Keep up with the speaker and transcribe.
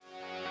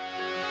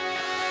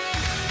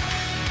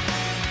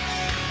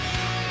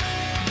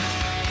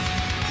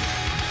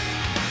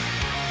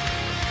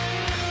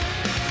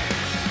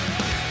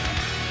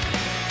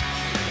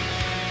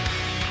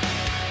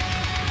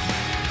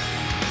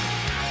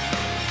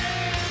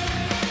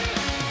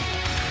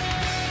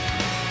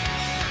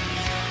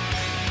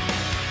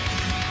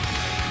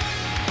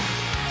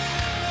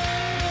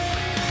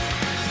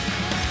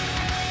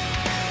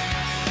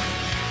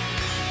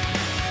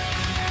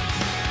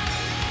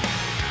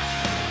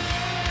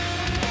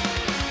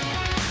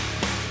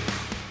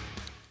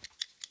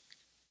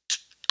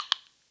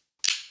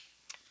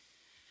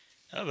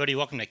Hello, everybody.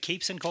 Welcome to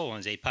Capes and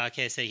Colons, a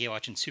podcast that you get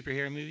watching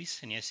superhero movies.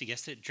 And yes, you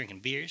guessed it, drinking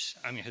beers.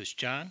 I'm your host,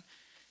 John.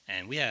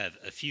 And we have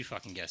a few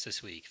fucking guests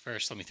this week.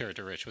 First, let me throw it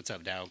to Rich. What's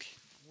up, Dowg?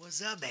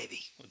 What's up, baby?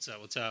 What's up?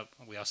 What's up?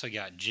 We also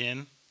got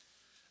Jim.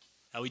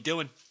 How we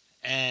doing?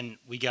 And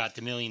we got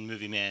the Million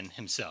Movie Man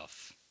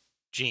himself,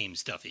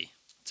 James Duffy.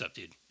 What's up,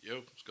 dude?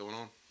 Yo, what's going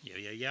on? Yo,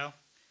 yo, yo.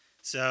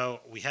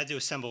 So we had to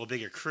assemble a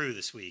bigger crew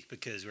this week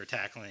because we're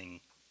tackling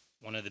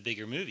one of the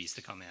bigger movies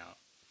to come out.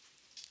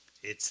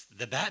 It's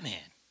The Batman,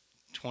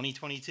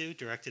 2022,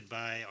 directed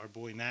by our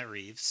boy Matt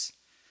Reeves.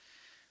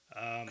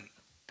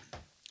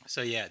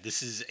 So yeah,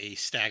 this is a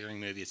staggering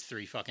movie. It's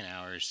 3 fucking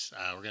hours.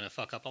 We're gonna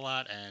fuck up a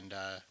lot,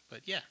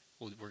 but yeah,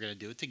 we're gonna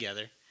do it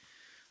together.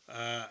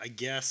 I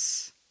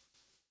guess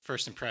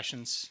first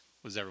impressions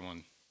was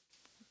everyone.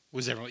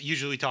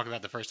 Usually we talk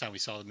about the first time we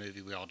saw the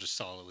movie. We all just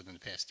saw it within the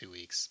past 2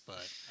 weeks,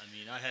 but I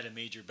mean, I had a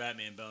major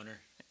Batman boner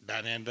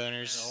Batman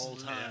boners the whole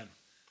time.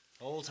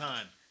 Whole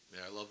time. Yeah,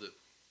 I loved it.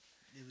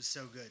 It was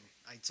so good.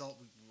 I saw it,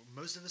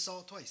 most of us saw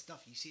it twice.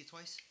 Duff, you see it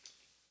twice?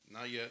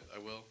 Not yet. I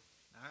will.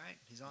 All right,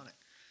 he's on it.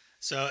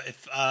 So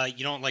if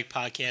you don't like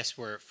podcasts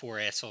where 4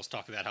 assholes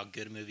talk about how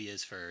good a movie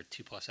is for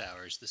 2+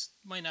 hours, this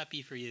might not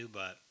be for you.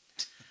 But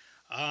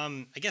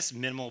I guess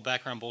minimal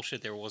background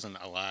bullshit. There wasn't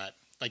a lot.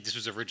 Like, this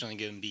was originally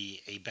going to be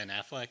a Ben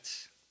Affleck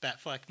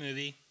Batfleck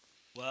movie.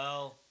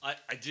 Well, I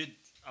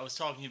was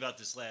talking about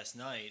this last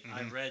night.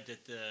 I Mhm. read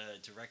that the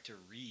director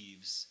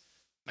Reeves,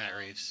 Matt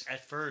Reeves.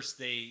 at first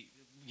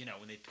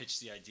when they pitched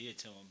the idea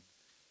to him,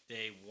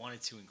 they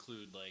wanted to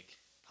include like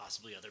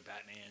possibly other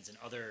Batmans and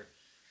other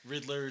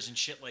Riddlers and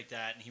shit like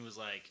that, and he was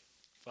like,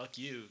 "Fuck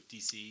you,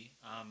 DC.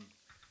 I'm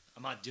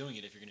not doing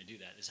it if you're gonna do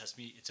that. This has to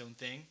be its own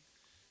thing."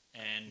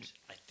 And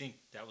I think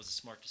that was a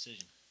smart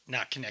decision.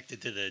 Not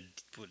connected to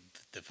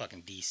the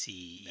fucking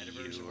DCEU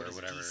Metaverse or or what is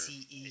it, whatever.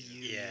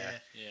 DCEU. Yeah.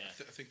 Yeah.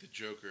 I think the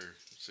Joker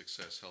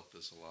success helped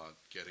this a lot,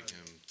 getting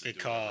him to Good do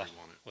call whatever he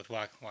wanted. with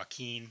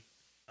Joaquin.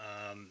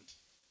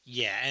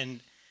 Yeah,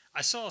 and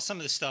I saw some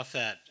of the stuff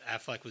that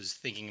Affleck was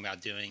thinking about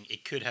doing.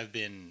 It could have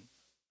been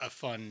a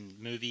fun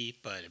movie,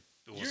 but it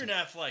You're wasn't.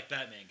 an Affleck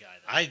Batman guy,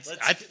 though.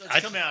 Let's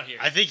come out here.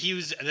 I think he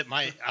was I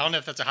don't know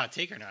if that's a hot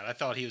take or not. I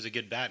thought he was a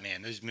good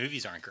Batman. Those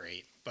movies aren't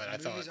great, but The I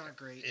thought movies aren't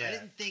great. yeah. I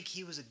didn't think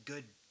he was a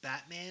good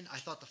Batman. I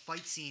thought the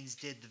fight scenes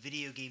did the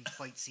video game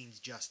fight scenes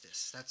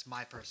justice. That's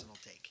my personal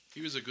take.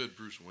 He was a good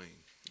Bruce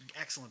Wayne.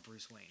 Excellent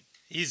Bruce Wayne.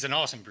 he's an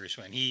awesome Bruce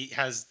Wayne. He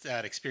has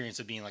that experience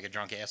of being like a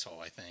drunk asshole,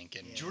 I think.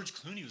 And Yeah. George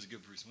Clooney was a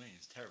good Bruce Wayne.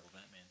 He's a terrible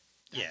Batman.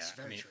 Yeah, That's I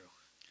very mean- true.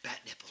 Bat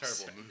nipples.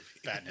 Terrible movie.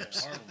 Bad Yeah, news.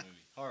 horrible movie.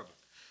 Horrible.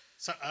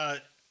 So,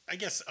 I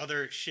guess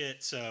other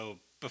shit. So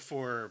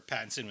before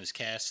Pattinson was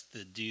cast,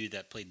 the dude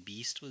that played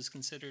Beast was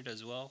considered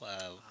as well.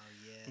 Oh,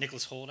 yeah.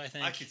 Nicholas Hoult, I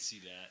think. I could see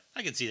that.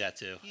 I could see that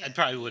too. Yeah. It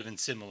probably would have been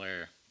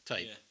similar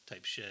type Yeah.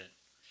 shit.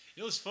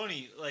 It was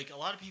funny. Like, a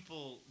lot of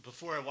people,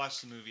 before I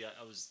watched the movie,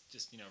 I was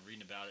just,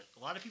 reading about it. A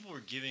lot of people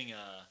were giving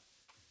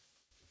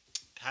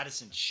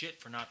Pattinson shit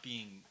for not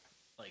being,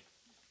 like,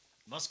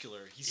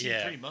 muscular. He seemed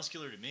Yeah. pretty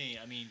muscular to me.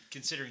 I mean,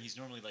 considering he's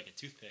normally like a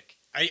toothpick.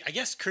 I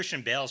guess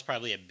Christian Bale's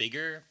probably a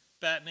bigger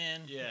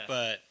Batman. Yeah.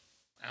 But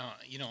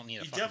you don't need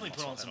a He fucking definitely put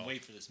muscle on some head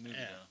weight for this movie,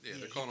 Yeah. though. Yeah, Yeah,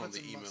 they're he calling him puts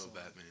the some emo muscle on.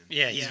 Batman.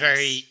 Yeah,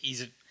 he's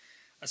Yes.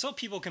 I saw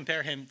people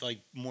compare him like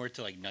more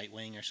to like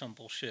Nightwing or some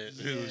bullshit.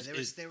 Yeah,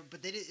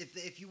 but they did.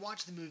 If you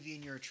watch the movie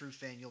and you're a true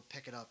fan, you'll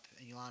pick it up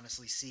and you'll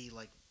honestly see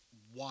like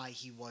why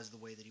he was the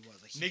way that he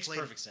was. Like he Makes played,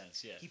 perfect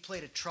sense, yeah. He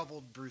played a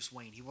troubled Bruce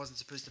Wayne. He wasn't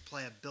supposed to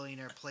play a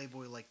billionaire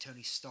playboy like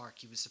Tony Stark.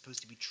 He was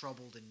supposed to be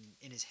troubled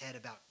in his head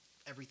about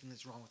everything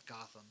that's wrong with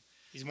Gotham.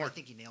 he's I more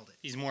think he nailed it.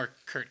 he's more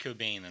Kurt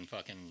Cobain than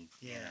fucking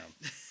Yeah.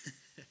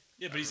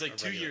 Yeah, but he's like a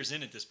 2 regular- years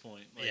in at this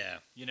point. Like, Yeah.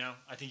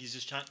 I think he's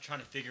just trying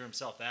to figure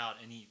himself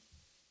out, and he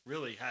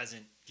really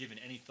hasn't given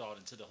any thought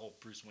into the whole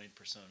Bruce Wayne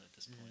persona at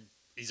this point.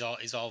 he's all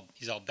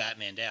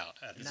Batmaned out.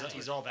 At this And point.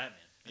 He's all Batman.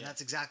 And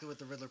that's exactly what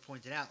the Riddler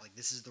pointed out. Like,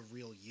 this is the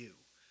real you.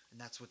 And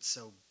that's what's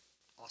so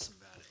awesome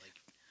about it. Like,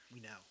 we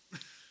know.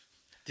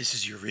 This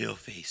is your real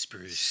face,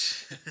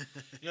 Bruce.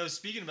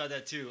 Speaking about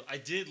that too, I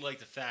did like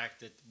the fact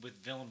that with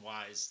villain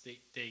wise,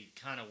 they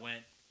kind of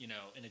went,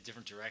 in a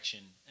different direction,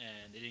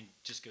 and they didn't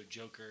just go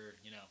Joker.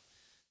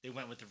 They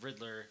went with the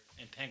Riddler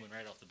and Penguin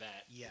right off the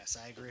bat. Yes,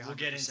 I agree 100%. We'll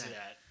get into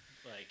that.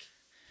 Like,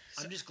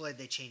 I'm just glad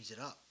they changed it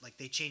up. Like,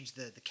 they changed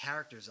the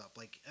characters up.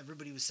 Like,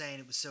 everybody was saying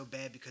it was so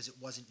bad because it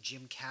wasn't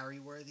Jim Carrey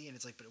worthy, and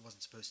it's like, but it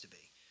wasn't supposed to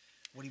be.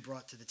 What he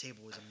brought to the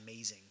table was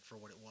amazing for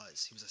what it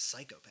was. He was a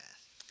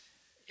psychopath.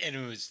 And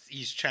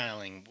he's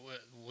channeling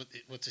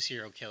what's a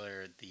serial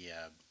killer?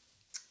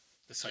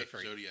 The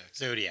Cypher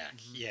Zodiac.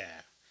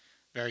 Yeah,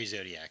 very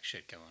Zodiac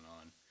shit going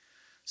on.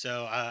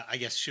 So I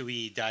guess should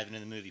we dive into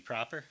the movie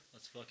proper?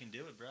 let's fucking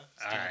do it, bro. All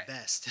Do right. our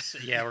best. So,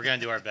 yeah, we're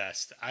gonna do our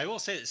best. I will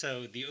say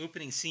so. The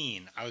opening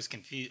scene, I was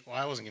confused. Well,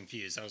 I wasn't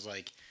confused. I was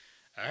like,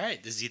 all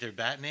right, this is either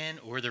Batman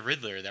or the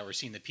Riddler that we're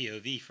seeing the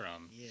POV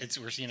from. Yeah.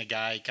 We're seeing a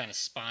guy kind of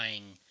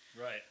spying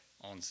Right.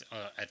 on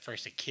at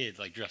first a kid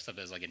like dressed up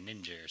as like a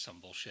ninja or some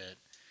bullshit.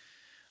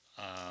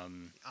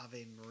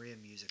 Ave Maria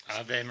music. Was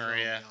Ave really throwing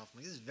Maria. me off. I'm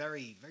like, this is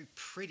very, very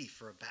pretty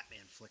for a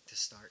Batman flick to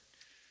start.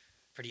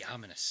 pretty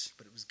ominous.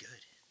 but it was good.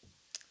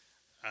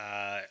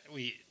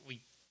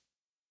 We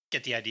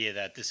get the idea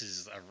that this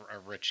is a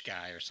rich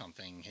guy or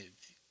something.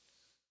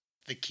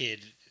 The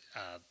kid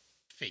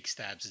fake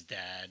stabs his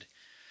dad,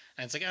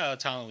 and it's like, oh,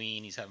 it's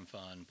Halloween. He's having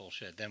fun.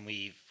 Bullshit. Then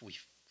we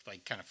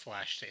like kind of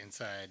flash to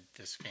inside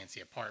this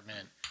fancy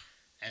apartment,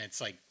 and it's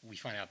like we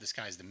find out this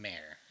guy's the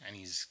mayor, and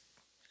he's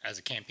has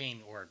a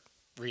campaign or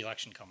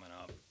re-election coming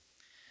up.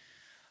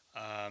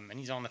 And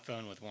he's on the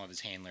phone with one of his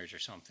handlers or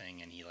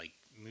something, and he like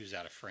moves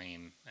out of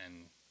frame,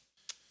 and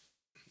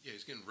Yeah,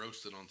 he's getting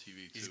roasted on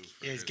TV too.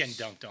 He's getting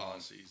dunked on.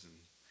 policies and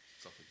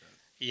stuff like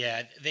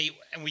that.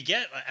 yeah, we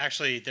get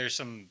actually there's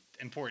some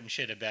important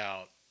shit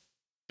about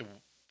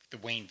the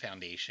Wayne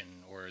Foundation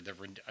or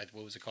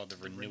what was it called, the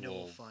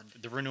renewal fund.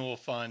 the renewal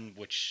fund,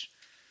 which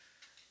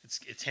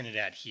it's hinted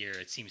at here.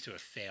 It seems to have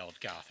failed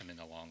Gotham in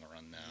the long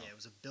run now. Yeah, it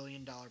was $1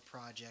 billion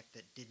project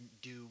that didn't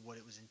do what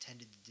it was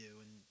intended to do,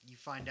 and you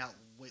find out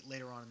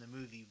later on in the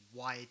movie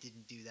why it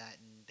didn't do that,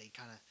 and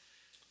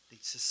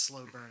it's a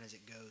slow burn as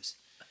it goes.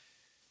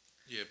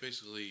 Yeah,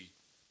 basically,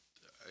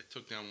 I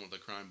took down one of the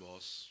crime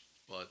boss,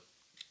 but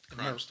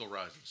crime's still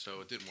rising, so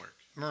it didn't work.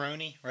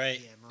 Maroni, right?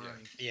 Yeah,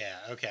 Maroni. Yeah.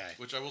 Okay.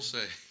 Which I will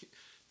say,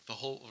 the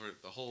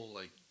whole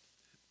like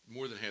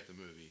more than half the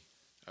movie,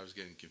 I was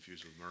getting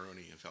confused with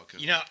Maroni and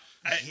Falcone. You know,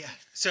 Yeah.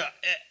 So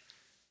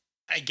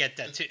I get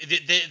that too.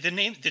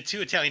 The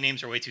two Italian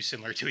names are way too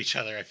similar to each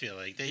other. I feel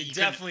like you couldn't-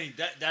 Definitely,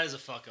 that is a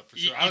fuck up for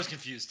sure. I was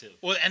confused too.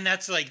 Well, and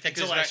that's like that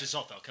Until goes I back. actually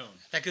saw Falcone.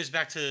 That goes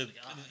back to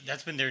yeah.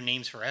 that's been their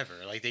names forever.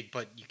 Like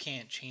but you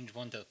can't change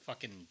one to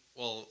fucking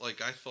Well,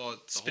 like I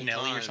thought the Spinelli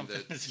whole time or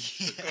something.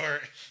 Yeah. or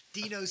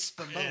Dino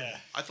Spumoni. Yeah.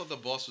 I thought the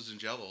boss was in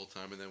jail the whole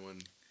time, and then when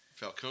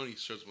Falcone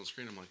shows up on the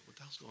screen, I'm like, what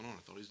the hell's going on? I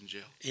thought he was in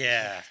jail.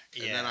 yeah,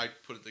 And then I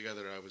put it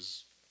together. I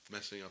was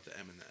messing up the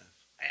M and the F.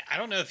 I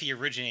don't know if he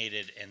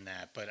originated in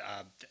that, but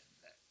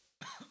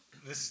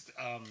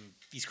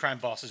these crime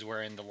bosses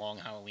were in the Long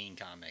Halloween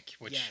comic,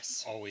 which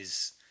Yes.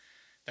 always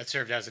that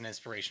served as an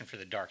inspiration for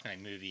the Dark Knight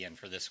movie and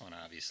for this one,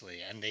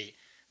 obviously. And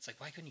it's like,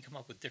 why couldn't you come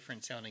up with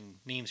different sounding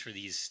names for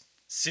these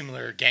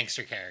similar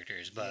gangster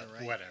characters? But Yeah,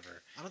 right.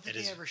 whatever. I don't think It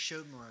they is- ever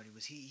showed Maroni.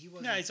 Was he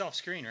wasn't. No, he's off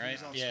screen, He right?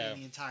 was off Yeah, screen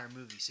the entire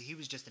movie, so he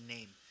was just a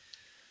name.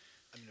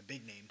 I mean, a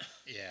big name.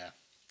 yeah.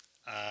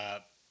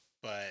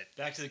 But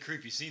Back to the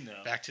creepy scene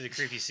though. back to the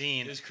creepy It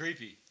scene. was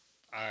creepy.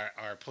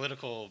 Our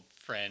political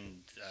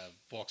friend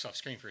walks off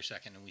screen for a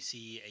second, and we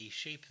see a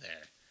shape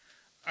there.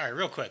 All right,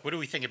 real quick, what do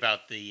we think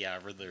about the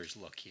Riddler's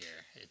look here?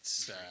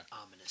 It's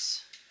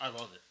Ominous. I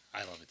love it.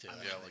 I love it too. I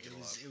Yeah, I love like it. it a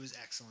lot. It was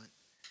excellent.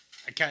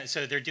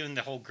 So they're doing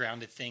the whole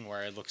grounded thing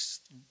where it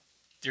looks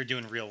they're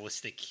doing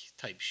realistic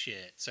type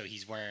shit. So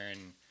he's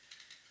wearing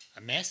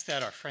a mask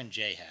that our friend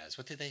Jay has.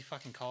 What did they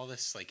fucking call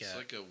this? It's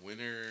like a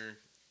winter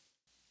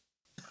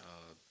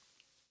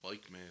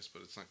bike mask,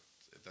 but it's not.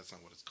 That's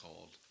not what it's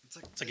called.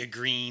 it's like a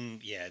green.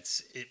 Yeah,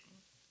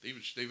 They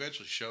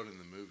eventually showed in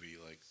the movie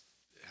like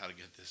how to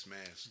get this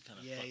mask. Kind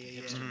of Yeah, fucking yeah,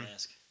 yeah. hipster Mhm.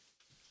 mask.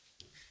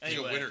 It's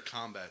Anyway, like a winter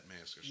combat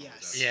mask or something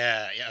Yes. like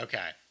that. yeah,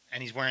 okay.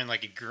 And he's wearing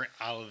like a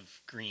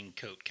olive green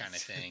coat kind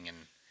of thing,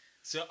 and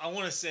so I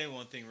want to say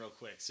one thing real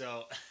quick.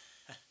 So,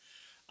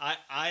 I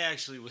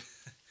actually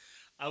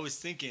I was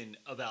thinking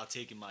about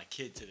taking my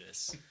kid to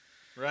this,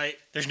 right?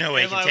 there's no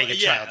way you And can take a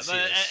child to see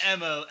but this.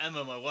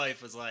 Emma, my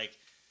wife, was like,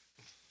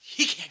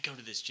 he can't go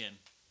to this gym.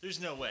 There's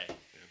no way. Yeah,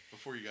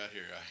 before you got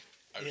here,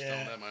 I was Yeah.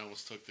 telling them I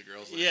almost took the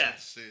girls Yeah.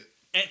 to see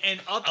it.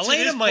 And up to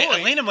Elena this might point,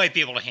 Elena might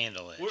be able to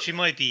handle it. We're- She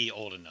might be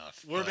old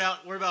enough. we're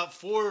but- about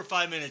 4 or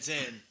 5 minutes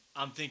in.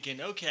 I'm thinking,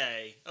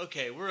 okay,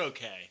 we're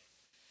okay.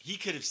 He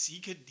could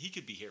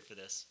be here for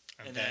this.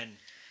 And Okay. then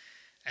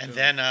and Boom.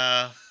 then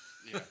Yeah.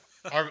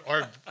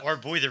 our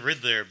boy the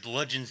Riddler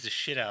bludgeons the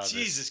shit out of this.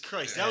 Jesus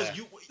Christ, Yeah. that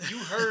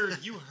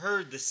was you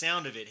heard the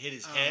sound of it hit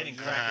his head and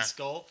crack yeah. his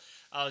skull.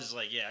 I was just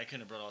like, yeah, I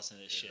couldn't have brought us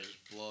into this Yeah, shit.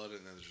 there's blood,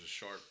 and then there's a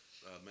sharp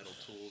metal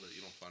tool that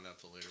you don't find out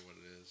till later what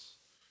it is.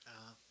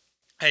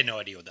 I had no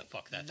idea what the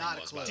fuck that Not thing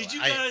a was. clue. by the Did way.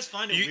 you I- guys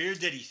find it you-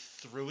 weird that he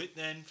threw it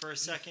then for a He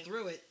second?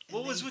 threw it. And What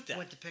then was he with that?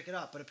 Went to pick it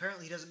up, but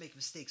apparently he doesn't make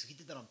mistakes. So he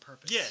did that on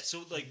purpose. Yeah, so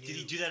like, did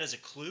he knew. do that as a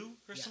clue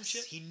or some Yes,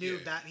 shit? He knew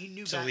Yeah. He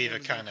knew To Batman leave it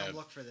was gonna kinda- come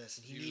look for this,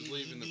 and he He was needed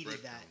leaving the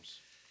that. breadcrumbs.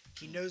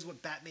 He knows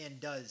what Batman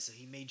does, so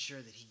he made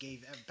sure that he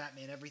gave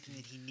Batman everything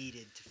that he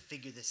needed to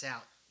figure this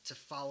out, to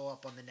follow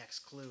up on the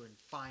next clue and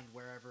find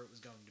wherever it was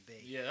going to be.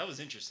 Yeah, that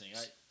was interesting.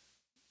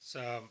 So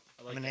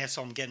I like I'm gonna that. ask.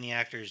 I'm getting the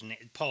actor's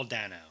name. Paul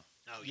Dano.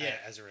 Oh yeah,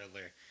 As a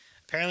Riddler.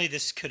 Apparently,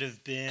 this could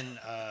have been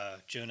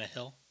Jonah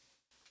Hill.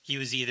 He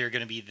was either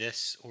going to be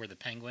this or the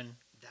Penguin,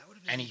 That would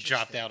have been and he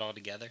dropped interesting. out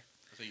altogether.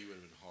 I think he would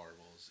have been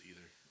horrible as either.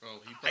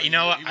 Well, You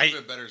know what, he would have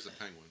been better as the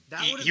Penguin.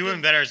 That He would have would have been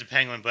been better as a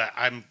Penguin, but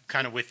I'm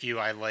kind of with you.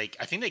 I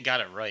think they got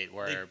it right.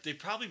 Where they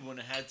probably wouldn't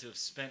have had to have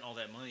spent all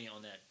that money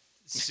on that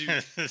suit.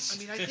 I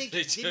mean, I think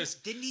They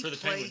just- didn't he for the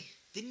play? Penguin.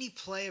 Didn't he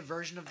play a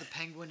version of the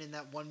Penguin in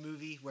that one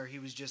movie where he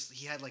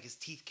had like his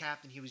teeth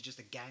capped and he was just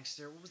a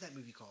gangster? What was that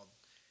movie called?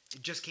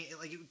 It just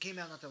came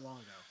out not that long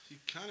ago. He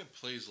kind of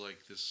plays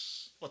like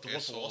this. What, the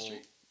Wolf of Wall asshole-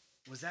 Street?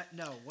 Was that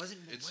no? Wasn't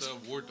It's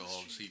wasn't it War Wall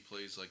Dogs. Street? He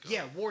plays like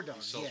Yeah, War He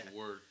Dogs. sells Yeah.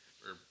 war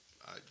or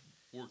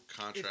Or If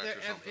contract there,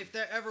 or something. if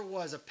there ever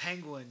was a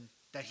Penguin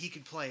that he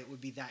could play, it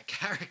would be that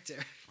character.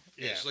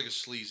 Yeah, it's like a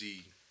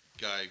sleazy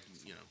guy,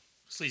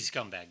 Sleazy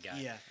scumbag guy.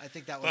 Yeah, I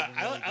think that would. But Have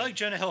been really I like good.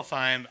 Jonah Hill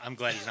fine. I'm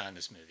glad he's not in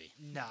this movie.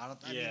 No, I don't.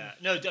 I Yeah.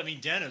 mean, No, I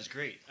mean Dano's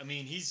great. I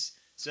mean he's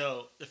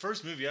so the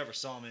first movie I ever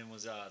saw him in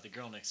was The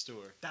Girl Next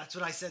Door. that's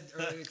what I said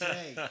earlier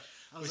today.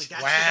 I was like,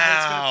 that's Wow. the guy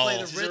that's gonna play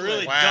This the is a Riddler.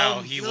 really Wow,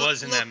 dumb- he little-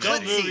 was in that little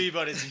Dumb movie. cutscene. movie,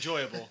 but it's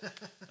enjoyable.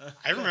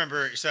 I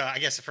remember. So I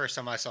guess the first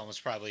time I saw him was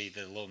probably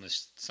the Little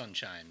Miss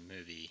Sunshine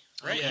movie,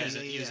 right? Yeah,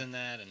 He was yeah. in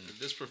that, and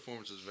This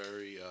performance is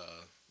very.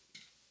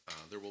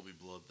 There will be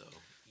blood, though.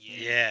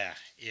 yeah.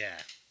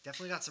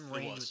 Definitely got some It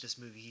range was. with this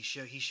movie. He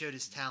showed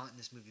his talent in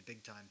this movie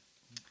big time.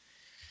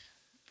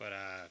 But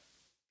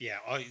yeah.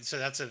 So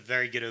that's a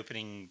very good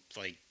opening.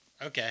 Like,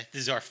 okay,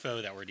 this is our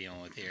foe that we're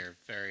dealing with here.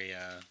 Very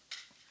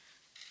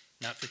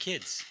not for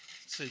kids.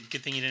 It's a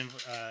good thing you didn't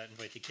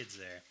invite the kids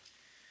there.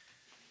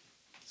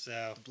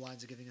 So The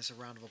blinds are giving us a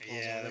round of applause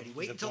Yeah, already. the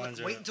Wait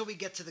blinds are- until we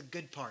get to the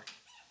good part.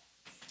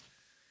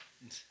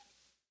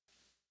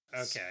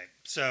 okay,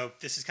 so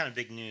this is kind of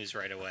big news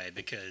right away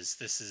because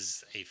this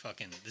is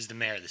the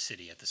mayor of the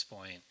city at this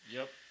point.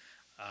 Yep.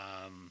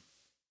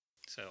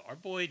 So our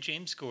boy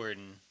James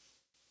Gordon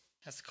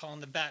has to call in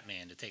the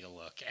Batman to take a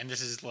look, and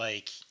this is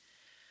like,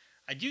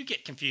 I do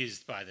get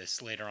confused by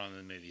this later on in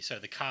the movie. So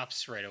the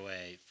cops right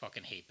away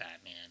fucking hate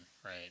Batman,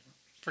 right?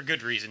 For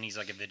good reason. He's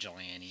like a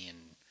vigilante and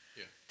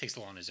takes the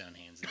law in his own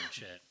hands and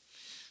shit.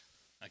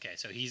 Okay,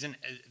 so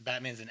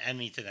Batman's an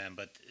enemy to them,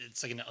 but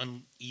it's like an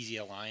uneasy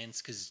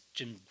alliance because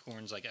Jim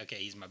Gordon's like, okay,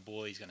 he's my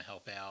boy, he's gonna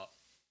help out.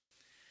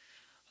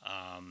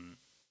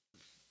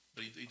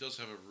 But he does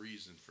have a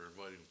reason for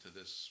inviting him to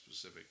this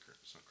specific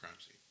crime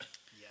scene.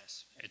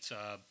 Yes. It's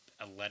a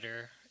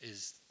letter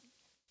is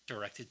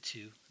directed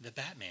to the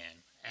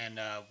Batman, and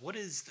what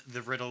is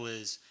the riddle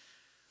is,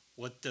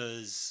 what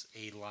does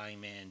a lying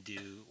man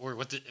do, or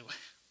what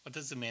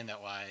does the man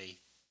that lie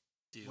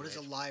do? What does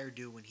a liar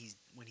do when he's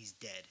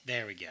dead?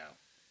 There we go.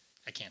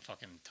 I can't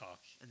fucking talk.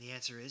 And the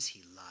answer is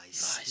he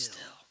lies Lie still.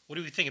 still. What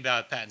do we think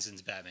about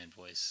Pattinson's Batman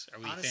voice? Are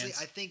we Honestly,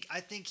 fans? I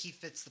think he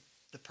fits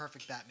the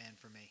perfect Batman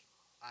for me.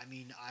 I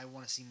mean, I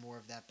want to see more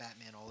of that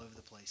Batman all over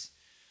the place.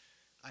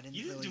 I didn't.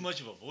 You didn't really, do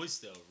much of a voice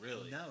though,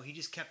 really. No, he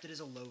just kept it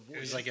as a low voice. It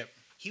was like a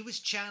He was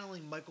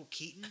channeling Michael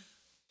Keaton,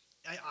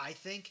 I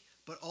think.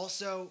 But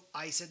also,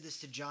 I said this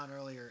to John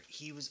earlier.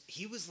 He was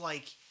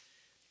like,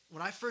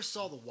 when I first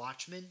saw The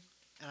Watchmen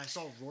and I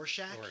saw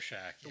Rorschach.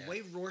 Rorschach. The Yeah.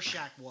 way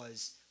Rorschach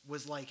was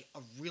like a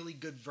really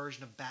good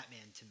version of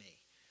Batman to me.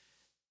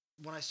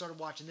 When I started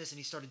watching this and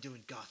he started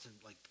doing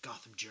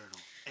Gotham Journal,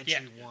 entry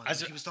Yeah, one, as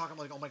like a- he was talking, I'm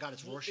like, oh my god,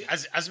 it's Rorschach.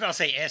 I was about to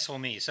say asshole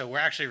me. So we're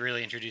actually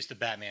really introduced to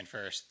Batman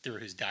first through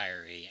his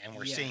diary, and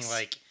we're seeing Yes.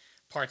 like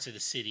parts of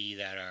the city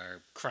that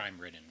are crime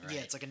ridden, right?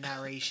 Yeah, it's like a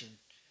narration.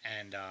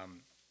 And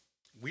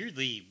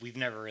weirdly, we've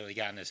never really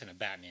gotten this in a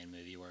Batman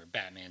movie where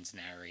Batman's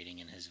narrating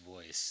in his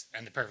voice.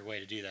 And the perfect way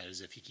to do that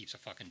is if he keeps a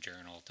fucking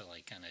journal to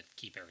like kind of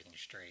keep everything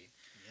straight.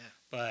 Yeah.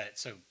 But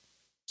so,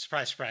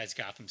 surprise, surprise,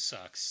 Gotham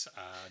sucks.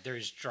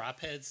 There's drop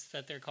heads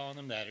that they're calling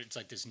them. That it's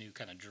like this new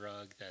kind of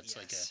drug that's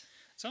like a. Yes.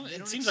 So They it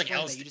don't seems like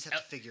explain that, LSD. you just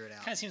have to figure it out.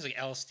 Kind of seems like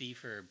LSD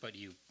but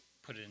you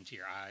put it into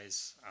your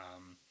eyes.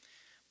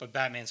 But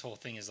Batman's whole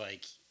thing is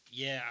like,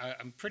 yeah,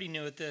 I'm pretty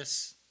new at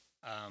this,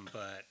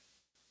 but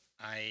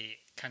I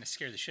kind of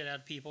scare the shit out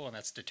of people, and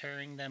that's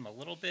deterring them a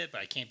little bit,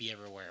 but I can't be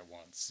everywhere at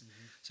once.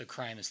 Mm-hmm. So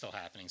crime is still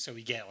happening. So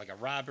we get like a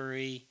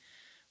robbery,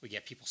 we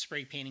get people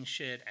spray painting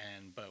shit,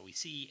 but we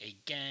see a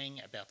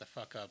gang about to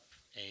fuck up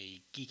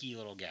a geeky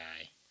little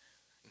guy.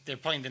 They're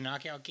playing the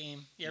knockout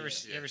game. You ever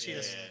see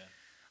this?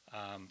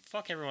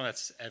 Fuck everyone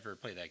that's ever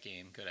played that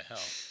game. Go to hell.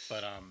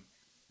 But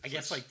I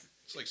guess like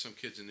It's like some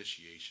kid's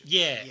initiation.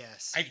 yeah,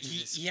 Yes.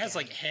 he has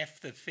like half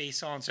the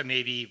face on, so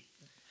maybe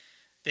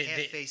Half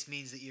they face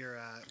means that you're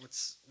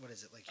what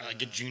is it like? You're,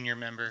 like a junior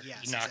member. yes,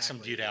 you knock some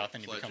exactly. dude out,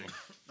 then you become Pledging.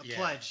 a yeah.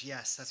 pledge.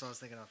 Yes, that's what I was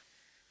thinking of.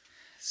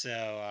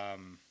 So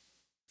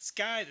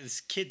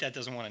this kid that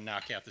doesn't want to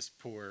knock out this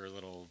poor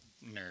little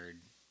nerd,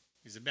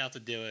 he's about to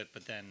do it,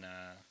 but then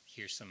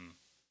hears some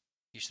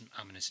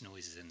ominous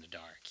noises in the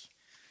dark,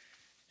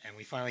 and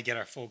we finally get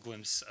our full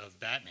glimpse of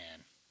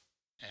Batman,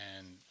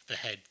 and the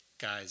head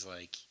guy's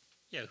like,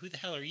 "Yo, who the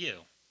hell are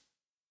you?"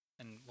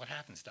 And what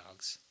happens,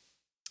 dogs?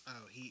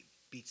 Oh, he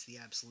beats the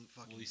absolute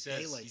fucking Well, he says,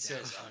 daylights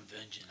out. "I'm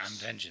vengeance." I'm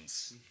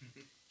vengeance.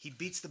 He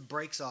beats the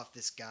brakes off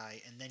this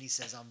guy, and then he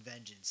says, "I'm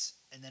vengeance."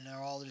 And then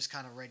they're all just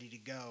kind of ready to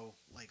go,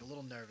 like a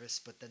little nervous,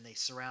 but then they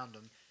surround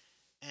him,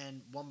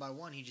 and one by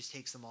one, he just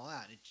takes them all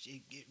out.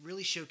 It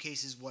really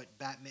showcases what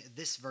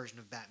this version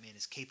of Batman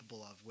is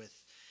capable of. With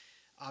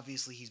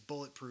obviously, he's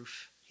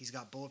bulletproof. He's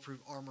got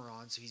bulletproof armor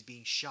on, so he's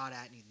being shot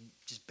at, and he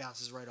just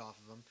bounces right off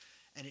of him.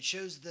 And it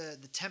shows the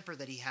temper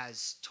that he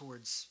has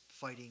towards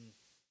fighting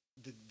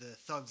the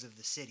thugs of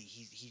the city.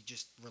 He's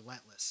just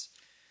relentless.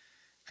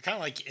 I kind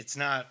of like it's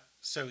not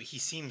so he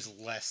seems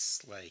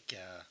less like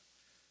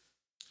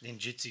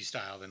ninjutsu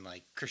style than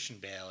like Christian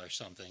Bale or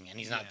something, and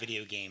he's not Yeah.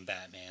 video game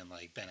Batman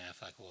like Ben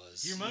Affleck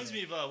was. He reminds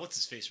me of what's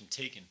his face from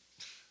Taken.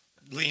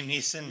 Liam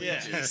Neeson. Yeah.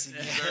 Jason,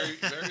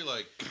 He's yeah. very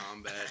like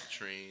combat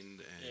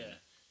trained, and Yeah.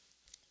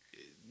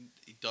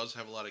 he does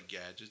have a lot of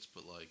gadgets,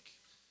 but like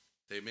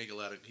they make a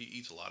lot of. He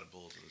eats a lot of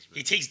bullets in this movie.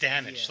 He takes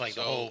damage Yeah. like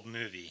the So, whole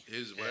movie.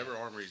 His Yeah. whatever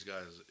armor he's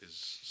got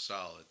is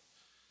solid.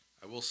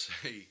 I will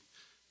say,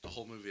 the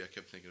whole movie I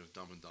kept thinking of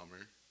Dumb and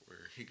Dumber,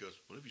 where he goes,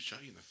 "What if he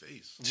shot you in the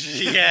face?"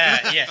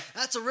 yeah, yeah.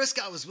 That's a risk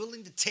I was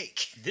willing to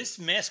take. This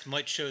mask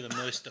might show the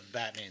most of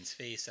Batman's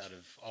face out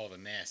of all the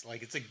masks.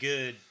 Like it's a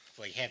good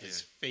like half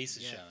his face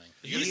is Yeah. showing.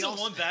 Yeah, He's he the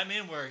also- one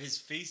Batman where his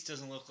face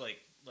doesn't look like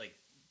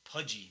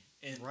pudgy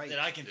and Right. that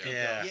I can think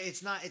Yeah. of. Yeah,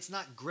 it's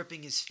not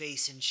gripping his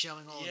face and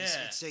showing all Yeah. this.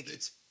 It's like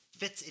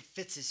it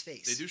fits his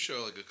face. They do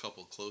show like a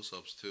couple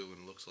close-ups too,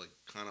 and it looks like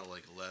kind of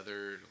like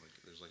leather.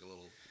 Like there's like a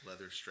little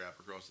leather strap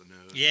across the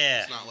nose.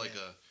 Yeah. It's not like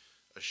Yeah.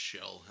 a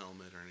shell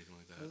helmet or anything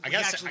like that. Well, I he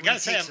gotta actually, say- I when gotta he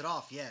say takes I'm- it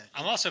off, yeah.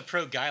 I'm also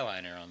pro guy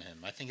liner on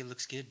him. I think it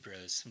looks good,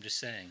 bros. I'm just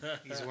saying.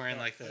 He's wearing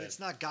like But the it's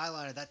not guy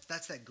liner.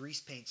 That's that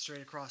grease paint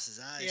straight across his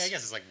eyes. yeah. I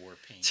guess it's like war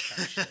paint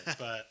kind of shit.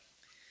 But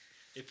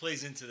It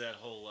plays into that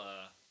whole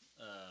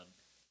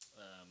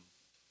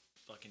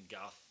fucking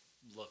goth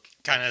look.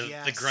 kind of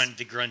Yes. the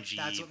grungy.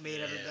 That's what made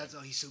everyone. yeah.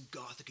 That's he's so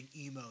gothic and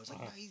emo. It's like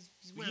Uh-huh. no, he's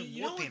wearing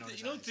You war know paint what, on his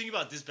you know eyes. the thing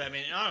about this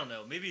Batman, and I don't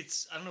know, maybe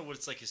it's I don't know what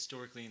it's like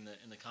historically in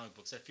the comic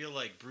books. I feel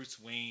like Bruce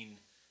Wayne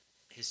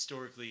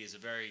historically is a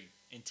very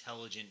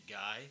intelligent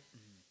guy.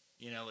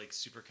 You know, like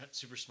super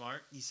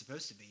smart. He's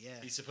supposed to be,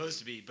 yeah. He's supposed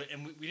to be, but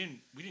and we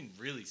didn't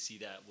really see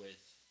that with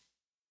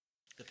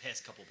the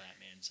past couple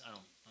Batmans. I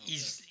don't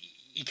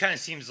He kind of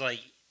seems like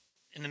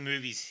in the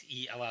movies.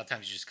 He a lot of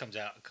times he just comes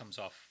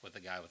off with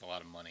a guy with a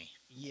lot of money.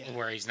 Yeah,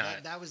 Where he's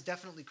not. That was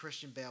definitely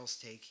Christian Bale's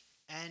take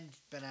and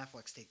Ben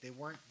Affleck's take. They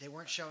weren't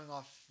showing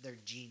off their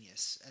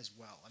genius as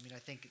well. I mean, I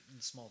think in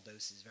small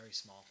doses, very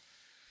small.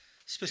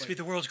 Supposed to but- be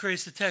the world's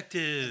greatest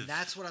detective. And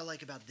that's what I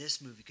like about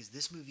this movie because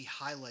this movie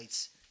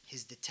highlights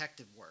his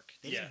detective work.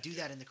 They didn't do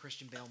that in the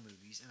Christian Bale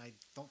movies, and I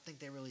don't think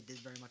they really did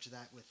very much of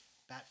that with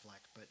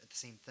Batfleck. But at the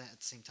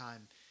same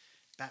time,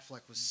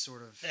 Batfleck was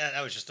sort of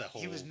that was just a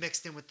whole. he was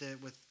mixed in with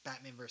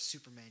Batman vs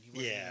Superman. He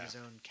wasn't Yeah. even his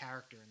own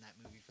character in that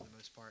movie for the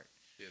most part.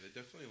 Yeah, they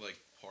definitely like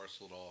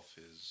parceled off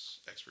his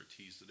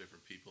expertise to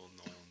different people in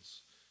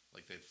Nolan's.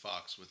 Like they had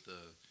Fox with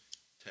the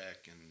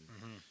tech and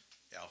Mhm.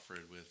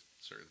 Alfred with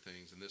certain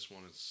things, and this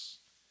one it's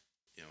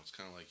it's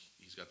kind of like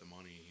he's got the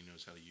money and he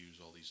knows how to use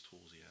all these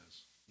tools he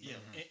has. Yeah,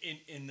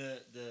 in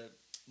the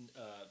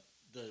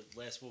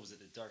last what was it,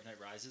 the Dark Knight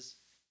Rises?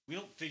 We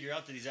don't figure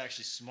out that he's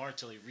actually smart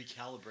till he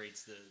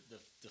recalibrates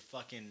the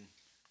fucking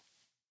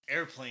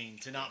airplane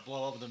to not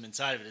blow up with them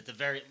inside of it at the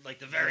very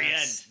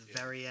Yes, end. The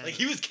very end. Like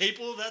he was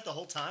capable of that the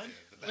whole time.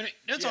 But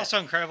it's Yeah. also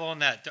incredible in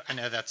that I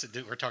know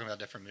we're talking about a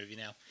different movie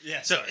now.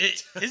 Yeah. So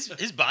sorry.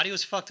 his body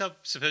was fucked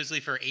up supposedly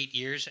for 8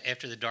 years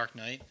after the Dark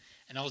Knight,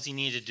 and all he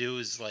needed to do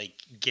was like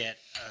get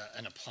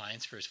an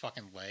appliance for his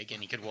fucking leg,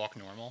 and he could walk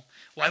normal.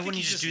 Why I think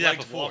wouldn't he he just do that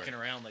liked before? walking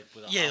around like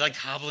with a Yeah, hobble. like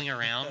hobbling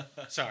around.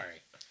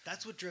 Sorry.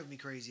 That's what drove me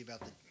crazy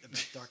about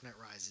Dark Knight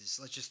Rises.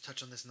 Let's just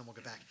touch on this and then we'll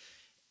get back.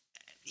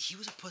 He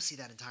was a pussy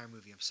that entire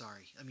movie. I'm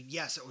sorry. I mean,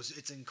 yes,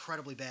 it's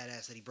incredibly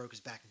badass that he broke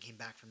his back and came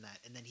back from that,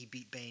 and then he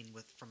beat Bane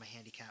from a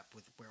handicap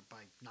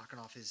by knocking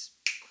off his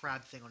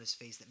crab thing on his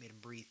face that made him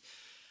breathe.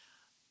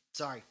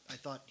 Sorry, I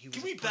thought he was.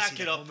 Can a we pussy back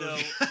it that up whole though,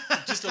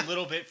 movie. just a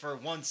little bit for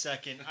 1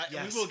 second?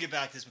 Yes. We will get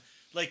back to this.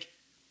 Like,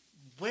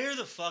 where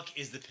the fuck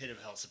is the pit of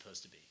hell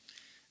supposed to be?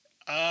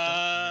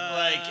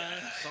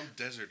 Some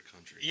desert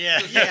country. Yeah.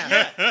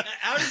 Yeah.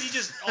 How does he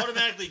just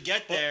automatically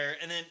get there?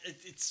 And then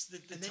it's the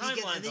And then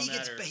timelines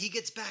on that. he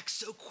gets back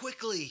so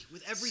quickly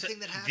with everything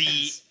that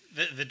happens.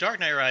 The Dark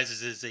Knight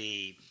Rises is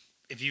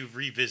if you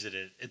revisit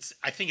it,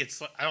 I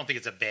don't think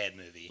it's a bad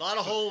movie. A lot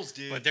of holes,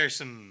 dude. But there's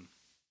some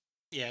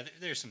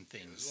there's some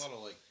There's things. a lot of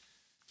like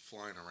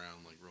flying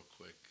around like real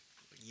quick.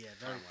 Like, Yeah,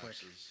 very time quick.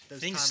 lapses. Those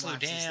Things time slow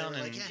lapses, they down were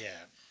and like,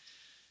 yeah.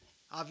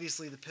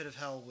 Obviously, the pit of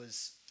hell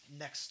was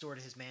next door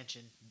to his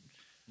mansion.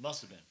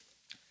 Must have been.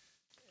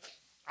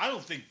 I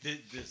don't think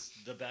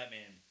the Batman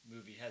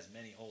movie has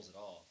many holes at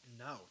all.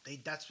 No,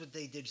 that's what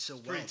they did so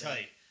well. Pretty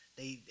tight.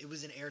 It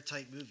was an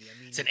airtight movie. I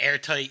mean, It's an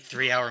airtight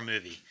 3-hour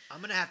movie.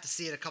 I'm gonna have to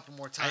see it a couple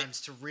more times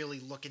to really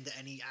look into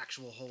any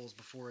actual holes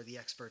before the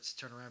experts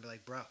turn around and be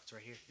like, "Bro, it's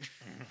right here."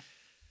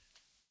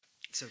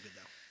 So good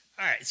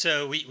though. All right,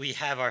 so we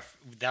have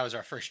that was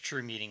our first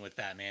true meeting with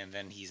Batman.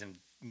 Then he's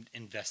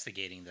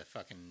investigating the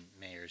fucking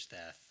mayor's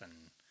death and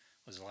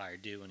was a liar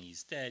do when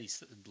he's dead. He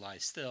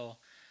lies still.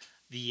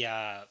 The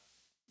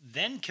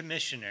then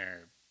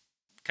commissioner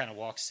kind of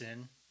walks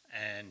in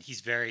and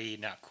he's very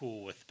not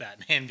cool with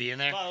Batman being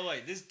there. By the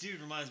way, this dude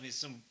reminds me of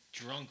some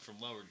drunk from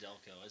Lower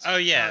Delco. It's Oh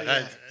yeah, Oh,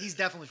 that- he's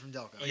definitely from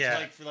Delco.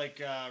 like,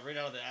 yeah. right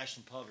out of the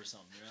Ashland pub or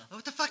something, you know? Oh,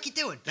 what the fuck you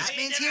doing?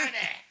 Batman's here.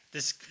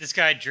 This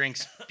guy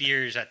drinks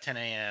beers at 10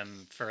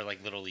 a.m. for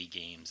like little league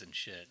games and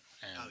shit.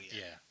 And, Oh,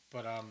 yeah.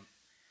 But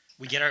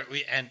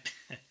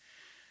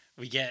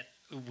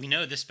we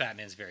know this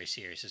Batman's very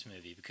serious this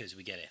movie because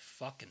we get a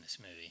fuck in this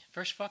movie.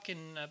 First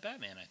fucking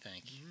Batman, I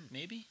think.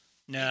 Maybe.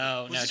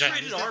 No, Was no. this John-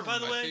 rated R, by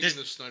the I way? think This- in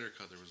the Snyder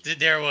cut there was.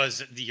 There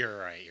was. You're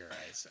right. You're right.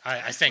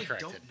 I stand actually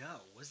corrected. don't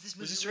know. Was this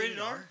movie Was this rated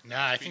R? No,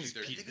 I think it's,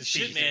 PG-13. it's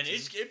Shit, man,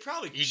 PG-13. it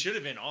probably You- should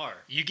have been R.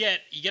 You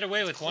get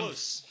away It's with one.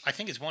 close. I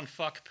think it's one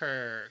fuck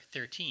per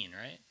 13,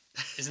 right?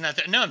 Isn't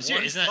that? No, I'm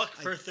serious. One Isn't fuck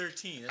per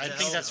 13. that? I That's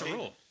think a that's hell a of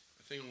rule.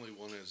 I think only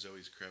one of Zoe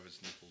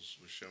Kravitz's nipples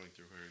was showing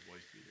through her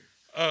wife beater.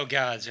 Oh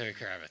God, Zoe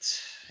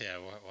Kravitz. Yeah,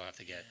 we'll have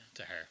to get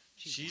to her.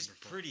 She's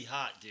wonderful. pretty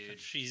hot, dude.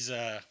 She's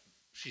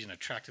an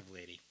attractive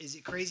lady. Is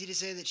it crazy to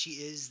say that she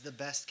is the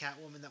best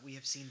Catwoman that we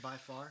have seen by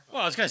far?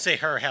 Well, I was gonna say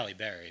her, Halle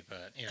Berry,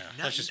 but you know,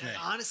 No, that's just me.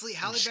 honestly,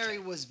 Halle just Berry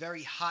kidding. was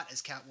very hot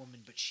as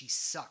Catwoman, but she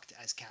sucked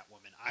as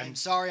Catwoman. I'm I'm-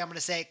 sorry, I'm going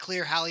to say it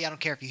clear, Halle. I don't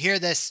care if you hear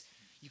this.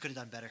 You could have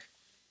done better.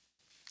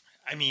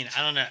 I mean,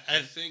 I don't know.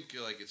 I think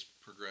like it's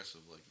progressive,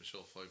 like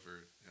Michelle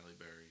Pfeiffer, Halle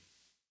Berry,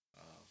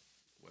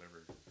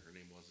 whatever her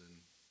name was in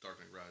Dark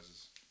Knight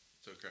Rises.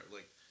 So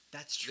like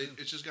That's true.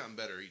 it's just gotten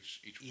better each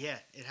one. Yeah,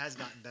 it has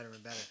gotten better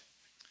and better.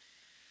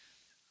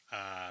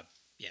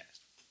 Yeah,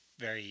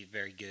 very,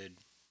 very good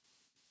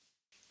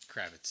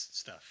Kravitz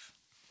stuff.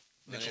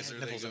 And then Nipples- after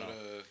nipples they and go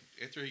all.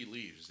 to after he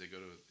leaves, they go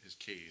to his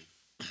cave,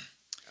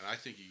 and I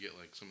think you get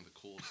like some of the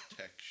coolest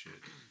tech shit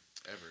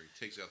ever.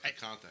 He takes out the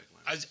contact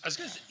lens. I was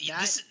gonna.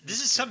 That This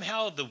is is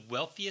somehow the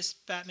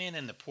wealthiest Batman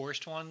and the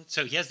poorest one.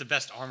 So he has the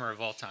best armor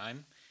of all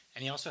time,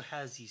 and he also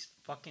has these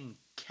fucking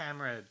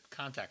camera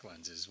contact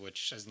lenses,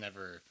 which has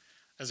never.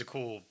 That's a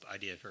cool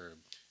idea for.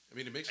 I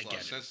mean, it makes I a lot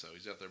get of it. sense though.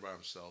 He's out there by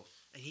himself.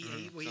 And he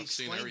He's well, he not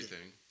seeing explained it.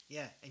 everything.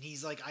 Yeah, and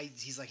he's like,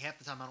 half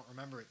the time I don't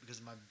remember it because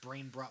my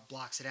brain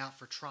blocks it out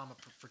for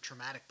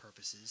traumatic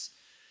purposes.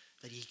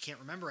 That he can't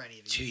remember any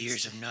of it. 2 He years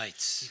needs of to-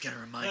 nights. He's got to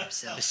remind The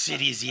himself.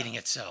 city is eating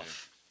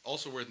itself.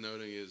 Also worth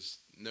noting is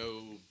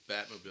no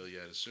Batmobile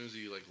yet. As soon as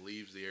he like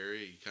leaves the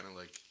area, he kind of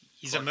like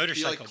He's a he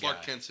motorcycle like Clark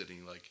guy. Kent's it. And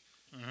he like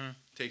hmm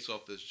takes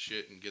off this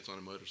shit and gets on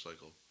a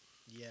motorcycle.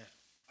 Yeah,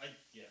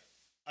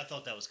 I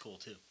thought that was cool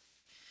too.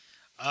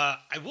 I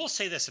will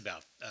say this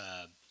about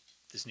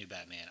this new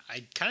Batman.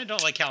 I kind of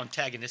don't like how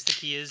antagonistic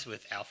he is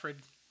with Alfred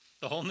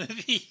the whole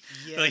movie.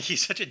 yeah. Like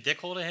he's such a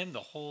dickhole to him the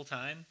whole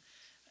time.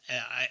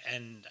 I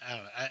don't know.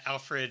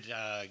 Alfred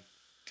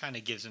kind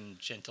of gives him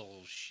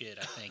gentle shit,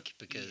 I think,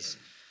 because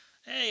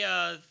hey,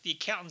 the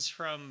accountants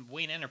from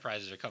Wayne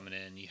Enterprises are coming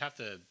in. You have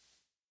to,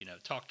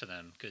 talk to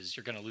them because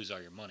you're gonna lose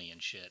all your money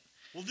and shit.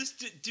 Well, this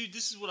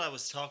is what I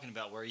was talking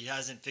about, where he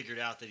hasn't figured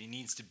out that he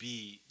needs to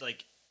be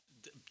like,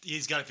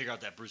 he's got to figure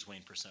out that Bruce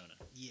Wayne persona.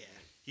 yeah.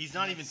 He's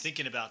not even Yes.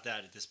 thinking about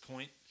that at this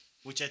point,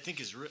 which I think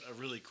is a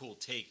really cool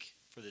take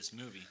for this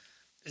movie.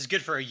 It's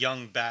good for a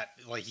young Bat.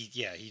 Like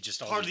he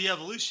just Part of the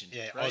evolution.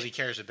 yeah. right? All he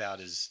cares about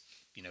is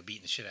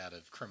beating the shit out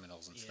of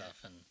criminals and Yeah. stuff.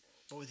 And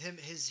But with him,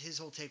 his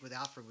whole take with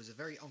Alfred was a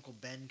very Uncle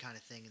Ben kind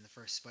of thing in the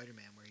first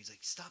Spider-Man, where he's like,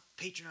 "Stop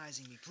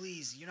patronizing me,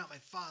 please. You're not my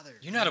father."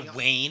 you're not And a he-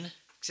 Wayne.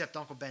 Except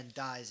Uncle Ben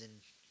dies,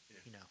 and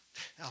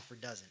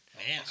Alfred doesn't.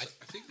 Man, Also,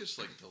 I think this is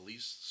like the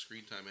least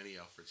screen time any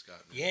Alfred's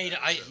gotten. in Yeah,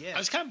 that I episode. Yeah.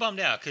 was kind of bummed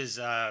out because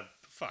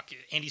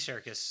Andy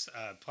Serkis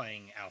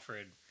playing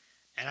Alfred,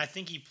 and I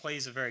think he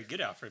plays a very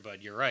good Alfred.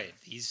 But you're right,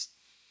 he's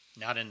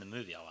not in the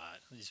movie a lot.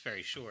 He's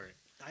very short.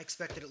 I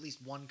expected at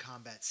least one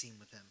combat scene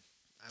with him.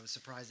 I was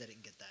surprised I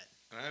didn't get that.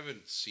 And I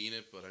haven't seen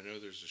it, but I know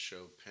there's a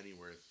show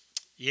Pennyworth,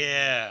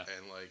 Yeah,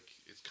 and like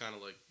it's kind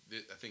of like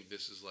I think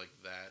this is like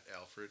that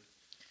Alfred,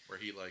 where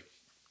he like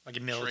like a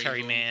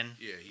military trained him. man.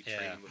 Yeah, he Yeah.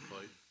 trained him to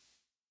fight.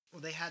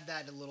 Well, they had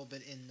that a little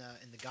bit in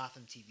the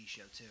Gotham TV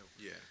show too,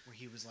 Yeah, where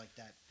he was like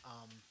that.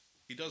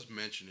 he does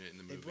mention it in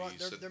the They movie. brought He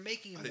they're, said, they're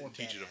making I him more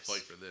didn't teach you to badass.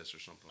 fight for this or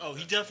something. Oh, like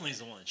he that. definitely is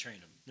the one that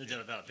trained him. No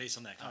doubt about it, based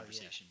on that Oh, yeah.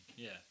 conversation.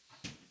 Yeah.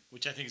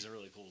 Which I think is a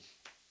really cool.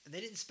 And they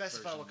didn't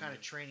specify version what kind of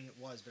of it. training it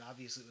was, but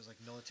obviously it was like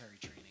military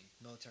training,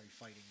 military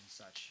fighting and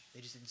such.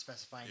 They just didn't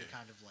specify any Yeah.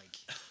 kind of like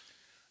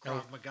No.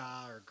 Krav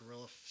Maga or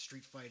guerrilla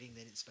street fighting.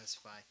 They didn't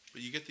specify.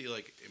 But you get the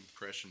like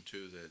impression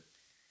too that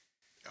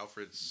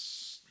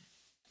Alfred's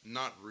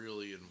not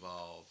really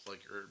involved,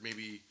 like, or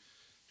maybe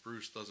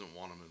Bruce doesn't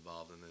want him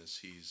involved in this.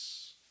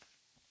 He's,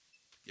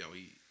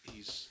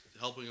 he's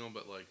helping him,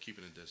 but like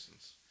keeping a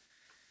distance.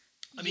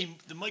 I mean,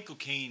 the Michael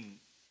Caine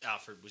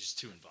Alfred was just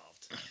too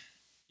involved.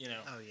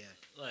 Oh yeah,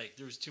 Like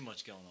there was too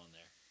much going on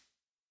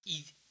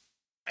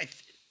there.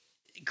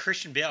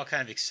 Christian Bale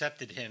kind of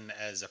accepted him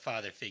as a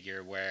father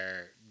figure,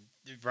 where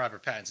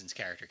Robert Pattinson's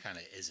character kind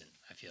of isn't.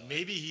 I feel like.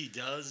 Maybe he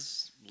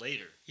does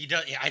later. He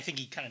does. Yeah, I think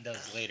he kind of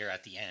does later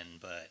at the end,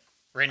 but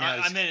right now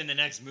I he's. meant in the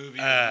next movie.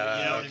 Oh,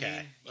 you know what okay. I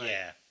mean? Like,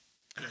 Yeah.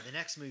 yeah. The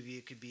next movie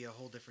it could be a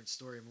whole different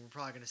story. I mean, we're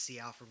probably gonna see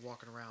Alfred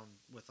walking around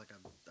with like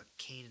a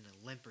cane and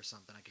a limp or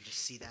something. I can just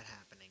see that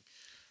happening.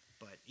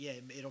 But yeah,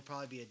 it'll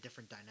probably be a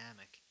different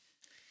dynamic.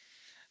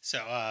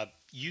 So,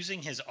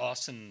 using his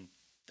awesome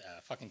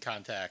fucking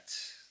contact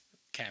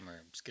camera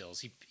skills,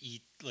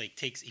 he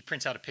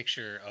prints out a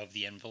picture of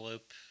the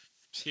envelope,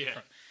 Yeah.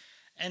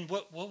 and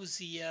what was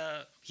the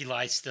he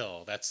lies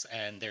still. That's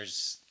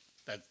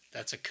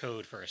a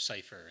code for a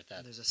cipher. That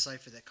And there's a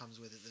cipher that comes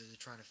with it that they're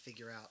trying to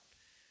figure out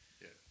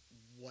Yeah.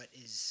 what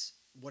is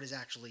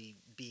actually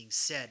being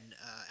said. And,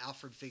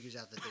 Alfred figures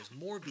out that there's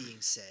more being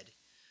said,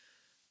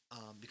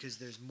 because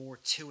there's more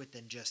to it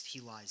than just he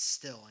lies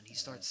still, and he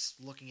starts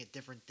looking at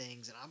different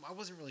things. And I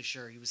wasn't really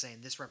sure. He was saying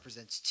this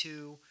represents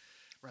two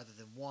rather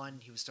than one.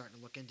 He was starting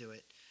to look into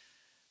it,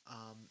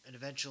 and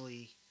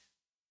eventually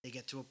they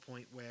get to a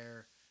point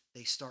where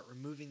they start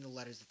removing the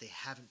letters that they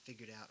haven't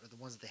figured out, or the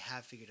ones that they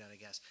have figured out, I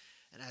guess.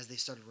 And as they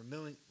started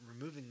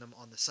removing them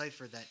on the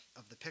cipher that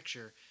of the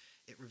picture,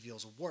 it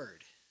reveals a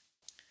word: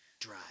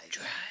 drive.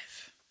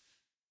 Drive.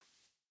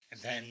 And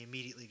And then he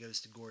immediately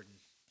goes to Gordon.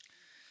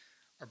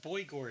 our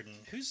boy Gordon,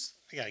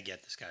 I gotta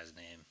get this guy's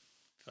name.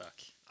 Fuck.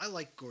 I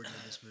like Gordon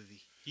in this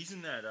movie. He's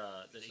in that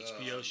So,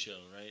 HBO show,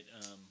 right?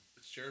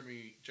 It's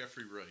Jeffrey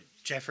Wright.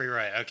 Jeffrey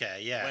Wright.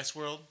 Okay, yeah.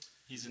 Westworld.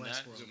 He's in that.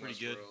 Westworld. It's He's in pretty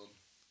good. Westworld.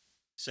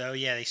 So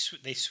yeah,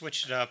 they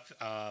switched it up.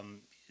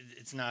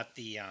 It's not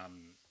the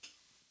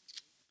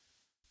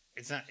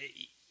it's not.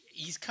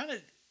 He's kind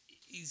of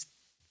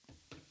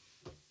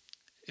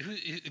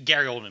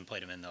Gary Oldman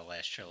played him in the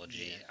last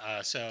trilogy.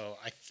 So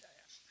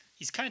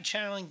he's kind of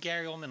channeling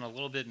Gary Oldman a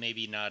little bit.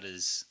 Maybe not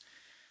as.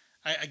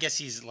 I guess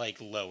he's like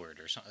lowered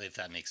or something. If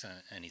that makes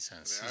any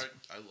sense. I mean,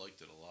 I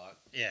liked it a lot.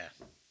 Yeah.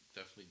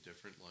 Definitely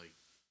different, like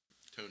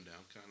toned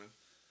down, kind of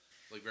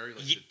like very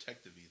like Ye-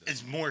 detective-y. Though.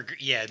 It's more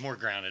more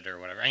grounded or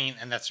whatever. I mean,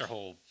 and that's their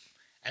whole,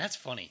 and that's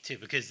funny too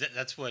because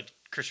that's what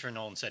Christopher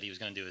Nolan said he was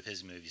going to do with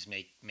his movies,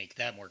 make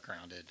that more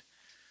grounded.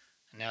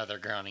 And now they're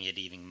grounding it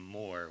even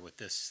more with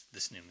this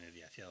new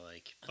movie. I feel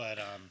like, but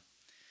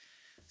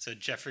so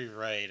Jeffrey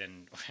Wright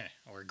and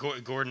or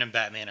Gordon and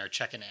Batman are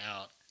checking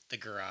out the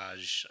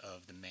garage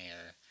of the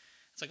mayor.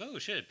 It's like, oh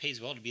shit, it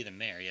pays well to be the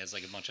mayor. He has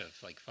like a bunch of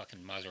like fucking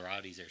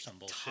Maseratis or some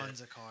bullshit.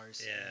 Tons of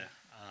cars. Yeah.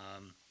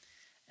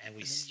 And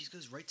we And then he just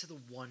goes right to the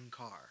one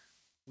car.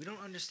 We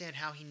don't understand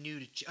how he knew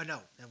to. Oh no,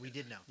 we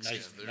did know.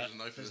 Knife. Yeah, there's a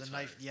knife in There's the a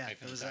tire. knife. Yeah, Knife in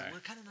there the was tire.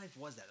 what kind of knife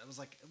was that? It was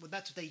like well,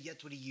 that's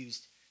what he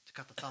used to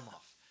cut the thumb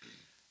off.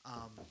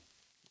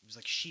 It was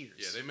like shears.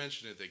 Yeah, they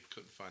mentioned it. They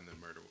couldn't find the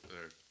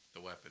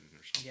the weapon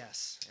or something.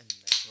 Yes, and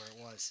that's where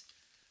it was.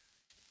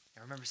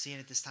 I remember seeing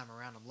it this time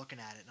around. I'm looking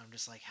at it and I'm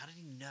just like, how did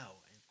he know?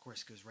 And of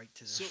course, it goes right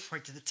to the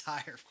right to the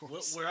tire. Of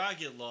course. Where I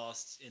get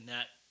lost in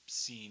that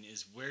scene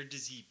is where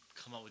does he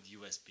come up with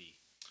USB?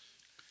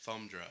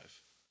 Thumb drive.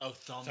 Oh,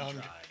 thumb Thumb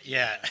drive.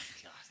 yeah.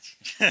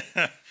 God.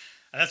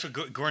 And that's what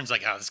Gordon's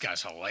like. Oh, this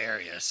guy's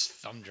hilarious.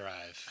 Thumb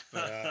drive.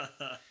 But,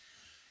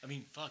 I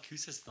mean, fuck. Who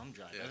says thumb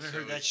drive? Yeah, I haven't so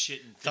heard that shit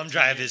in. thumb 15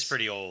 drive years. is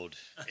pretty old.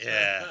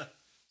 Yeah.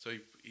 So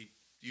he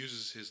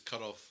uses his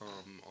cut off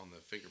thumb on the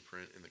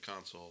fingerprint in the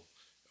console,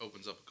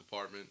 opens up a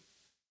compartment.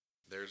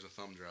 There's a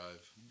thumb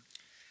drive,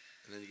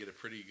 and then you get a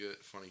pretty good,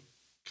 funny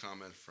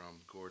comment from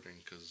Gordon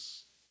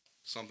because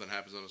something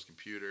happens on his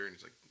computer, and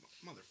he's like,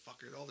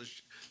 "Motherfucker, all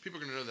this people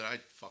are gonna know that I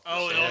fucked this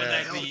Oh, up." and all Yeah.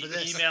 that Hell we for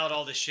this. emailed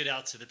all the shit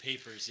out to the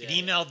papers. Yeah.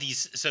 He emailed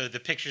these. So the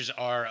pictures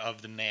are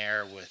of the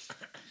mayor with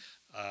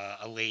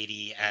a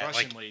lady A at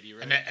Russian like lady,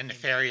 right? a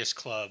nefarious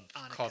club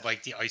Annika. called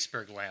like the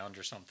Iceberg Lounge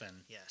or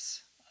something.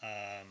 Yes.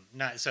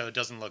 Not so it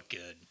doesn't look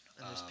good.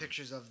 And there's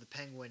pictures of the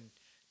penguin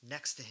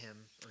next to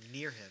him or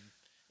near him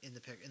in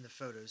the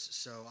photos.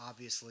 So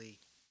obviously,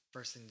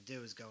 first thing to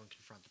do is go and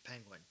confront the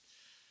penguin,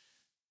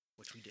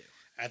 which we do.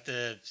 At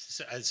the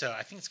so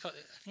I think it's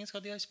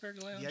called the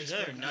Iceberg Lounge. The Is there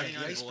Iceberg- a yeah,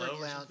 99 the Iceberg below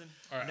or Lounge- something?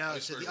 Or- No,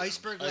 so Iceberg the Lounge. Iceberg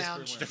Iceberg Lounge.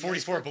 Lounge. The the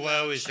 44 Iceberg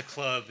below Lounge is the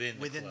club in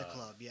within the the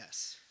club.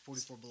 Yes,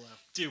 44 below.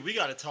 Dude, we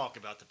got to talk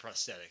about the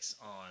prosthetics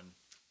on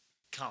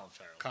Colin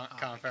Farrell.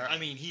 Colin Farrell. I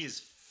mean, he is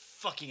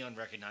fucking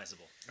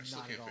unrecognizable. I still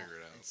Not can't at all. figure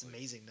it out. It's Like,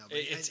 amazing though. But-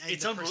 It's and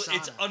it's the it's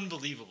persona.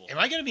 unbelievable. Am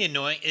I gonna be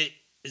annoying?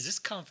 Is this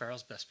Colin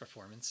Farrell's best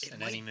performance It in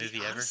might any be. movie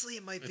ever? Honestly,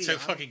 it might be. It's so I-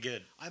 fucking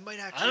good. I might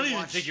actually. I don't even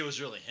watch, think it was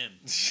really him.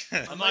 I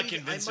I'm might not even-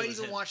 convinced I it might was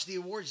even him. watch the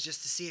awards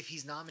just to see if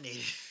he's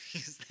nominated.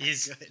 He's that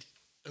He's- good.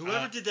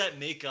 Whoever did that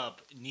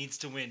makeup needs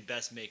to win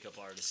Best Makeup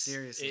Artist.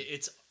 Seriously.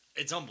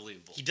 It's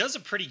unbelievable. He does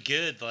a pretty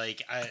good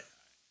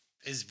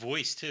his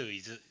voice too.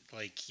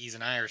 He's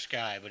an Irish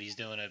guy, but he's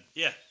doing a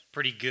Yeah.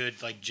 pretty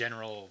good like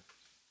general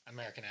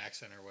American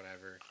accent or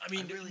whatever. I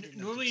mean, I really didn't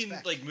know what to normally in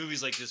expect. like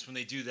movies like this, when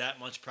they do that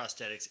much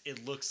prosthetics,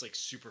 it looks like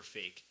super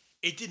fake.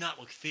 It did not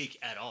look fake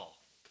at all.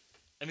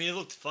 I mean, he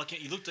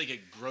looked like a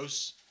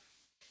gross,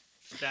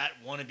 fat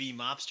wannabe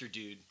mobster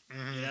dude.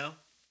 Mhm. You know,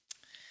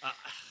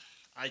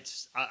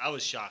 I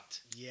was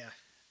shocked. Yeah.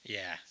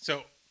 Yeah.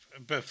 So,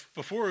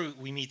 before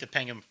we meet the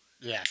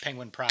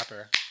penguin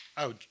proper.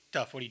 Oh,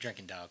 Duff, what are you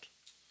drinking, dog?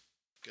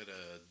 Got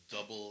a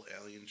double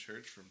Alien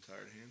Church from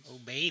Tired Hands. Oh,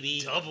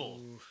 baby.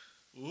 Double,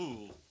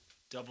 Ooh.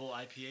 double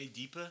IPA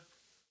Deepa.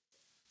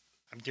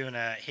 I'm doing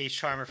a Haze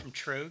Charmer from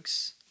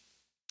Trogs.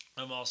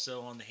 I'm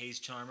also on the Haze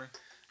Charmer.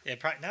 Yeah,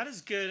 probably not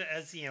as good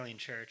as the Alien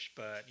Church,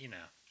 but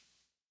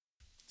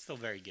still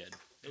very good.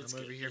 It's I'm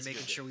over good. here It's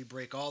making good. sure we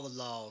break all the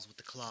laws with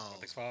the claws.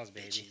 The claws,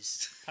 baby.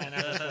 Bitches.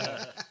 Pineapple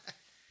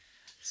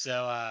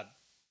claw.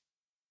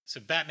 So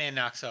Batman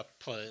knocks up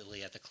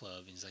politely at the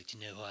club. He's like, "Do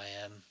you know who I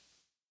am?"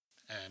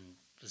 And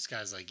this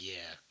guy's like,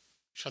 "Yeah."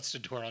 Shuts the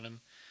door on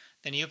him.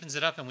 Then he opens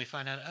it up, and we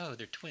find out, oh,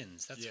 they're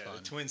twins. That's yeah, fun.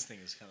 the twins thing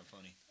is kind of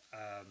funny.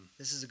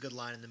 This is a good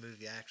line in the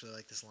movie. I actually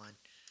like this line.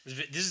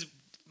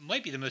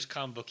 Might be the most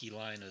comic booky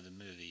line of the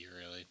movie.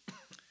 Really,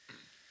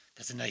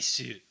 that's a nice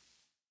suit.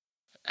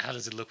 how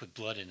does it look with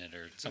blood in it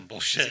or some He's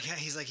bullshit?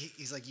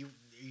 like, you.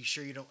 Are you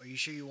sure you don't? Are you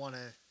sure you want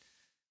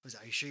to?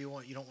 Are you sure you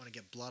don't want to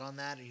get blood on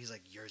that? And he's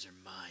like, yours are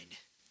mine.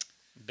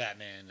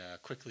 Batman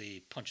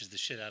quickly punches the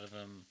shit out of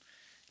him.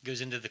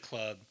 Goes into the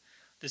club.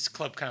 This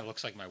club kind of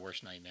looks like my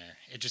worst nightmare.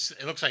 It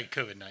looks like a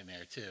COVID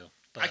nightmare too.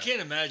 But I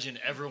can't imagine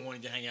ever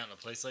wanting to hang out in a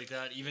place like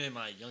that, even in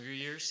my younger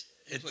years.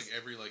 It's like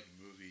every like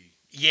movie.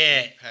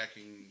 Yeah.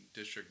 Packing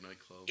district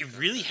nightclub. It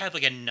really had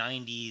like a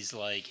 '90s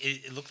like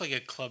it looked like a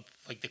club,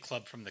 like the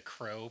club from The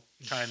Crow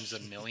times a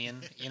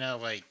million. You know,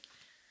 like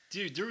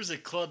Dude, there was a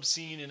club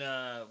scene in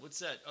what's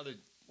that other?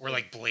 or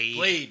like Blade.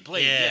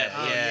 Blade, Yeah,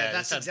 Oh, yeah.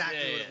 that's that exactly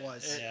yeah, what it yeah.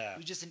 was. Yeah. It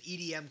was just an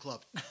EDM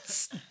club.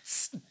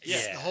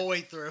 Yeah. The whole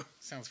way through.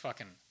 sounds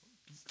fucking.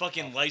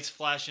 Fucking lights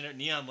flashing,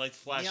 neon lights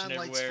flashing Neon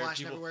lights everywhere.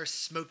 flashing people, everywhere.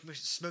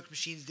 Smoke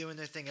machines doing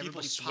their thing. people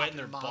Everybody sweating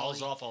their popping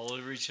balls Molly. off all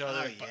over each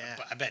other. Oh, yeah.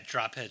 But I bet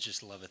dropheads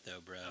just love it though,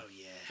 bro. Oh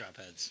yeah.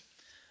 Dropheads.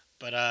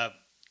 But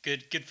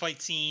good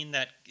fight scene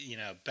that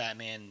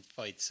Batman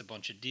fights a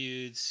bunch of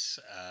dudes,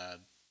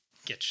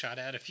 gets shot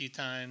at a few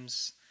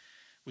times.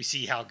 We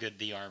see how good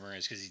the armor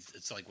is because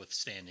it's like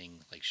withstanding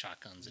like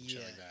shotguns and shit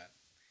Yeah. like that.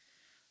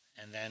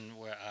 And then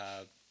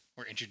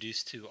we're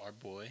introduced to our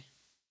boy,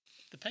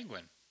 the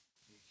Penguin.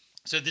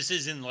 So this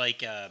isn't like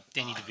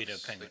Danny DeVito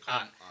Oz. Penguin. They call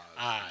him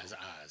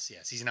Oz.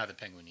 Yes, he's not the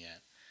Penguin yet.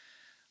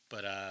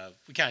 But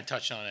we kind of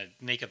touched on it.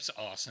 Makeup's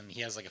awesome. He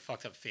has like a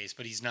fucked up face,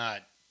 but he's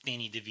not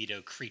Danny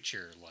DeVito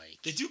creature like.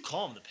 They do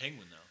call him the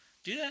Penguin though.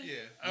 Do that?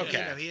 Yeah.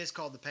 Okay. No, he is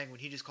called the Penguin.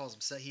 He just calls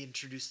himself. He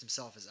introduced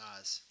himself as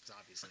Oz, 'cause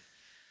obviously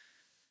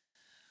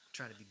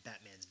trying to be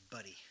Batman's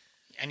buddy.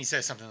 And he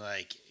says something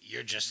like,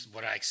 "You're just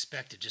what I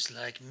expected, just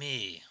like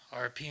me,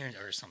 our appearance,"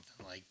 or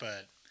something like.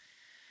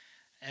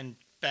 And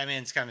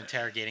Batman's kind of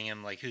interrogating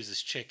him, like, "Who's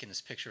this chick in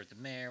this picture with the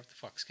mayor? What the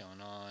fuck's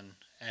going on?"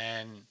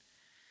 And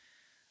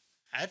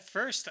at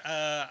first,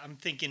 I'm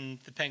thinking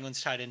the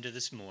Penguin's tied into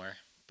this more,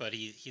 but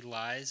he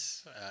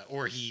lies,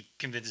 or he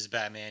convinces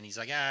Batman. He's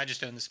like, "I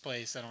just own this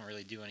place. I don't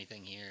really do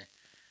anything here.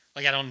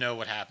 Like, I don't know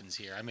what happens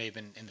here. I may have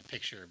been in the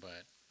picture,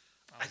 but."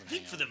 I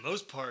think for the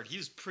most part, he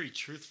was pretty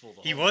truthful.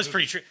 He was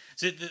pretty true.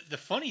 So the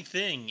funny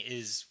thing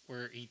is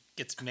where he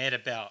gets mad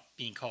about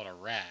being called a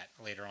rat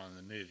later on in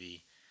the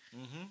movie.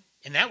 Mm-hmm.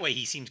 In that way,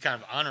 he seems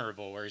kind of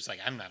honorable, where he's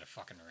like, "I'm not a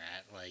fucking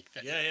rat. Like,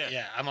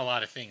 Yeah. I'm a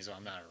lot of things, but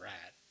I'm not a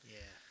rat."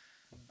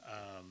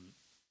 Yeah.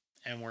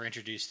 And we're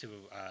introduced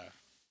to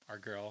our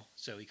girl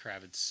Zoe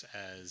Kravitz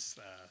as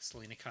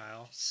Selena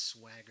Kyle.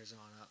 Swaggers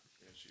on up.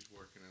 Yeah, she's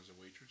working as a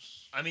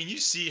waitress. I mean, you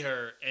see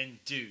her, and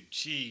dude,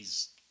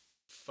 she's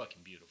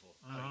fucking beautiful.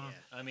 Oh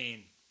yeah. I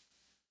mean,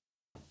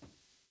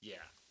 yeah.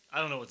 I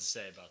don't know what to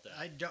say about that.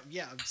 I don't.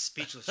 Yeah, I'm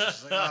speechless.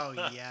 She's like,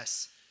 oh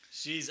yes.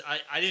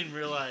 I didn't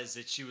realize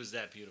that she was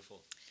that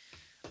beautiful.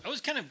 I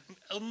was kind of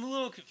a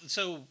little.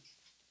 So,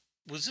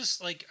 was this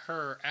like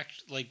her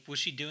act? Like, was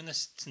she doing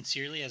this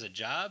sincerely as a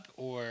job,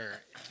 or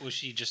was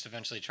she just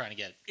eventually trying to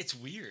get? It's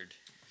weird.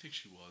 I think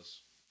she was.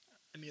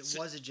 I mean, it So-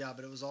 was a job,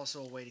 but it was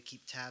also a way to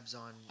keep tabs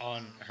on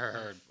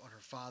her- on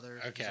her father.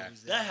 who's Okay.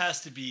 always there. That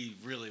has to be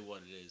really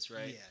what it is,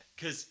 right? Yeah.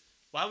 Because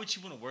why would she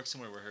want to work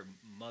somewhere where her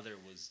mother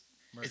was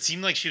murdered? It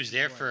seemed like she was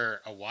there Right.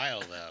 for a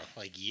while though,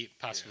 like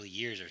possibly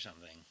years or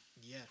something.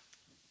 Yeah.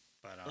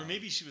 But or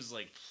maybe she was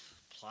like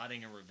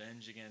plotting a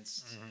revenge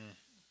against. mhm.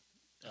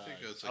 I think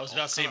it's I was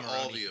about to say kinda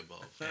all Maroni. the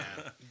above.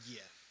 Yeah.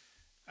 Yeah.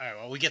 All right.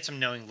 Well, we get some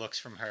knowing looks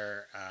from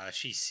her.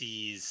 She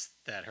sees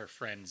that her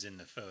friend's in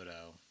the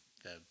photo.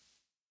 The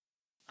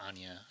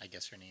Anya, I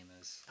guess her name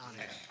is.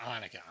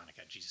 Annika.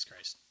 Jesus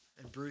Christ.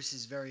 And Bruce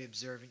is very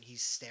observant.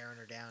 He's staring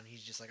her down.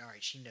 He's just like, all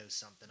right, she knows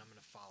something. I'm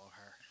gonna follow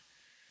her.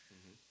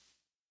 Mhm.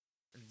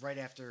 And right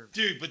after,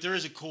 Dude, but there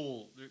is a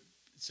cool.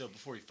 So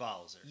before he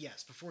follows her,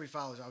 yes, before he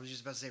follows, I was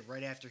just about to say,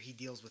 right after he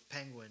deals with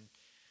Penguin,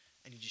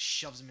 and he just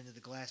shoves him into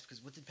the glass.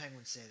 Because what did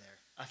Penguin say there?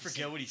 I He forget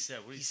said- what he said.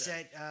 What did He he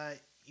say? said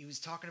he was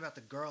talking about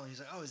the girl, and he's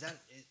like, "Oh, is that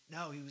it?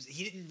 No?"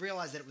 He didn't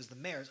realize that it was the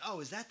mayor's.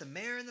 Oh, is that the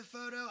mayor in the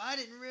photo? I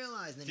didn't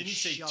realize. And then Didn't he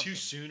say shoved too him.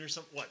 soon or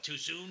something? What, too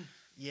soon?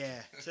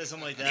 Yeah, Said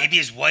something like that. Maybe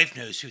his wife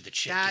knows who the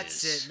chick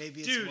that's is. it.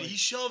 Maybe it's Dude, what- he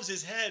shoves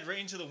his head right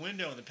into the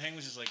window, and the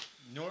penguin's just like,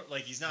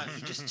 like he's not.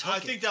 He just I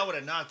took think that would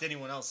have knocked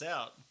anyone else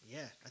out.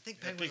 Yeah, I think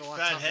That Penguin's big a lot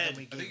fat tougher head. than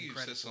we I gave think him you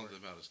credit said for. something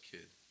about his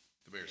kid,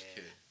 the bear's Yeah.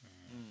 kid.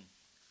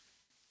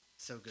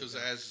 So good. Because though.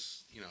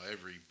 as you know,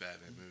 every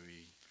Batman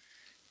movie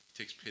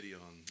takes pity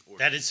on orphans.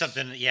 That is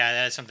something. Yeah,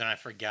 that is something I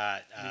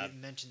forgot. We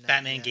didn't mention that.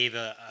 Batman yet. gave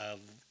a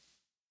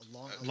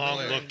long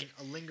lingering, look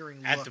a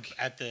lingering at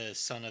look. the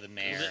son of the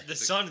mayor. The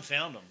son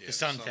found him. Yeah, the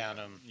son son found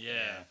found him.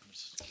 Yeah, which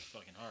is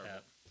fucking horrible. Yeah.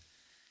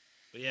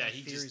 But A yeah, lot of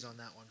he theories just on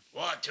that one.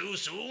 what too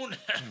soon.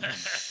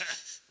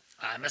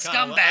 I'm a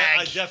Kinda- scumbag.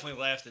 I definitely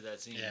laughed at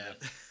that scene. Yeah.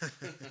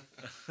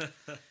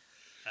 but-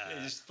 Yeah,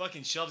 he just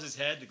fucking shoves his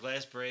head. The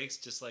glass breaks.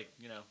 Just like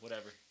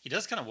whatever. He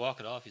does kind of walk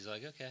it off. He's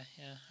like, okay,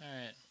 yeah, all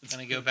right. I'm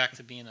gonna go back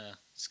to being a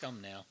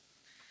scum now.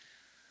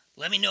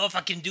 Let me know if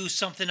I can do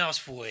something else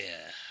for you.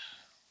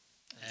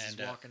 As he's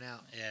And walking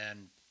out.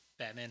 and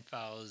Batman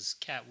follows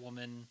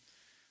Catwoman,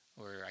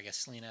 or I guess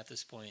Selena at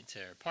this point, to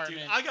her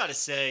apartment. Dude, I gotta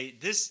say,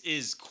 this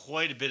is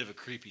quite a bit of a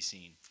creepy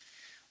scene.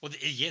 Well,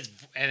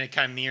 and it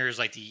kind of mirrors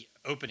like the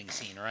opening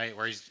scene, right?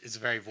 Where it's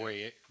very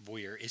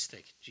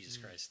voyeuristic. Jesus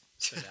Christ.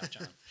 Sit down,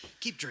 John.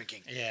 Keep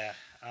drinking. Yeah.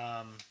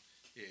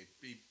 Yeah,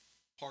 he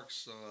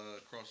parks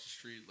across the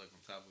street, like on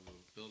top of a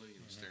building,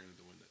 and staring at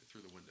the window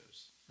through the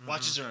windows.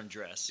 Watches her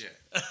undress.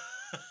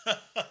 Yeah.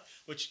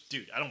 Which,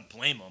 dude, I don't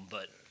blame him,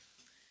 but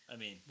I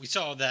mean, We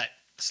saw that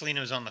Selena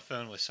was on the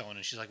phone with someone,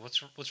 and she's like,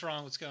 "What's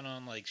wrong? What's going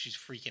on?" Like she's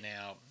freaking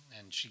out,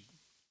 and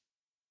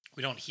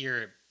we don't hear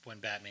it when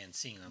Batman's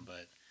seeing them,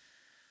 but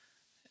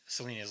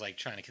Selena's like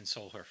trying to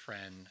console her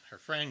friend,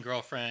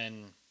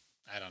 girlfriend.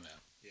 I don't know.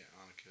 Yeah,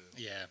 Annika.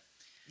 Yeah,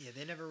 Yeah,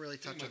 they never really I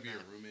think touch it might on be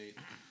that. her roommate.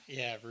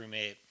 yeah,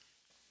 roommate.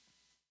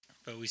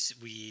 But we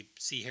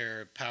see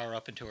her power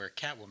up into her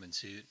Catwoman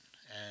suit,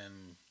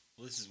 and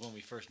well, this is when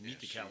we first meet Yeah,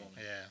 the she- Catwoman.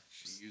 yeah,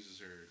 She uses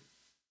her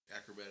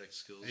acrobatic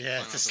skills. Yeah,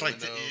 to climb it's out like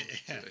the the- window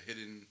yeah. to a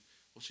hidden.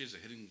 Well, she has a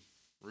hidden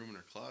room in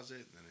her closet,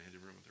 and then a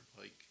hidden room with her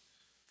bike.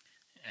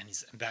 and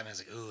Batman's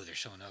like, "Oh, there's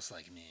someone else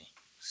like me,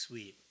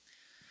 sweet."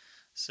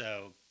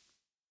 So,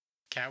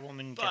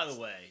 Catwoman. By gets-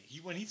 the way,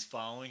 when he's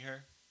following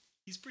her,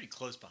 he's pretty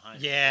close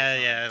behind Yeah,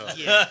 her. yeah.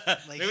 Yeah,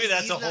 like, Maybe he's-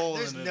 that's he's a not- hole in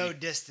There's the no movie.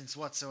 distance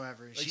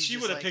whatsoever. Like She's she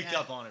just would have like, picked eh,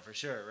 up on it for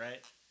sure,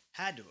 right?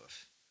 Had to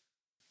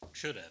have.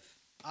 Should have.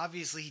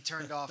 Obviously, he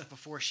turned off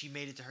before she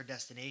made it to her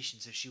destination,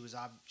 so she was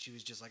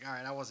just like, all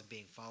right, I wasn't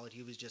being followed.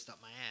 He was just up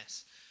my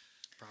ass,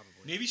 probably.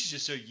 Maybe she's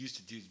just so used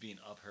to dudes being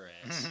up her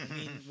ass. I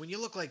mean, when you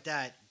look like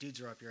that, dudes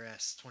are up your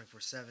ass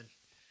 24/7.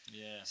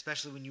 Yeah.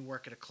 Especially when you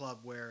work at a club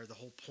where the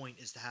whole point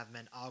is to have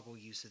men ogle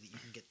you so that you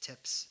can get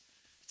tips.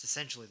 It's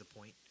essentially the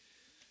point.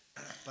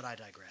 But I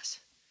digress.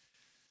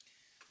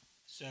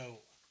 So,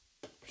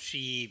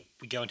 we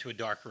go into a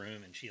dark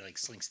room, and she like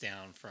slinks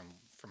down from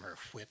her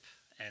whip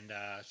and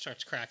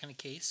starts cracking a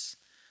case,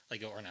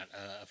 like or not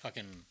a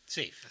fucking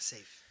safe. A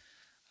safe.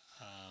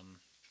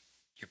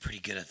 You're pretty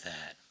good at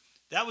that.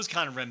 That was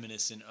kind of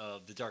reminiscent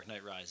of The Dark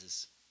Knight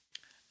Rises.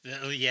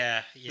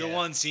 Yeah. The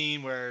one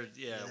scene where,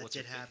 that what's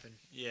did her fa- happen.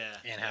 Yeah.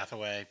 Anne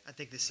Hathaway. I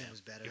think this scene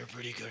was better. You're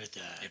pretty good at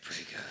that. You're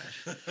pretty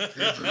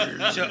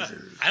good. So,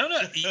 I don't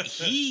know.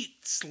 He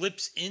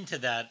slips into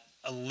that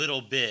a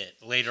little bit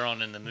later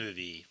on in the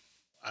movie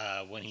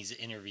when he's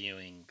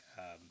interviewing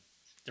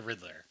the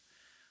Riddler.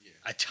 Yeah.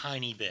 A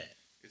tiny bit.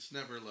 It's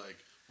never like,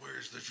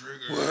 where's the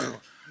trigger?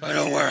 I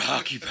don't wear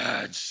hockey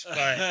pads.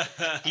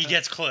 But he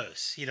gets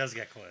close. He does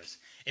get close.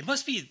 It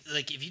must be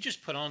like if you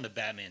just put on the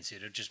Batman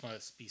suit, it just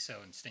must be so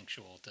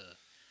instinctual to.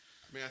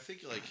 I mean, I think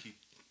like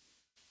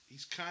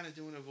he's kind of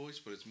doing a voice,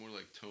 but it's more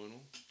like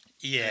tonal.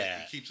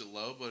 Yeah. He keeps it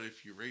low, but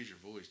if you raise your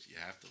voice, you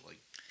have to like.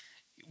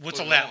 What's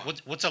put a it loud? on.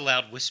 What's a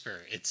loud whisper?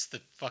 It's the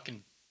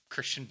fucking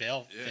Christian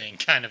Bale Yeah. thing,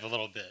 kind of a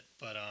little bit.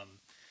 But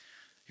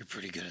you're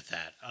pretty good at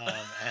that.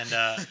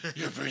 And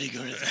you're pretty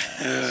good at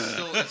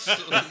that. It's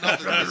still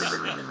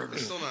nothing.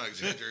 It's still not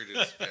exaggerated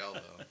as Bale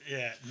though.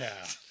 Yeah. No.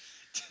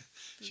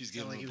 She's Sounded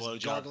giving like him a he was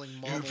blowjob. gargling You're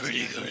marbles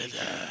pretty in that good at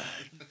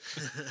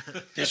movie.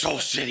 that. This whole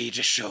city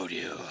just showed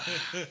you.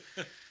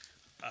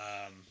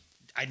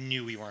 I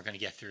knew we weren't going to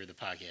get through the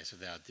podcast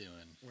without doing.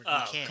 We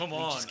Oh, can't. come We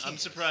on. just I'm can't.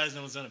 surprised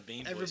no one's done a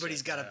Bane voice Everybody's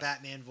yet. got a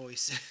Batman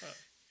voice.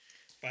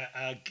 But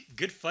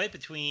good fight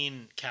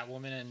between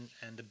Catwoman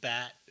and the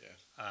Bat.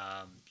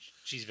 Yeah.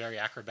 She's very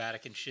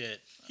acrobatic and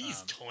shit.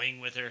 He's toying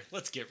with her.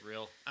 Let's get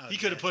real. Oh, He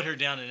could have yeah. put her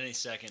down at any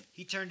second.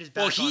 He turned his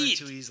Well, back on he- her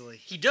too easily.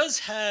 He does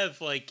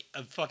have like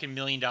a fucking $1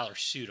 million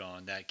suit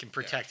on that can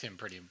protect him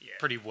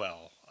pretty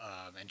well.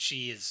 And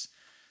she is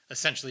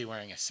essentially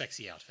wearing a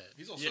sexy outfit.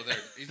 He's also Yeah. there.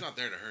 He's not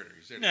there to hurt her.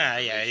 He's there. To Nah,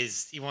 get yeah,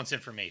 information. he wants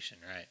information,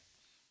 right?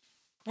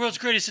 World's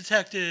greatest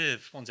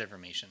detective wants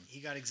information.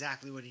 He got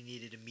exactly what he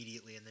needed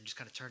immediately, and then just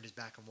kind of turned his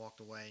back and walked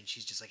away. And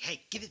she's just like,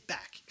 "Hey, give it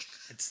back."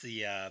 It's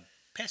the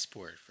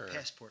passport for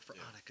Passport for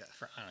Yeah. Annika.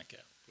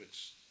 Annika.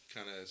 Which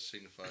kind of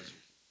signifies,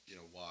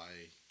 why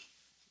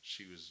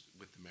she was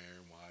with the mayor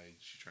and why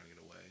she's trying to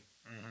get away.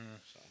 Mm-hmm.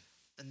 So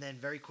And then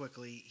very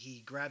quickly,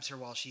 he grabs her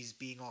while she's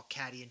being all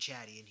catty and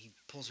chatty, and he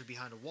pulls her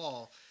behind a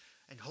wall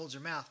and holds her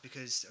mouth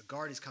because a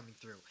guard is coming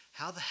through.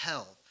 How the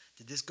hell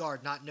did this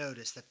guard not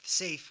notice that the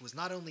safe was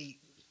not only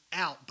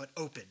out but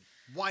open,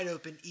 wide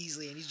open,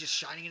 easily, and he's just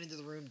shining it into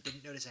the room?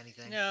 Didn't notice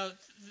anything. No,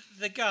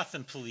 the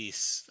Gotham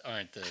police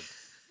aren't the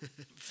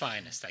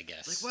finest, I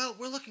guess. Like, well,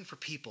 we're looking for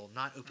people,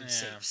 not open Yeah.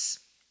 safes.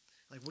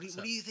 Like, what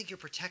So- do you think you're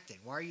protecting?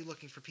 Why are you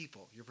looking for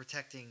people? You're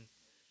protecting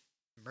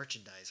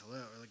merchandise. Hello,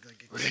 or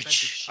like expensive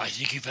shit.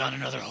 think you found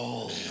another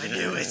hole. I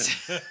knew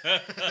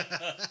it.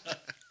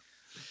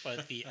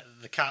 But the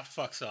cop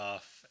fucks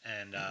off,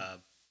 and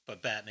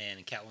but Batman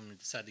and Catwoman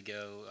decide to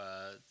go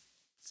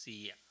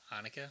see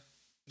Annika.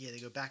 Yeah, they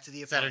go back to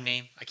the Is that her apartment.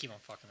 name? I keep on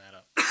fucking that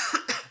up.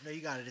 No,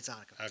 you got it. It's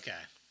Annika. Okay.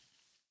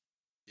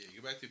 yeah,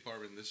 you go back to the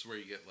apartment. This is where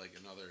you get like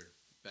another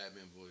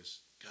Batman voice.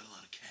 Got a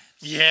lot of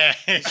cats. Yeah.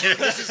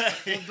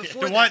 Well,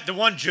 before the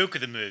one joke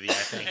of the movie, I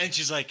think. And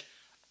she's like,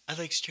 I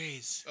like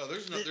strays. Oh,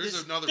 There's-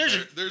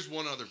 there's there's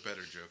one other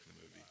better joke in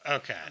the movie.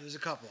 Okay. There's a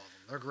couple of them.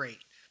 They're great.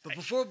 But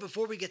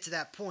before we get to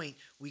that point,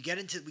 we get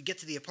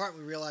to the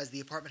apartment. We realize the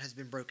apartment has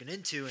been broken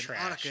into, and Trashed.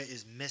 Annika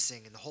is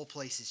missing, and the whole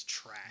place is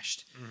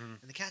trashed. Mhm.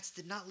 And the cats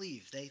did not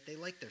leave. They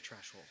liked their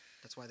trash hole.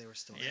 That's why they were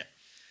still Yeah. there.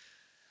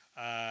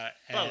 By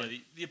the And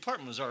way, the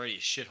apartment was already a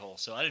shithole,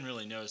 so I didn't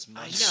really notice I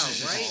much. know,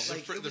 right? The,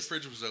 Like, it the was-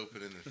 fridge was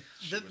open and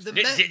The Did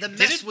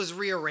mess it- was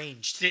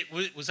rearranged.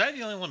 was I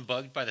the only one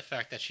bugged by the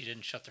fact that she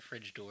didn't shut the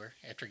fridge door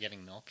after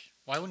getting milk?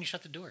 Why wouldn't you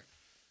shut the door?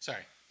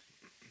 Sorry.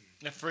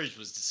 That fridge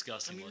was I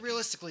disgusting. mean, looking.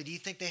 realistically, do you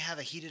think they have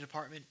a heated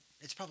apartment?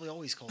 It's probably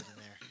always cold in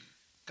there.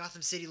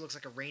 Gotham City looks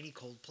like a rainy,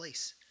 cold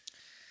place.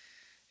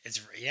 It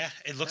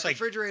looks That like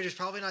refrigerator's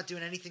probably not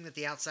doing anything that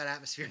the outside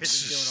atmosphere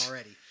isn't doing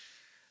already.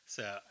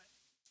 so.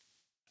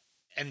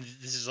 And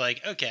this is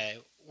like, okay,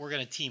 we're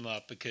gonna team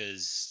up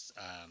because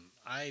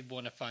I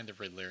want to find the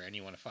Riddler and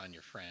you want to find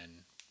your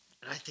friend.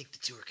 And I think the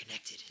two are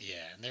connected.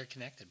 Yeah, and they're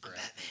connected, I'm bro.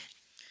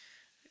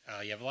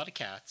 Batman. You have a lot of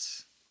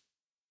cats.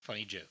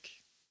 Funny joke.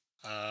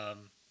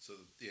 So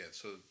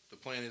the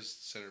plan is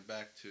centered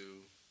back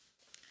to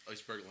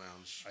Iceberg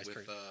Lounge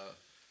Iceberg. with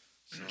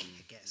some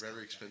Gas very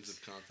contacts.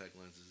 expensive contact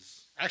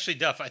lenses. Actually,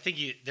 Duff, I think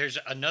there's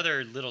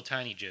another little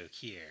tiny joke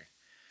here.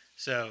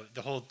 So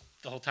the whole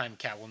time,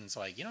 Catwoman's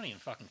like, "You don't even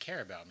fucking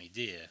care about me,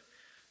 do you?"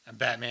 And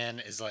Batman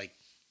is like,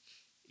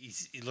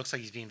 it looks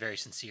like he's being very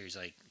sincere. He's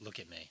like, "Look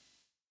at me."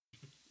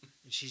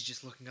 And she's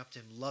just looking up to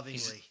him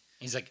lovingly.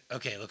 He's like,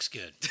 "Okay, looks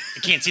good." I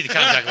can't see the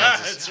contact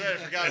lenses. That's right.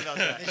 I forgot about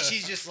that. And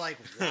she's just like,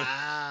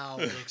 wow,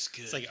 Looks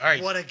good. It's like, all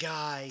right, what a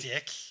guy.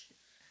 dick.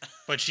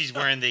 But she's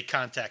wearing the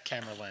contact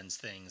camera lens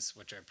things,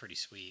 which are pretty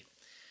sweet.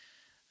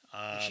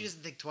 She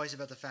doesn't think twice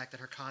about the fact that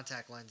her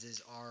contact lenses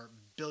are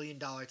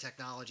billion-dollar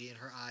technology in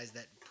her eyes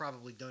that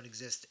probably don't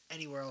exist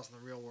anywhere else in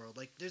the real world.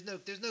 Like, there's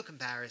no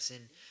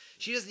comparison.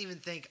 She doesn't even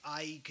think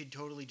I could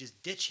totally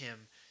just ditch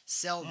him,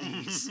 sell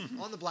these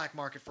on the black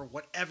market for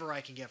whatever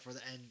I can get for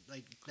the and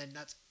like then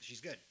that's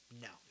she's good.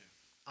 No,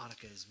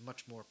 Annika is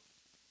much more.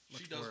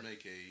 She does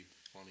make a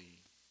funny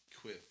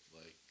quip,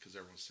 like, because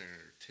everyone's staring at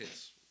her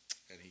tits,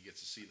 and he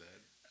gets to see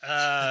that.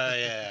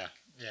 Yeah.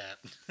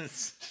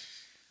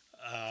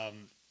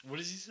 What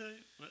does he say?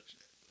 What?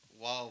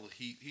 While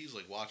he's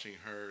like watching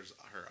her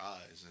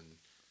eyes, and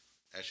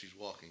as she's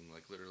walking,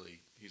 like literally,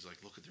 he's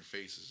like, look at their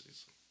faces.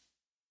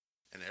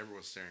 And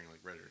everyone's staring like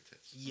right at her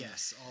tits.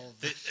 Yes, all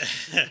of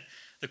the,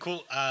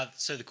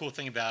 the cool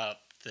thing about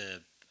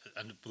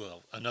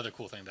another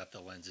cool thing about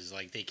the lens is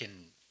like they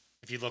can,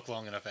 if you look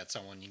long enough at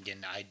someone, you can get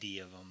an ID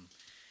of them.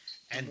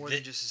 And more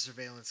than just a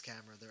surveillance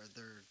camera.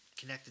 They're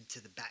connected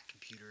to the Bat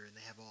computer, and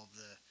they have all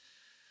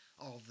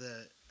of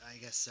the I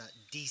guess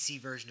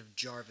DC version of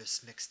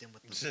Jarvis mixed in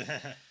with them.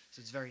 So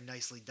it's very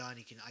nicely done.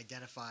 He can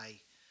identify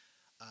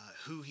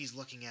who he's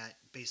looking at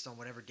based on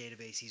whatever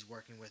database he's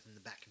working with in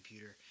the Bat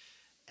computer,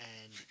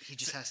 and he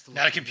just has to look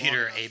not a at them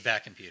computer, long a enough.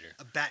 bat computer.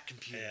 A Bat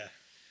computer. Yeah.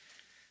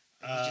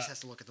 And he just has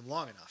to look at them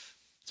long enough.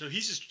 So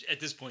he's just at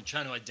this point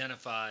trying to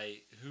identify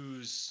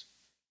who's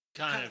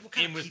kind of what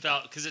kind in of with people?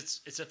 because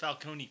it's a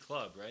Falcone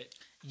club, right?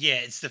 Yeah,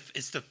 it's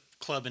the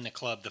club in the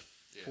club, the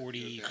Yeah,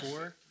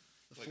 44.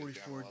 The Like a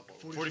 44, down level.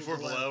 44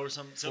 below or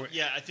something. So Four-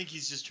 yeah, I think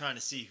he's just trying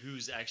to see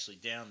who's actually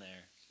down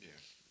there. Yeah.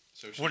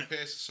 So she What-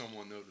 passes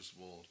someone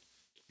noticeable.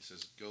 He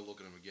says, go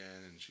look at him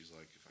again. And she's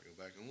like, if I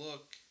go back and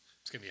look.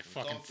 It's gonna be a Don't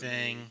fucking talk to me.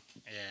 thing.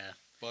 Yeah.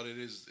 But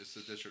it's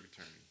the district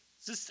attorney.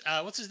 Is this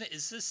what's his name?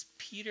 Is this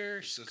Peter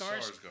It's the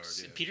Skarsgård?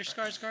 Skarsgård, yeah. Peter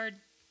Skarsgård?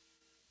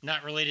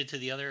 Not related to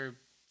the other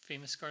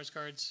famous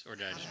Skarsgårds, or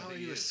did I How just? the hell are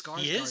he you a is. Skarsgård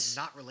He is?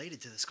 not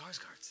related to the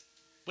Skarsgårds?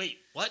 Wait,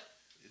 what?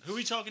 Who are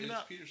we talking It's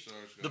about? Peter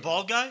Sarsgaard. The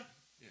bald guy?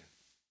 Yeah.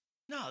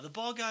 No, the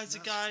bald guy's the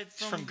No, guy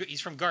from.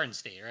 He's from Garden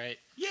State, right?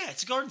 Yeah,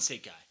 it's a Garden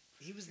State guy.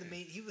 He was the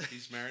main.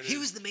 He's married. He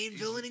was the main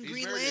villain in he's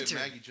Green married to Lantern.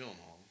 Maggie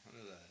Gyllenhaal. I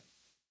know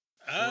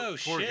that. Oh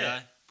Poor shit!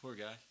 guy. Poor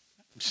guy.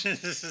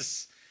 This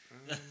is,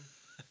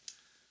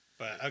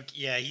 but okay,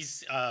 yeah,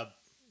 He's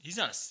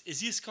not. Is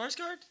he a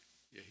Skarsgård?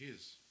 Yeah, he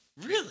is.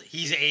 Really?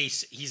 he's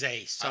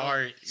a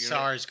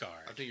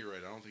Sarsgaard. I think you're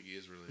right. I don't think he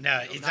is really. No,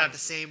 It's it's not not the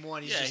same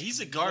one. Yeah, just he's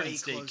a way Garden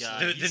State closer.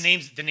 guy.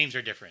 the names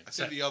are different. I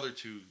So, think the other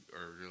two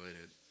are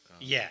related.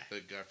 Yeah. The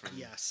guy from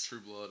Yes.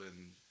 True Blood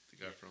and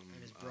the guy from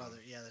And his brother.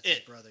 Yeah, that's his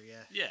brother. Yeah.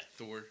 Yeah.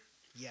 Thor.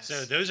 Yes.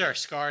 so those are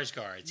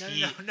Skarsgårds. No,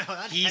 He- no,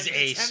 not he's Hem-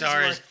 a it's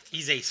Sars. Hemsworth.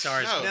 He's a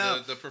Sarsgaard. No,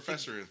 No. the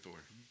professor in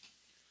Thor.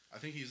 I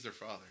think he's their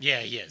father.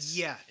 Yeah, he is.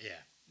 Yeah. yeah,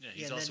 Yeah, Yeah,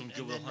 he's and also then, in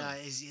Good Will and then,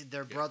 Hunting.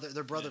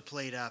 their brother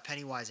played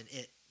Pennywise in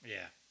It.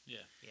 yeah. Yeah.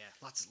 Yeah,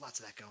 lots of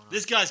that going on.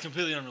 This guy's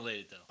completely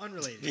unrelated, though.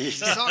 Unrelated.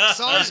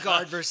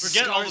 Sarsgaard versus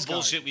Forget all the Skarsgård.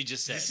 bullshit we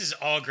just said. This is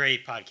all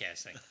great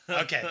podcasting.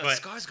 Okay, but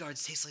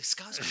Skarsgårds taste like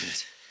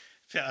Skarsgårds.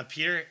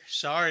 Peter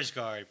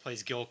Sarsgaard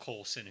plays Gil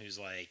Colson, who's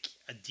like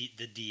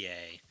the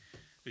DA,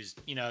 who's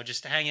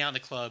just hanging out in the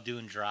club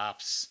doing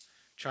drops,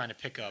 trying to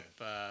pick up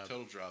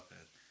Total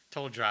drophead.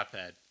 total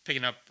drophead,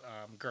 picking up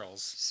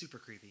girls. Super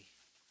creepy,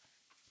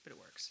 but it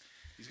works.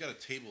 He's got a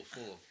table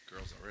full of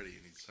girls already,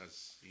 and he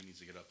decides he needs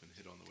to get up and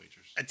hit on the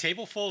waitress. A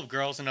table full of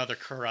girls and other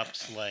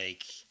corrupt,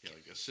 like Yeah,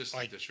 like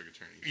assistant Like- district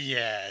attorneys.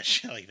 yeah,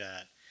 shit like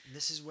that. And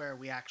this is where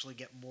we actually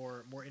get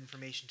more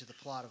information to the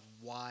plot of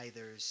why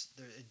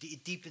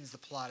it deepens the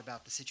plot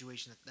about the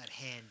situation at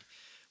hand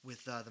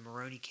with the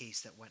Maroney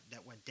case that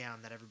went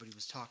down that everybody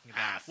was talking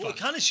about. Well, it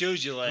kind of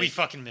shows you like We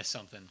fucking missed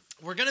something.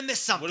 We're gonna miss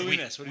something. What do we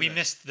miss? What do we miss?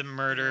 missed the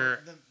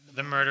murder. The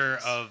The Maroney murder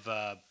case. of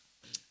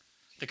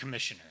the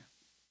commissioner.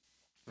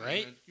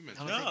 Right? You I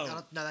mentioned don't No. think, I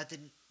don't, no, that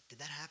didn't. Did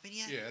that happen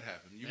yet? Yeah, it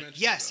happened. You mentioned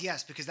Yes, it, though.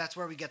 yes, because that's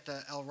where we get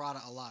the El Rada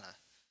Alada.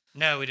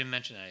 No, we didn't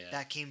mention that yet.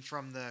 That came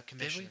from the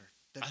commissioner.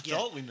 I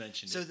thought we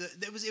mentioned So it.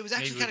 it was Maybe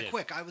actually we kind of did.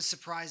 quick. I was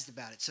surprised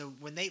about it. So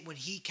when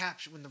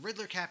the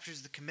Riddler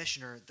captures the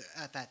commissioner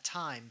at that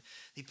time,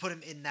 they put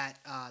him in that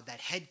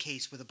head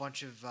case with a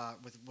bunch of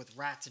with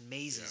rats and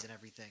mazes Yeah. and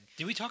everything.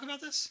 Did we talk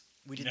about this?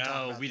 We didn't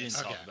talk about we this.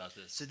 didn't Okay. talk about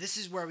this. So this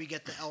is where we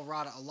get the El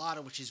Rada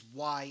Alada, which is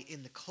why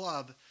in the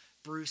club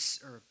Bruce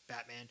or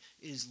Batman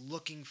is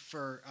looking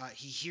for.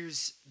 He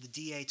hears the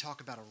DA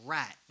talk about a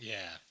rat,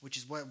 Yeah. which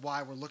is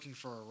why we're looking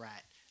for a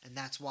rat, and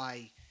that's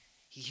why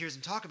he hears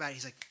him talk about it.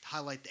 He's like,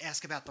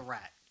 ask about the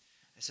rat.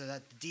 And so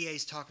that the DA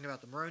is talking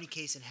about the Maroney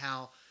case and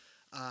how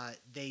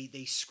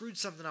they screwed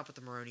something up with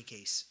the Maroney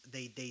case.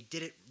 They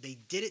did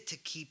it to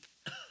keep.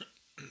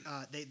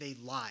 They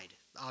lied,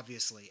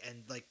 obviously,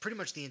 and like pretty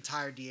much the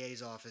entire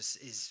DA's office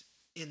is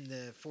in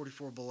the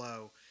 44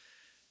 below,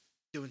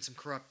 doing some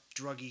corrupt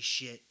druggy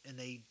shit, and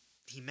he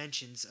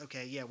mentions,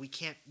 okay, yeah, we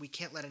can't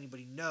let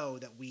anybody know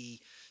that we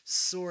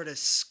sort of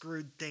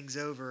screwed things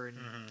over and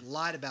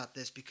lied about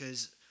this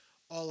because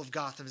all of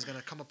Gotham is going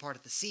to come apart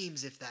at the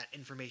seams if that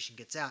information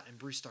gets out, and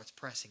Bruce starts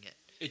pressing it.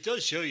 It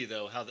does show you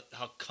though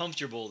how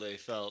comfortable they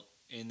felt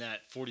in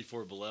that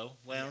 44 below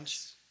lounge.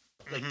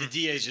 Like the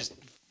DA is just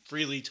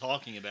freely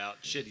talking about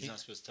shit he's not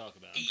supposed to talk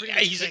about. Pretty Yeah,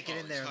 much he's can't a- get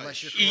in there oh,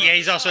 unless you're he's corrupt. Yeah,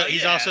 he's also but I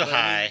mean,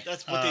 high.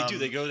 that's what they do.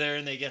 They Um, go there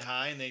and they get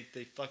high and they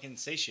fucking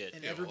say shit.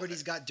 And Yeah, well,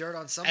 everybody's got dirt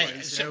on somebody,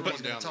 and so so- nobody's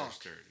Everyone going to down there's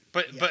talk. dirty.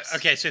 But Yes.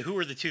 okay, so who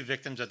were the two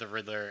victims of the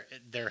Riddler?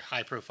 They're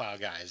high profile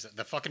guys.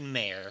 The fucking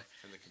mayor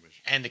And the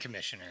commission. and the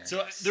commissioner.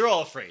 So they're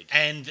all afraid.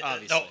 And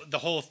Obviously. the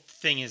whole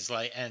thing is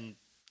like, and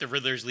the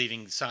Riddler's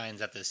leaving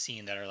signs at the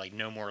scene that are like,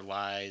 no more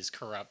lies,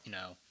 corrupt,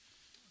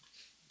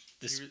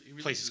 this He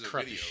place is releases a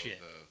corrupt as video shit.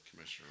 of the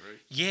commissioner, right?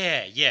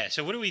 Yeah.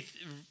 So what do we,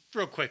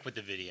 real quick with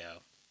the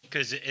video,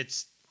 because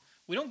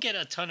we don't get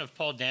a ton of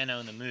Paul Dano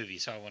in the movie,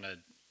 so I want to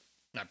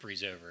not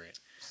breeze over it.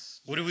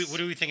 What do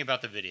we think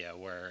about the video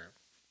where,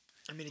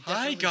 I mean, it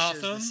Hi, definitely shows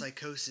Gotham. the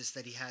psychosis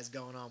that he has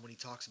going on when he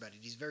talks about it.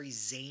 He's very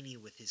zany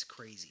with his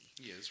crazy.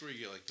 Yeah, this is where you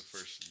get like the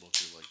first look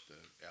at like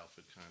the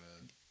outfit kind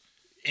of.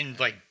 in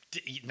like,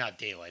 not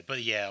daylight,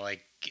 but yeah,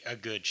 like a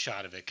good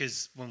shot of it,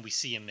 because when we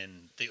see him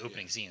in the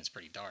opening scene, it's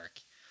pretty dark.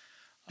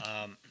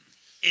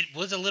 It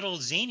was a little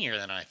zanier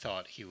than I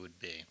thought he would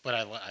be, but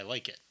I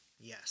like it.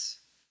 Yes.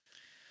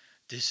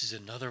 This is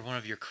another one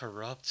of your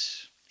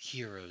corrupt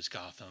heroes,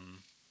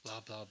 Gotham.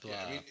 Blah blah blah.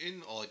 Yeah, I mean,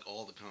 in all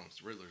the comics,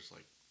 the Riddler's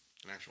like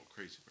an actual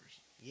crazy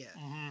person, Yeah.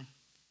 Mhm.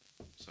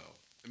 so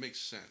it makes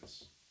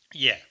sense.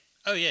 Yeah.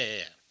 Oh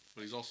yeah.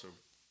 But he's also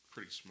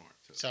pretty smart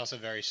too. It's also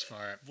very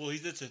smart. Well,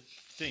 that's a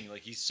thing.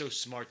 Like he's so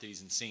smart that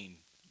he's insane.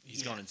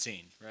 He's gone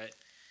insane, right?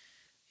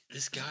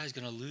 This guy's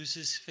gonna lose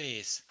his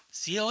face.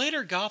 See you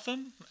later,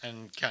 Gotham,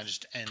 and kind of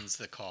just ends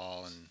the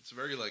call. And It's a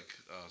very like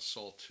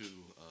Saul 2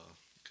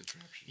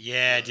 contraption.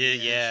 yeah,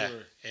 dude, yeah,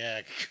 sure.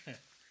 yeah.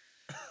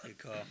 Good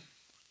call.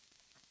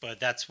 But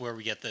that's where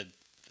we get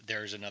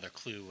there's another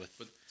clue with.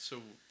 But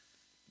so,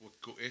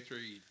 after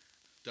he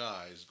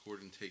dies,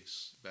 Gordon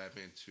takes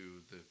Batman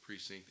to the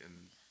precinct, and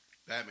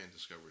Batman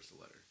discovers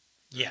the letter.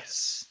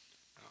 Yes.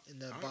 In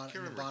the I can't bottom, in the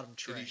remember. bottom Did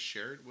tray. he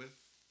share it with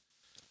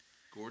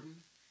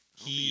Gordon? I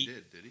don't He- think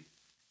he did he?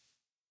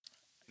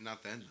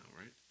 Not then, though,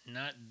 right?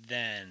 Not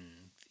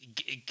then.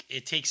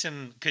 It takes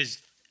him, because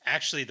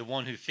actually the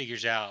one who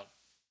figures out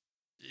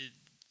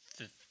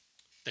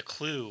the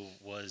clue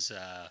was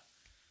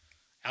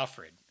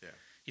Alfred. Yeah.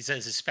 He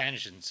says his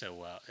Spanish isn't so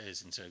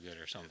good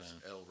or something.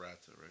 It's El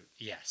Rata, right?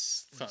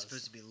 Yes. When it's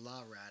supposed to be La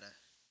Rata.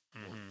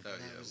 Mhm. Oh,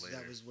 And yeah, later.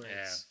 that was where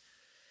Yeah. it's.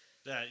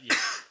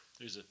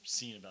 There's a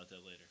scene about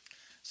that later.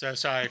 So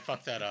sorry, I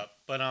fucked that up.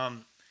 But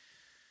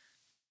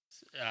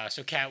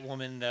so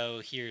Catwoman though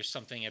hears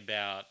something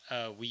about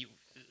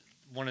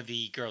one of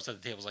the girls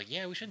at the table is like,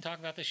 yeah, we shouldn't talk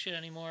about this shit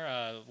anymore.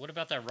 What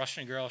about that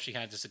Russian girl? She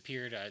kind of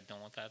disappeared. I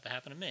don't want that to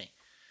happen to me.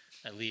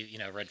 I leave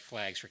red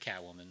flags for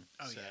Catwoman.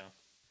 Oh, so. yeah.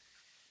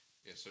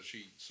 Yeah, so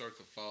she starts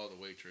to follow the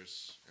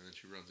waitress, and then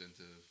she runs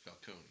into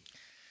Falcone.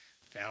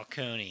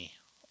 Falcone,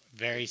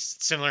 very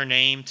similar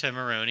name to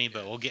Maroney,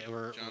 but we'll get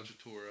John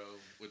Turturro,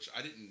 which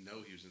I didn't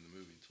know he was in the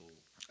movie until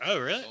Oh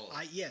really?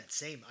 I saw it.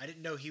 Same. I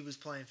didn't know he was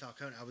playing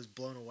Falcone. I was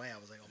blown away. I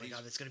was like, oh my He's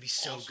god, that's gonna be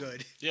so awesome.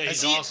 good. Yeah,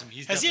 Has he's he- awesome.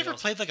 He's Has he definitely ever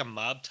awesome. played like a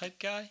mob type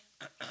guy?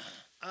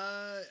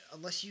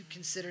 Unless you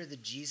consider the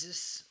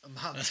Jesus a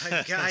mob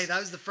type guy, that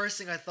was the first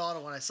thing I thought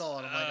of when I saw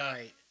it. I'm like, all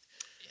right,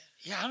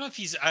 Yeah, I don't know if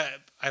he's.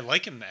 I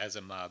like him as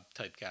a mob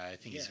type guy. I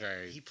think he's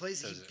very. He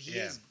plays. does it. He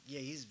is. Yeah,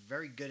 he's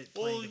very good at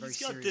Well, playing a very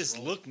he's got serious this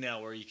role. look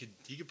now where he could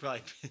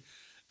probably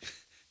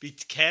be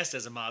cast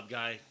as a mob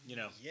guy.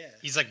 Yeah.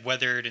 He's like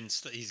weathered and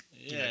he's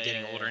Yeah,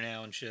 getting yeah, older yeah.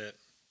 now and shit.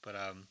 But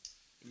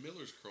In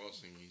Miller's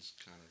Crossing, he's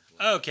kind of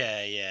like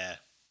Okay, yeah,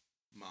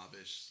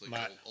 mobbish,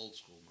 like old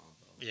school mob.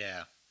 Though.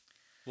 yeah.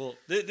 Well,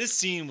 this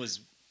scene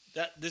was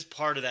this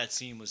part of that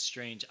scene was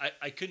strange.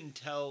 I couldn't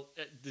tell.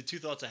 The two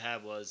thoughts I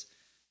had was,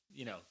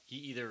 he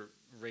either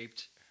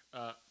raped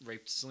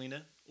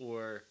Selena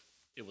or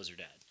it was her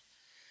dad.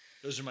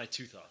 Those are my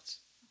two thoughts.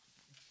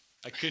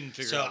 I couldn't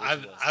figure So out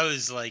which it was. I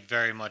was like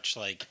very much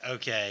like,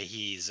 okay,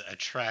 he's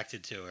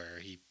attracted to her.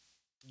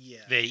 Yeah.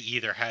 They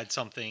either had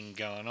something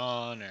going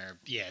on, or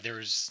there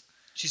was.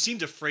 She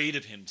seemed afraid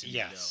of him to me,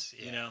 Yes,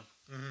 though. yeah. You know?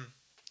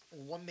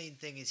 Well, one main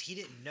thing is he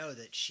didn't know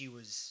that she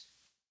was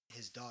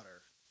his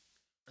daughter.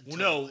 Well,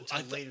 no,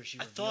 until later she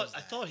I reveals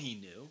thought he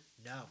knew.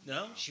 No.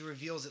 No? She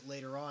reveals it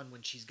later on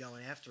when she's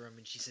going after him,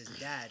 and she says,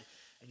 "Dad,"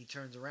 and he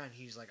turns around.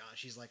 He's like,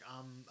 she's like,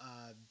 "I'm."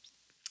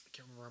 I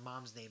can't remember her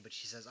mom's name, but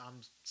she says,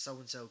 "I'm so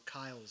and so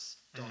Kyle's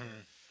daughter."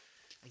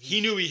 And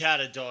He knew he had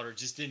a daughter,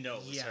 just didn't know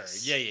it was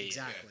Yes, her. Yeah.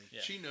 exactly. Yeah.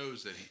 She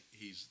knows that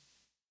he's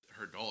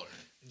her daughter.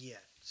 Yeah.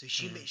 So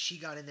she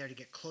got in there to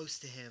get close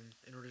to him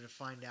in order to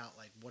find out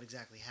like what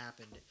exactly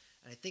happened,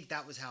 and I think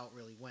that was how it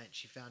really went.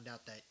 She found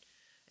out that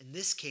in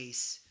this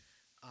case,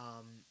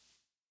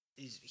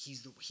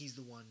 he's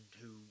the one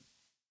who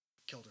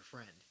killed her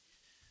friend.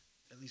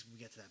 At least when we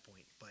get to that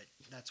point, but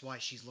that's why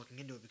she's looking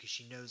into it, because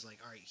she knows like,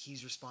 all right,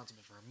 he's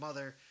responsible for her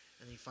mother,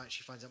 and then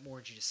she finds out more,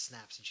 and she just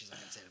snaps, and she's like,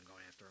 that's it, I'm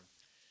going after him.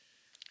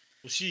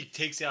 Well, she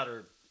takes out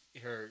her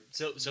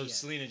so Yeah.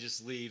 Selena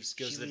just leaves,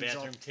 goes She to the leaves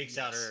bathroom, all- takes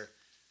out yes.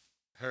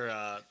 her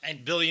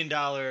 $1 billion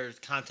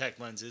contact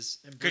lenses.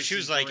 And Because she Bruce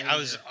was is like,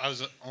 berating her. I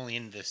was only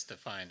in this to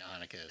find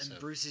Annika. And So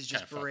Bruce is kinda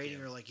just fuck berating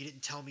you. her like, you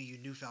didn't tell me you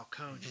knew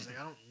Falcone. She's like,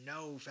 I don't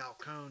know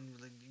Falcone.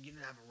 Like, you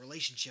didn't have a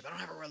relationship. I don't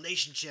have a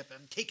relationship.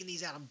 I'm taking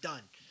these out. I'm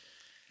done.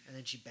 And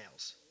then she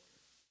bails.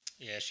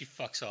 Yeah, she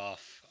fucks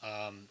off.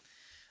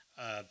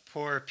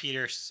 Poor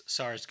Peter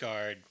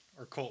Sarsgaard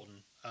or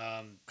Colton.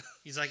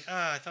 He's like,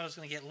 I thought I was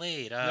gonna get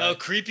laid. No,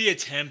 creepy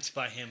attempt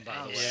by him, by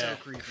Oh, the way. so yeah.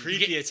 creepy.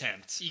 Creepy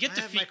attempt. you get I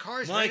the have my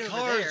car's My right over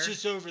car there. is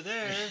just over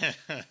there.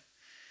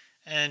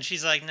 and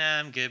she's like, nah,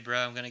 I'm good, bro.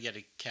 I'm gonna get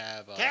a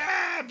cab.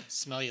 Cab!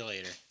 Smell you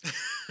later.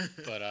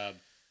 But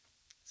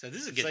so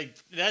this is a It's good. like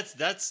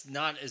that's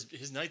not as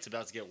his night's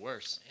about to get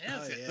worse. Yeah,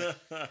 Oh, it's-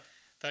 yeah.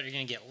 thought you're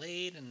gonna get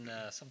laid and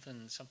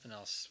something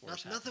else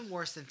worse. Nothing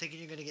worse than thinking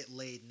you're going to get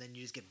laid and then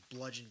you just get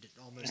bludgeoned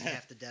almost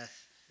half to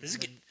death. This is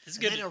And good. then- This is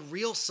and good. then a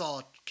real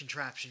saw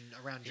contraption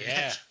around your Yeah,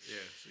 neck. Yeah,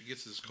 so he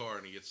gets his car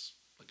and he gets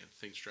like a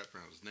thing strapped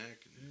around his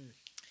neck. And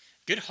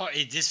good heart.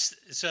 It just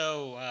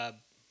so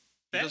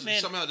Batman.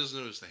 somehow doesn't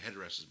notice the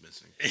headrest is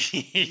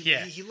missing.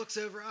 yeah, He looks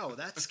over, oh,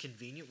 that's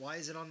convenient. Why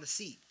is it on the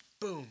seat?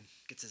 Boom.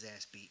 Gets his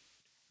ass beat.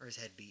 Or his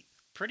head beat.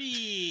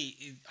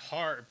 pretty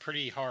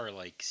horror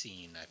like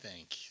scene. I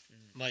think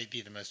might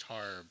be the most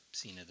horror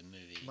scene of the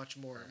movie. Much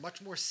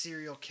more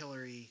serial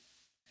killery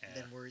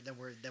Yeah.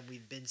 than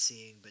we've been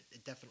seeing, but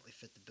it definitely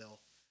fit the bill.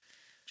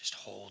 Just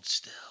hold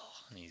still,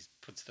 and he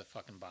puts the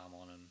fucking bomb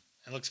on him.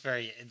 It looks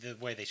very the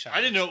way they shot.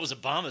 I didn't know it was a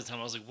bomb at the time.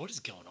 I was like, what is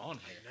going on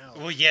here? I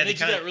know. Well, yeah, And they they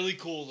do kind that of really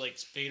cool like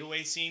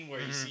fadeaway scene where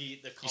you see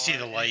the car. you see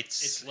the and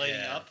lights. It's lighting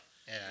yeah. up.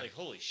 Yeah, Like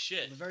holy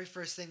shit. The very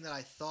first thing that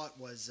I thought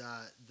was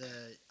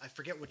I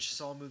forget which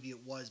Saw movie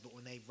it was, but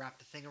when they wrapped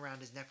the thing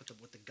around his neck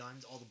with the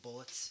guns, all the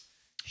bullets,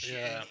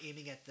 Yeah.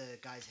 aiming at the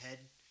guy's head.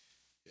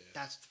 Yeah.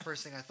 That's the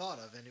first thing I thought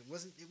of, and it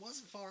wasn't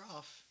far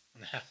off.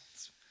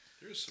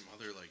 There was some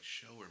other like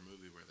show or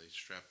movie where they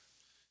strap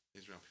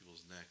things around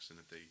people's necks, and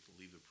if they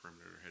leave the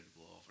perimeter, their head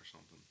will blow off or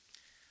something.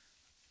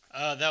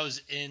 that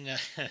was in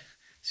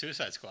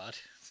Suicide Squad.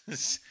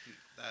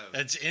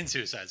 That's in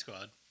Suicide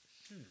Squad.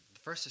 The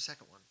first or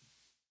second one?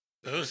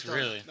 Those Still-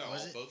 really. No,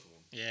 Was it? both of them.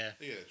 Yeah,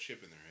 They got a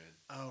chip in their head.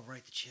 Oh,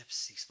 right, the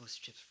chips, the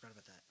explosive chips. I forgot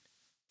about that.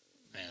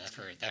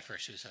 man, that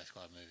first Suicide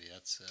Squad movie.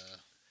 That's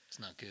it's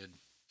not good.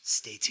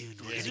 Stay tuned.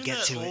 We're Isn't gonna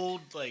get that to it.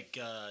 old like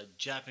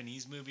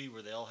Japanese movie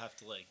where they all have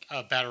to like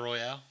Battle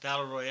Royale.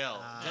 battle royale?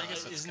 I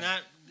guess that's Isn't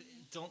kinda-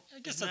 that don't? I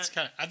guess isn't that's that-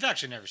 kind of. I've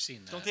actually never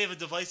seen that. Don't they have a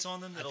device on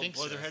them that'll think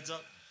blow their so. heads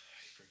up?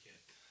 I forget.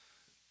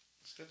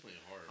 It's definitely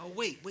a horror. Oh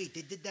movie. wait,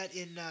 they did that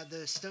in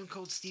the Stone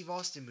Cold Steve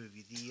Austin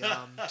movie. The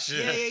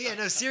yeah.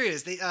 No,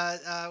 serious. They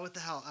what the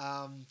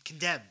hell?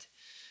 Condemned.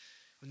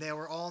 When they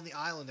were all on the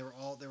island, they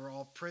were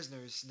all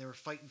prisoners, and they were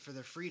fighting for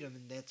their freedom,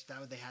 and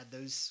they had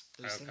those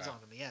things Okay. on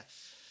them. Yeah,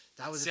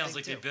 that was Sounds a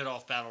like thing they too. bit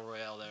off battle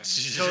royale there.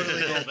 Totally a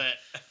little did. bit.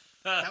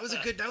 That was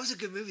a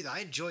good movie though. I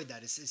enjoyed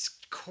that. As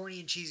corny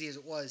and cheesy as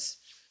it was,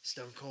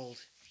 Stone Cold.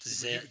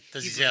 Does he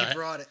he say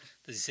brought it.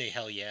 does he say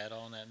hell yeah at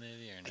all in that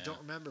movie or no? I don't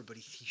remember, but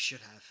he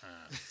should have.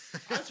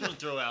 I just want to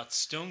throw out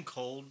Stone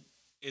Cold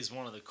is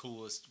one of the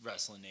coolest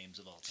wrestling names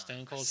of all time.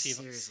 Stone Cold Steve.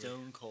 Seriously.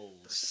 Stone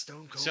Cold.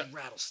 Stone Cold So-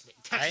 Rattlesnake.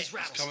 Texas He's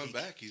Rattlesnake. coming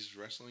back. He's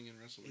wrestling in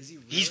WrestleMania. Is he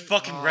really? He's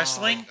fucking Oh.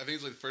 wrestling. I think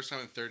it's like the first time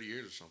in 30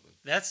 years or something.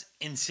 That's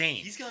insane.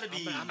 He's got to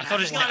be. I'm I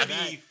thought his he's got to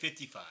neck- be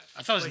 55.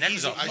 I thought his But neck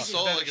he's- was all I he's fucked. in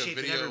saw better like a shape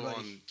than video everybody.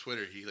 on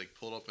Twitter. He like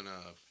pulled up in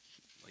a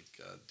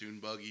dune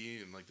buggy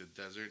in like the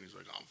desert, and he's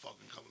like, "I'm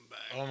fucking coming back."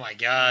 Oh my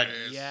god.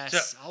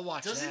 Yes, So- I'll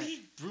watch Doesn't that.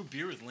 he brew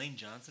beer with Lane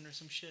Johnson or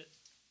some shit?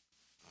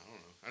 I don't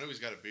know. I know he's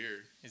got a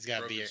beer. He's got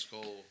Broken beer.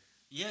 Skull.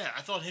 Yeah,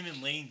 I thought him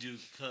and Lane do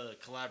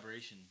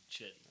collaboration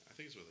shit. I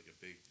think it's with like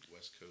a big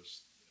West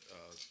Coast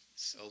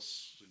El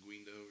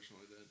Segundo or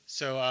something like that.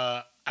 So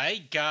I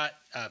got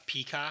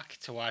Peacock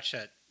to watch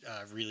that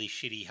really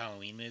shitty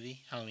Halloween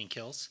movie, Halloween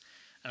Kills,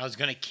 and I was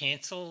gonna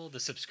cancel the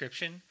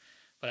subscription,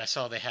 but I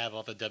saw they have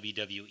all the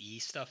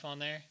WWE stuff on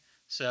there,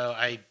 so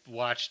I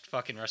watched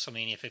fucking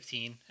WrestleMania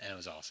 15, and it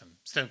was awesome.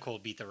 Stone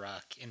Cold beat The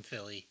Rock in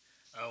Philly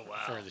Oh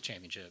wow, for the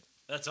championship.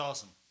 that's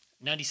awesome.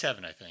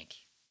 97, I think.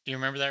 Do you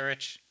remember that,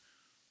 Rich?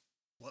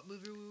 What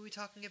movie were we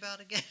talking about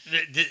again?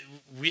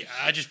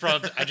 I just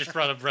brought up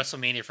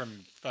WrestleMania from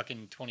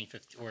fucking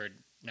 2015 or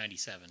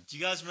 97. Do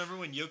you guys remember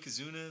when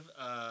Yokozuna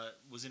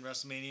was in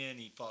WrestleMania and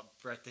he fought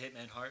Bret the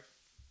Hitman Hart?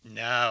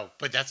 No,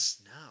 but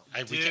that's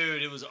No.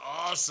 Dude, it was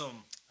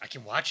awesome. I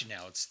can watch it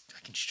now. I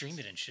can stream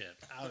it and shit.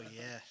 Oh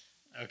yeah.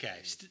 Okay,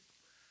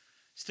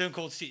 Stone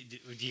Cold. Do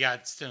you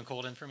got Stone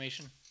Cold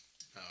information?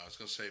 I was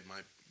gonna say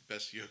my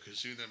best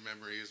Yokozuna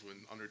memory is when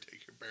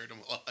Undertaker buried him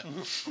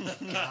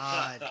alive.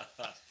 God.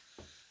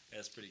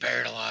 That's pretty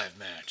Buried good. alive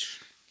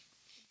match.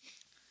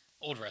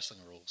 Old wrestling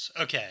rules.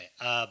 Okay,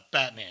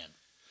 Batman.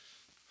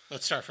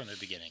 Let's start from the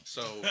beginning.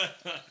 So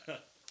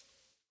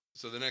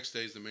the next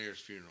day is the mayor's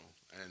funeral,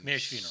 and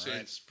Mayor's funeral,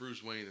 right? since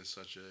Bruce Wayne is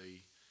such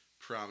a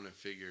prominent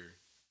figure,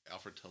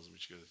 Alfred tells him he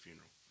should go to the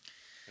funeral,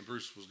 and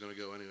Bruce was gonna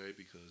go anyway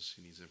because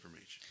he needs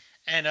information.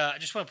 And I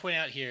just want to point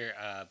out here,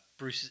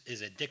 Bruce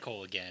is a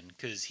dickhole again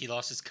because he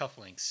lost his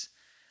cufflinks,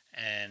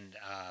 and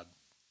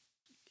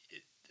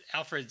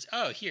Alfred's,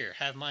 oh, here,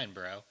 have mine,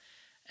 bro.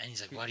 And he's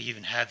like, why do you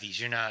even have these?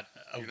 You're not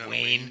a You're not a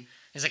Wayne. Wayne?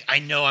 He's like, I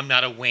know I'm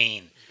not a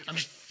Wayne. I'm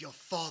just, Your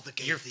father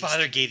gave your these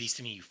father to gave these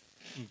to me, you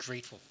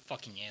ungrateful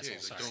fucking Yeah, asshole.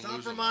 he's like, Sorry. don't Stop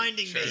lose them,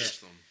 reminding me. cherish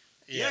them.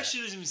 He Yeah.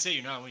 actually doesn't even say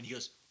you're not a Wayne. He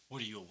goes,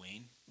 "What are you, a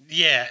Wayne?"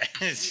 Yeah.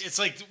 It's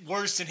like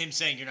worse than him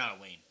saying you're not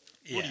a Wayne.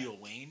 What are Yeah. you, a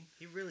Wayne?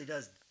 He really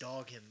does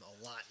dog him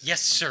a lot.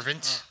 Yes,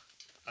 servant.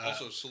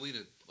 Also, Selena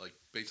like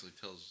basically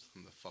tells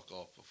him to fuck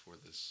off before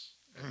this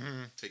and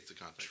Mhm. takes the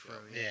contact True,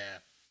 out. Yeah.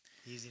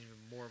 He's in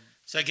even more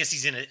So I guess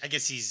he's in a. I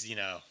guess he's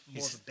of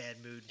he's a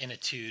bad mood. in a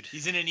tude.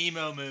 He's in an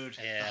emo mood.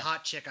 The Yeah.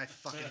 hot chick I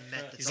fucking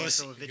met that's He's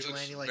also a listening- He looks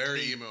vigilante like very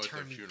me emo at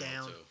turned that me funeral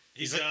down. too.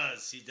 He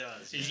does. He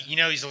does. Yeah. You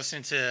know he's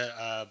listening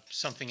to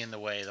 "Something in the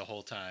Way" the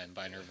whole time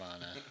by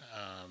Nirvana.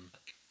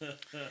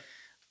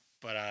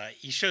 But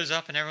he shows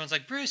up and everyone's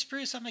like, "Bruce,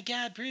 Bruce, oh my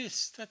God,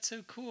 Bruce, that's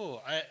so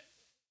cool." I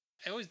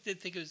always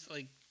did think it was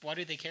like, why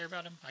do they care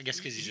about him? I guess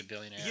because he's a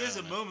billionaire. He I has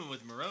a don't know. moment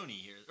with Maroni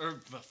here, or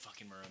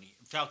fucking Maroni,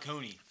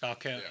 Falcone.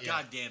 Falcone. Yeah. Yeah.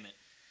 God damn it.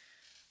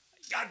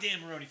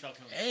 Goddamn Maroni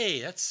Falcone.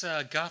 Hey, that's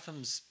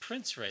Gotham's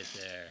Prince right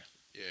there.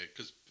 Yeah,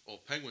 because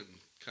Penguin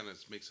kind of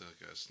makes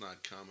like a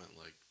snide comment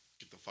like,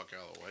 "Get the fuck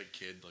out of the way,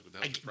 kid!" Like, what the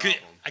I, hell's the good-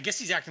 problem? I guess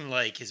he's acting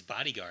like his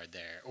bodyguard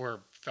there, or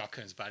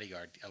Falcone's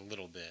bodyguard a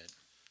little bit.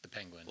 The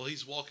Penguin. Well,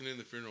 he's walking in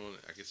the funeral, and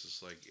I guess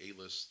it's like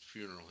A-list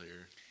funeral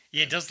here.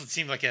 Yeah, it does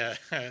seem like a.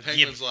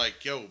 Penguin's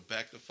like, "Yo,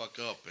 back the fuck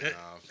up." And,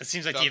 It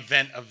seems like Fal- the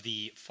event of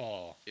the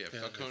fall. Yeah, The-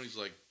 Falcone's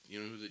like,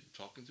 "You know who they're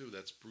talking to?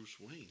 That's Bruce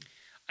Wayne."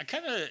 I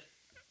kind of.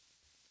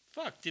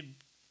 Fuck. Did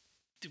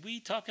we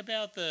talk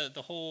about the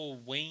whole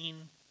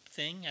Wayne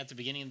thing at the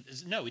beginning?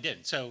 No, we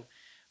didn't. So,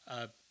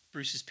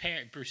 Bruce's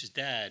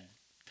dad,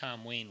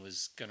 Tom Wayne,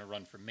 was gonna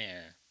run for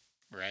mayor,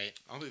 right?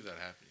 I don't think that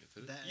happened yet,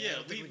 did it? That, I Yeah,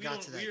 don't think we got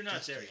don't, to that we're not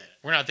just there yet.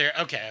 We're not there.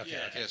 Okay.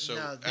 Yeah. Yeah, so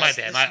No, at, My This-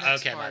 bad. this My,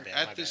 next okay, my part- bad.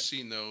 at my this bad.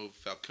 scene, though,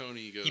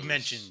 Falcone goes. He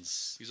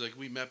mentions. He's like,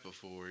 "We met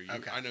before.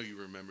 Okay. I know you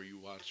remember. You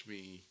watched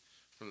me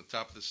from the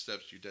top of the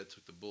steps. Your dad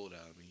took the bullet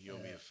out of me. You owe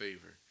me Yeah. a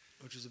favor."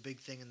 which was a big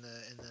thing in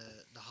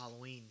the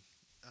Halloween.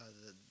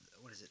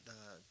 What is it?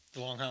 The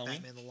Long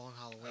Halloween. Batman: The Long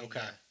Halloween. Okay.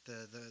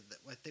 Yeah. The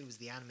I think it was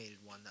the animated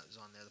one that was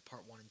on there, the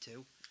part 1 and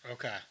 2.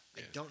 Okay.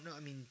 Yeah. I don't know.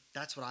 I mean,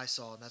 that's what I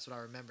saw and that's what I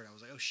remembered. I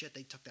was like, oh shit,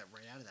 they took that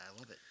right out of that. I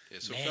love it. Yeah,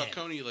 so Man.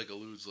 Falcone like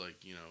alludes like,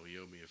 you know, he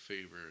owed me a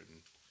favor,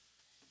 and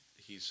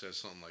he says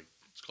something like,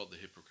 "It's called the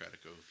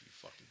Hippocratic Oath, you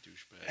fucking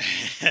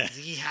douchebag."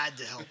 He had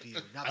to help you.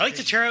 Not I like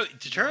because Totoro. he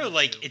Totoro, wanted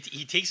like to.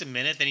 he takes a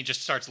minute, then he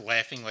just starts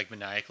laughing like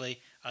maniacally.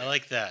 I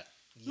like that.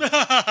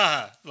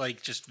 Yeah.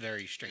 Like just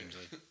very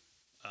strangely.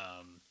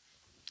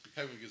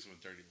 Penguin gives him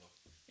a dirty look.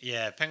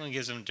 Yeah, Penguin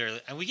gives him dirty,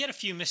 and we get a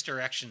few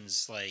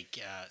misdirections. Like,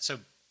 so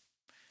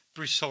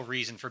Bruce's whole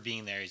reason for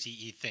being there is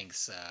he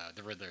thinks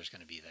the Riddler's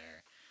going to be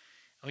there,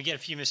 and we get a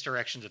few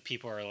misdirections of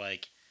people are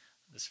like,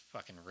 this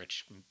fucking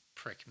rich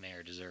prick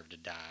mayor deserved to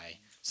die.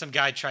 Some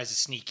guy tries to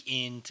sneak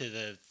into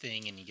the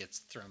thing and he gets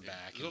thrown Yeah.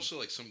 back. There's also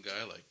like some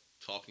guy like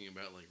talking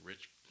about like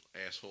rich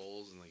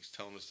assholes and like he's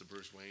telling this to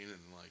Bruce Wayne,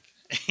 and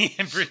like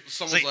And Bruce,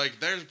 someone's like,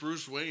 "There's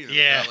Bruce Wayne," and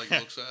Yeah. the guy like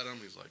looks at him.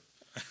 He's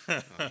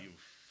like, "Oh, you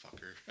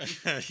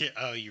fucker." yeah,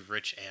 oh, you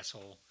rich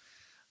asshole.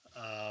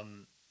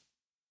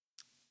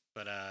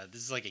 But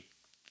this is like a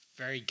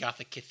very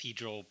gothic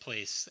cathedral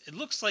place. It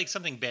looks like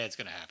something bad's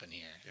going to happen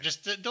here. Yeah.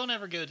 Just don't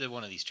ever go to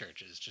one of these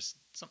churches. Just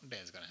something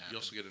bad's going to happen. You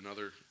also get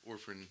another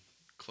orphan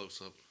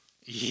close up.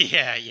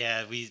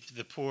 Yeah.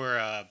 The poor.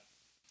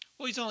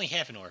 Well, he's only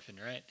half an orphan,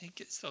 right?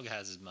 Still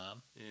has his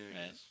mom. Yeah, I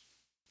Right. guess.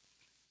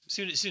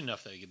 Soon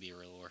enough, though, he could be a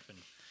real orphan.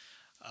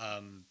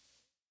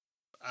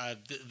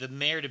 the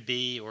mayor to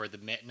be, or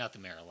not the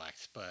mayor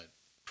elect, but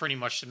pretty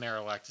much the mayor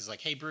elect is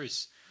like, hey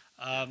Bruce,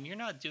 you're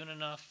not doing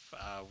enough.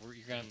 You're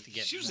gonna have to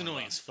get. She was more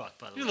annoying involved." as fuck,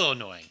 by the You're a way. little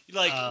annoying.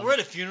 Like, we're at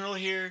a funeral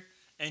here,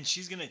 and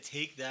she's gonna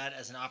take that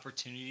as an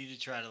opportunity to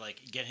try to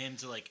like get him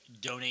to like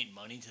donate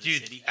money to the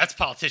Dude, city. that's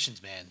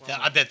politicians, man. Well,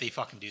 I bet they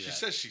fucking do She that.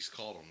 says she's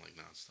called him like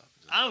nonstop.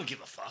 I don't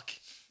give a fuck.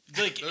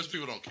 Like, Those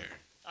people don't care.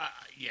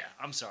 yeah,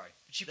 I'm sorry.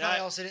 She That- probably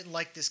also didn't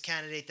like this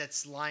candidate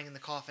that's lying in the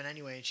coffin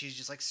anyway, and she's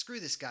just like, screw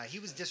this guy. He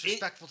was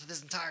disrespectful to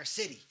this entire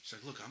city. She's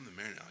like, look, I'm the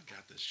mayor now. I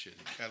got this shit.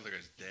 And the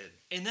guy's dead.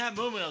 In that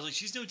moment, I was like,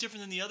 she's no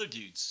different than the other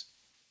dudes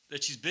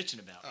that she's bitching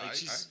about. Like, I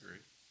she's, agree.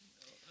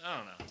 I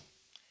don't know.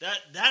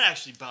 That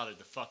actually bothered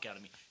the fuck out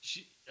of me.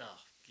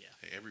 Yeah.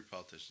 Hey, every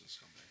politician's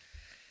scumbag.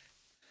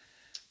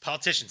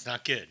 Politicians,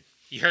 not good.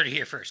 You heard it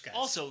here first, guys.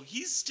 Also,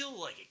 he's still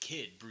like a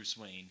kid, Bruce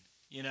Wayne.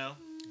 You know.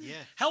 Yeah.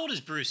 How old is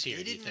Bruce here?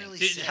 They do you didn't think? really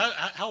Did- say.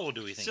 how old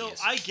do we think So he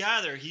is? I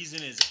gather he's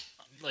in his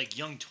like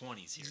young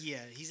 20s here. Yeah,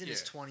 he's in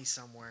his Yeah. 20s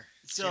somewhere.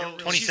 So They don't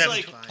really 27,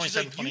 she's specify. like,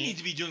 27, you 28. need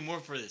to be doing more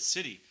for this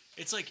city.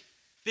 It's like,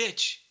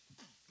 bitch,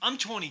 I'm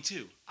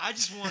 22. I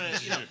just want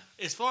to,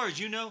 as far as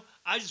you know,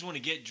 I just want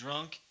to get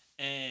drunk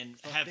and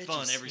Fuck have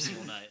fun bitches. every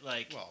single night.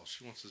 Like, Well,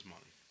 she wants his money.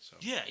 So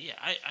yeah,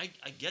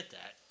 I get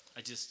that.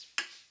 I just,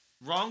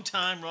 wrong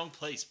time, wrong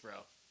place, bro.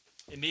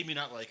 It made me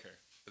not like her.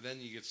 But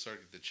then you get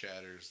started the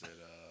chatters that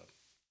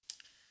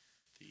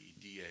the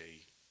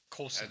DA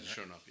Coulson. hasn't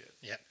shown up yet.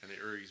 Yep. And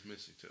or he's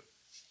missing too.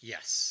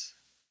 Yes.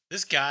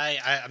 This guy,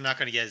 I'm not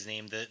going to get his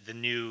name. The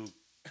new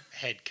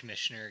head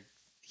commissioner,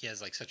 he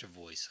has like such a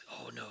voice.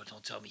 Oh no,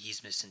 don't tell me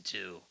he's missing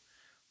too.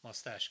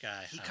 Mustache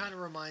guy. He kind of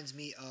reminds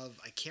me of,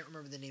 I can't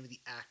remember the name of the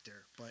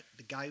actor, but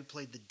the guy who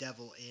played the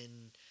devil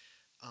in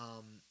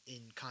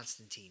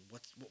Constantine.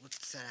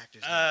 What's that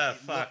actor's name?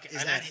 Fuck.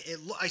 Is that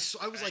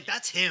I was like,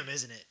 that's him,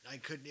 isn't it? I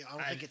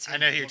don't think it's him. I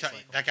know but who it you're looks talking.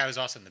 like him. That guy was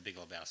also in The Big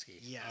Lebowski.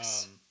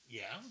 Yes.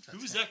 Yeah. Who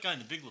was that guy in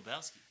The Big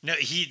Lebowski? No,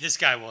 this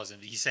guy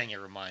wasn't. He's saying it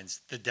reminds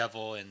the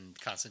devil in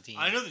Constantine.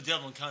 I know the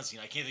devil in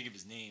Constantine. I can't think of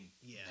his name.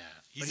 Yeah. Yeah.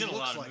 He's But in he a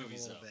looks lot of like him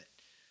movies, little though. bit.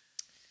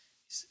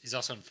 He's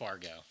also in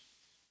Fargo.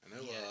 I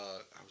know. Yeah.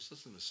 I was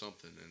listening to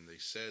something, and they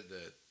said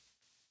that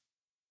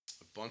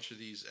a bunch of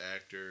these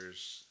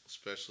actors,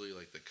 especially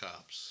like the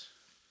cops,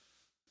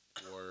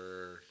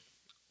 were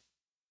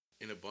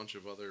in a bunch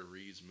of other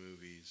Reed's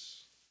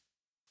movies.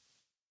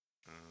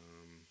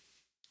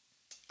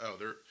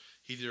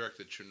 He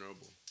directed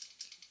Chernobyl,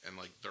 and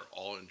like they're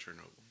all in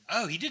Chernobyl.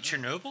 Oh, he did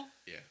Chernobyl?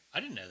 Yeah. I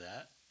didn't know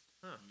that.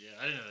 Yeah,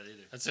 I didn't know that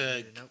either. That's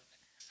a. Nope.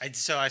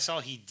 So I saw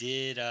he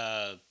did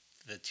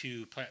the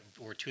two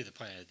of the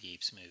Planet of the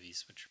Apes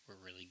movies, which were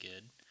really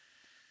good,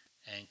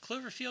 and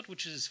Cloverfield,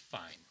 which is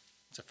fine.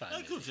 It's a fine. Oh,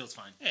 movie. Cloverfield's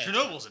fine. Yeah, it's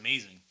Chernobyl's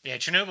amazing. Yeah,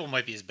 Chernobyl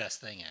might be his best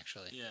thing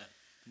actually. Yeah,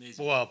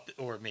 amazing. Well,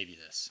 or maybe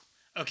this.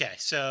 Okay,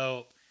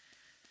 so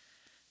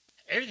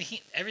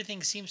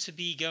everything seems to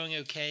be going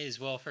okay as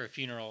well for a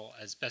funeral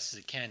as best as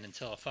it can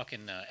until a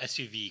fucking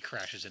SUV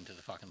crashes into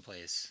the fucking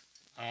place.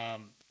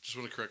 Just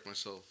want to correct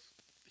myself.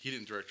 He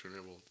didn't direct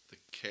Chernobyl. The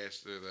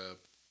cast,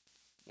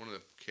 one of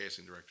the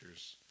casting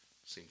directors,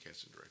 same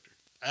casting director.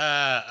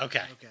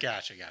 Okay. Okay.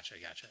 Gotcha.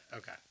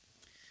 Okay.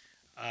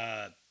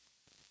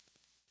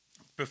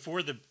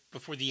 Before the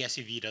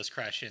SUV does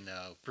crash in,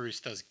 though, Bruce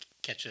does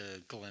catch a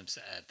glimpse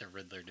at the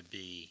Riddler to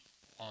be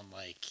on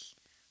like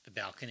the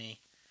balcony.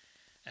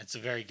 And it's a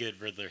very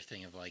good Riddler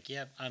thing of like,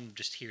 yeah, I'm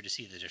just here to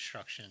see the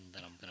destruction,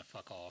 then I'm gonna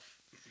fuck off.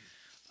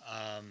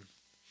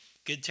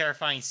 Good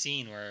terrifying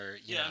scene where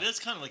you know, that's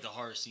kind of like a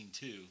horror scene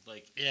too.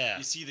 Like, yeah.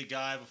 you see the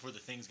guy before the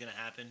thing's gonna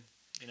happen.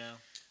 You know.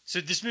 So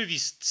this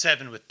movie's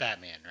 7 with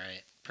Batman,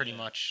 right? Pretty Yeah.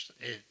 much.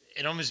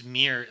 It almost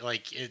mirror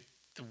like it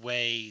the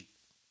way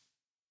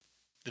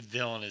the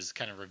villain is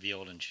kind of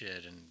revealed and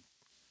shit, and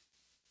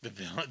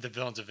the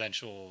villain's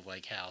eventual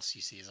like house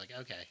you see is like,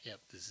 okay, yep,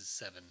 this is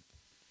 7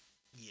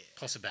 Yeah.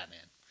 plus a Batman.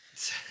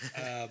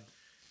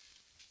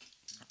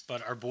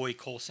 But our boy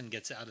Coulson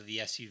gets out of the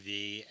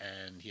SUV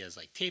and he has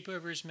like tape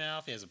over his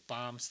mouth. He has a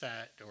bomb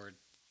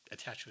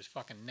attached to his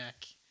fucking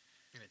neck.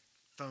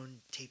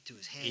 Phone taped to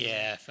his hand.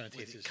 Yeah, phone taped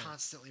with to it his hand.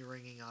 constantly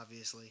ringing,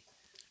 obviously.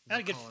 Not No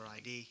a good- caller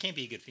ID. Can't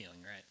be a good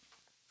feeling, right?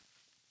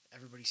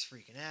 Everybody's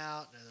freaking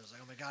out. And there's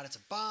like, oh my god, it's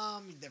a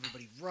bomb.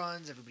 Everybody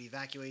runs. Everybody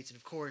evacuates. And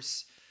of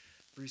course,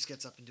 Bruce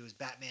gets up into his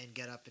Batman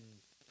getup and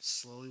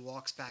slowly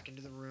walks back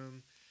into the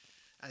room.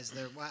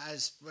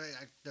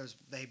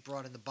 They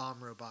brought in the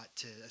bomb robot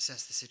to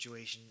assess the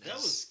situation. That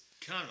was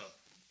kind of a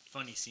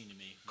funny scene to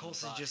me.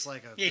 Coulson's just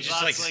like a Yeah, The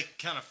just bot's like-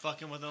 kind of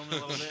fucking with him a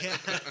little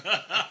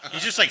bit.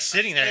 He's just like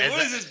sitting there. Hey, as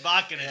what a- is this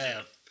bot gonna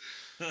Yeah.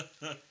 do?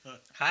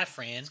 Hi,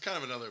 Fran. It's kind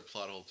of another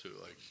plot hole too.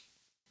 Like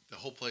the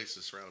whole place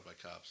is surrounded by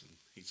cops, and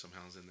he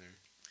somehow is in there.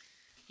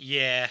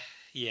 Yeah.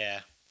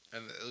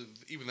 And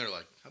even they're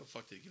like, "How the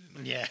fuck did he get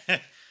in there?"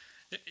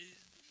 Yeah.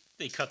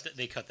 They cut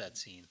that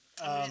scene.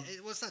 I mean,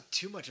 it was not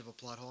too much of a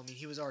plot hole. I mean,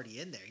 he was already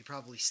in there. He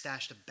probably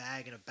stashed a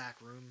bag in a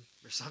back room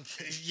or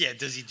something. Yeah,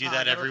 does he do Ah,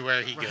 that never-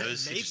 everywhere he right,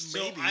 goes? He maybe- just-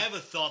 So I have a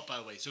thought, by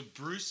the way. So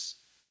Bruce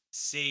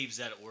saves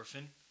that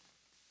orphan.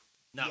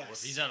 Not Yes.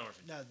 orphan. He's not an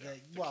orphan. No, the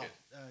well,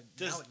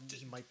 Does- now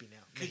he might be now.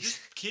 Could this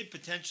kid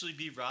potentially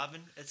be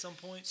Robin at some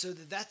point? So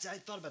that's I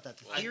thought about that.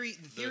 The Well,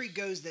 theory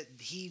goes that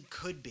he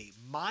could be.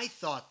 My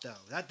thought though,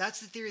 that's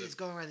the theory The that's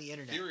going around the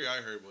internet. Theory I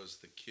heard was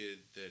the kid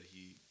that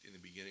he in the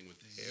beginning with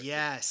the hair.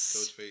 Yes.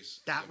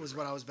 Ghostface. That was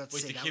what I was about to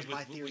Wait, say. the That kid was my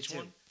with- theory which too.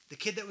 one? The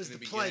kid that was In the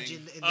the pledge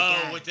beginning? in the Oh,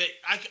 gang. with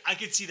I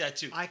could see that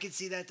too. I could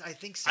see that. I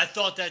think so. I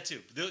thought that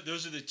too.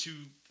 Those are the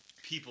two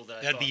people that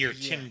I That'd thought. be your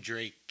Yeah. Tim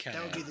Drake kind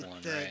that would be of the,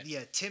 one, the right?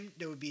 yeah Tim.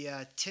 There would be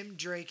Tim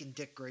Drake and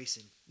Dick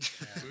Grayson.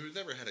 We've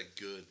never had a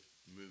good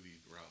movie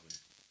Robin.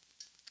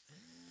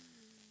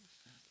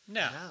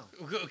 No,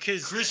 No.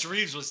 because Chris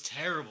Reeves was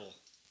terrible.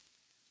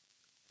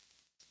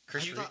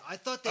 Chris. I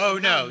thought they Oh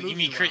had no, a you movie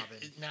mean Chris?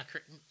 Robin. Not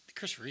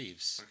Chris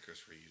Reeves. Not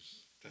Chris Reeves.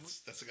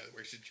 That's the guy that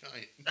wears a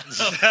giant.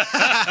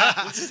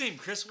 What's his name?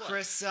 Chris what?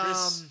 Chris.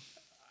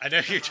 I know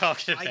who you're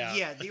talking about.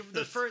 Yeah,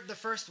 the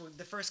first one,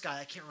 the first guy.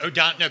 I can't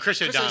remember. Chris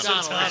Chris O'Donnell.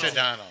 O'Donnell, Chris that's it.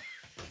 O'Donnell.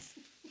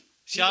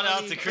 Shout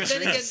out to But Chris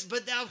then again, Reeves.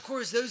 but now, of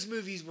course, those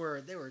movies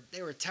were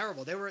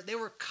terrible. They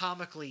were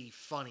comically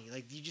funny.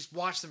 Like you just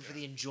watch them for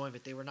the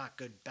enjoyment. They were not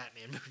good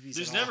Batman movies.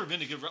 There's at all. never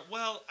been a good.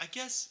 Well, I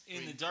guess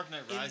in The Dark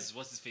Knight Rises,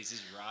 what's his face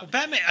is Robin. Well,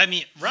 Batman. I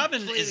mean,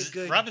 Robin played a is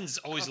good Robin's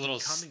always a little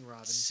up-and-coming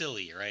Robin.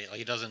 silly, right? Like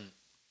he doesn't.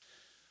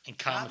 In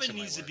comics, Robin it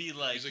might needs to work. be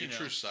like, He's like you a know,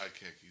 true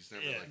sidekick. He's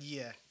never Yeah. like.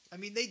 Yeah, I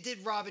mean they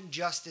did Robin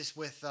justice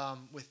with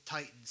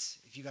Titans.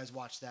 If you guys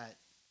watched that,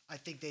 I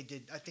think they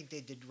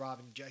did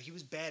Robin. He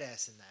was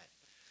badass in that.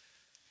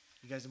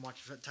 You guys didn't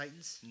watch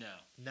Titans? no.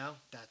 No,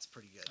 that's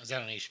pretty good. Is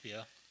that on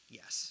HBO?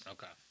 Yes,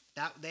 Okay.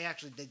 that they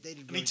actually they did. I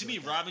mean, really to good me,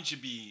 with that. Robin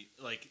should be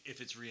like,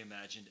 if it's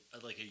reimagined,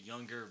 like a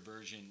younger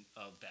version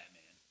of Batman.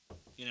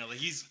 You know, like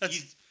he's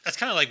That's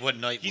kind of like what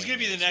Nightwing. He's gonna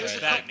be the is, next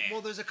right? Batman.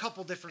 Well, there's a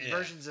couple different Yeah.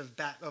 versions of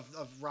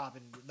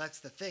Robin. That's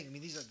the thing. I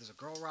mean, there's a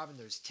girl Robin.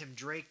 There's Tim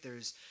Drake.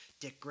 There's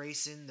Dick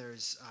Grayson.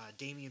 There's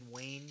Damian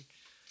Wayne.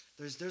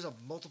 There's a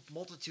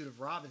multitude of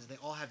Robins. And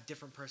they all have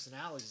different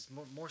personalities.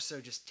 More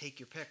so, just take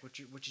your pick.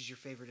 Which is your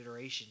favorite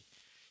iteration?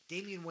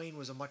 Damian Wayne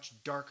was a much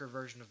darker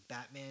version of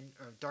Batman,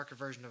 or darker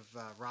version of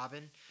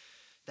Robin,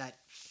 that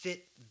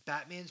fit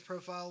Batman's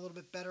profile a little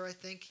bit better. I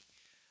think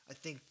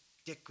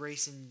Dick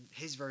Grayson,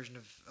 his version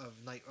of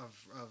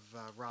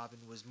Robin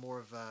was more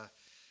of a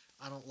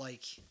I don't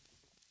like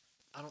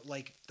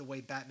the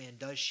way Batman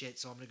does shit,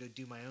 so I'm gonna go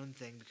do my own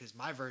thing because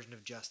my version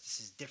of justice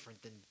is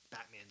different than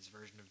Batman's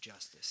version of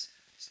justice.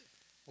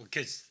 Well,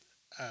 because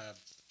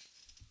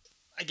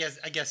I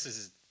guess this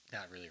is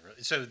not really.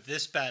 So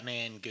this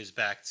Batman goes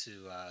back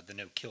to the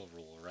no kill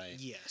rule, right?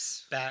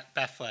 Yes.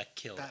 Batfleck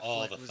killed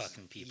all Batfleck the was-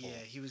 fucking people. Yeah,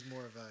 he was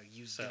more of a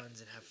use So-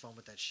 guns and have fun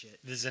with that shit.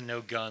 This is a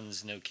no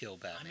guns, no kill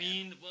I Batman.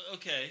 mean, well,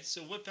 okay.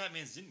 So what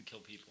Batmans didn't kill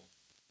people?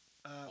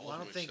 Well, I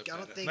don't think All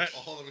of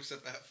them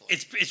except Batfleck.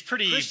 it's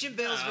pretty. Christian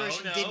Bale's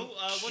version didn't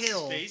What's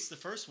kill. his face? The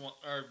first one,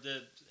 or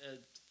the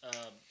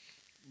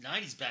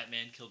 '90s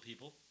Batman killed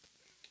people.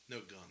 no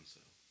guns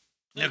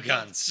though. no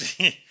guns.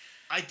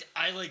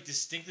 I like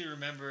distinctly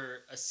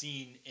remember a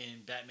scene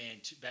in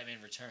Batman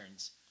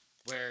Returns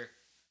where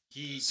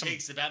he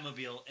takes the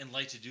Batmobile and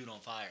lights a dude on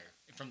fire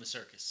from the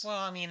circus. Well,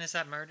 I mean, is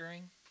that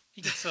murdering?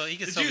 He could still the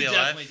still dude be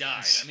alive. definitely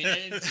died. I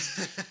mean, it's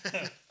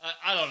just,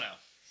 I don't know.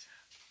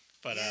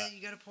 but yeah,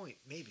 you got a point.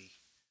 Maybe.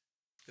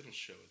 They don't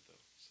show it though.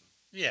 So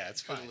yeah,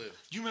 it's could fine. live.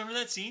 Do you remember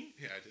that scene?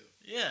 Yeah, I do.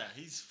 Yeah,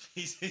 he's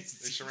They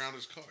surround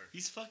his car.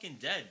 he's fucking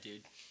dead,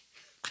 dude.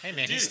 Hey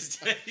man, Dude,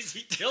 he's,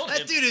 he killed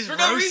That him. dude is for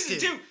no roasted.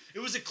 reason too. It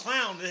was a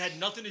clown that had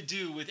nothing to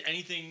do with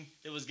anything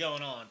that was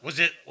going on. was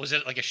it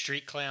like a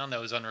street clown that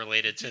was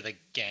unrelated to the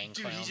gang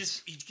Dude,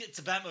 clowns? he gets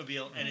a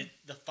Batmobile and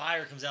the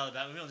fire comes out of the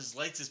Batmobile and just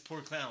lights this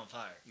poor clown on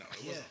fire. No, it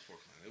Yeah. wasn't a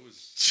Forkland. It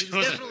was. He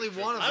was definitely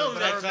one of I them, don't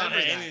but think I that clown remember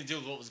had that. anything to do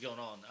with what was going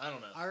on. I don't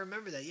know. I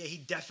remember that. Yeah, he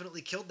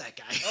definitely killed that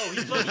guy. Oh,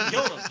 he fucking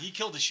killed him. He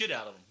killed the shit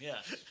out of him. Yeah.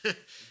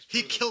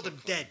 He Part of the killed him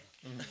Foot dead.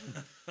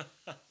 Clan.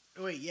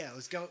 Wait, yeah,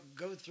 let's go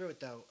through it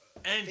though.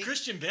 And think-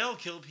 Christian Bale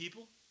killed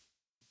people.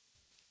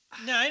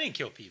 No, I didn't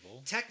kill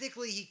people.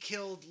 Technically, he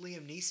killed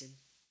Liam Neeson.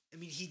 I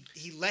mean, he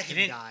let He him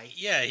didn't die.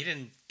 Yeah, he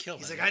didn't kill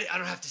He's him. like, I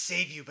don't have to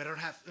save you, but I don't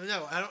have.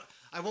 No,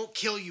 I won't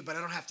kill you, but I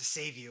don't have to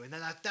save you. And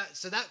then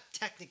so that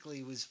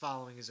technically was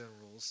following his own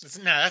rules.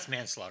 No, that's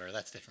manslaughter.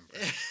 That's different.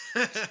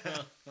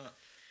 Bro.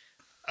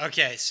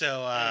 Okay,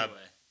 so Anyway.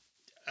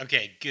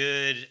 okay,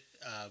 good.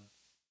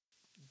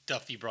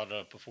 Duffy brought it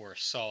up before.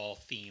 Saul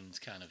themed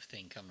kind of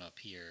thing coming up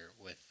here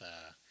with.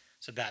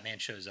 So Batman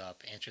shows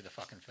up, answer the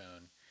fucking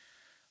phone.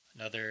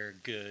 Another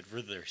good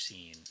Riddler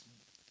scene.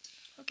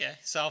 Okay,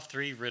 solve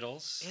 3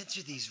 riddles.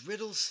 Answer these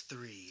riddles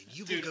 3, and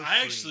you Dude, will go I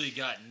free. actually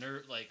got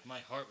like my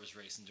heart was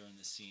racing during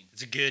this scene.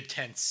 It's a good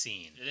tense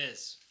scene. It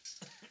is.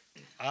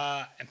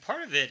 And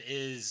part of it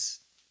is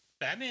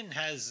Batman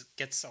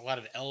gets a lot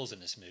of L's in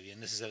this movie,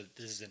 and this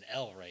is an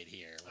L right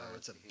here. Oh, where,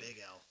 it's a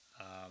big L.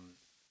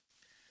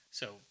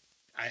 so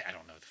I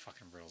don't know the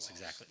fucking riddles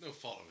exactly. No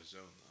fault of his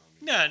own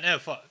though. I mean, No.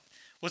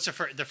 What's the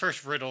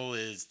first riddle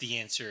is the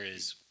answer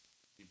is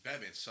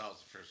Batman solves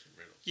the first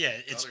riddle. Yeah, The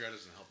it's- other guy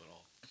doesn't help at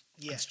all.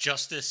 Yeah, it's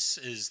justice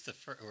is the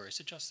first, or is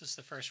it justice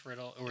the first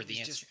riddle or it the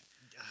was answer? just,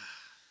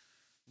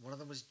 One of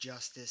them was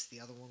Justice. The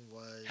other one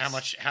was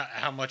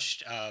How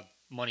much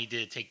money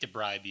did it take to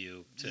bribe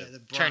you to Yeah, the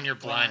turn your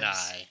blind bribes.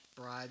 eye?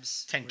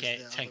 Bribes.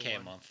 10K was the 10K other a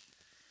one. month.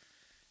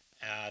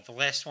 The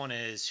last one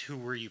is who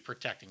were you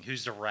protecting?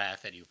 Who's the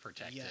rat that you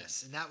protected?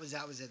 Yes, and that was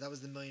it. That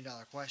was the $1 million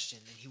question,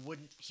 and he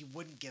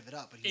wouldn't give it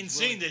up. But he was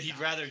Insane willing that to he'd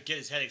die. rather get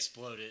his head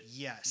exploded.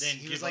 Yes, than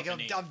he give was like, up a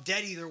name. I'm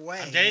dead either way.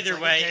 I'm And dead it's either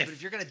like, way, Okay, if- but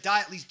if you're gonna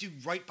die, at least do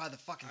right by the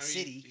fucking I mean,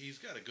 city. he's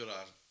got a good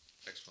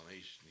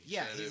explanation. He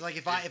Yeah, said he's like,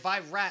 if I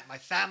rat, my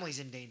family's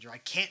in danger. I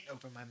can't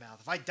open my mouth.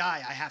 If I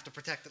die, I have to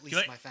protect at least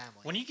You know- my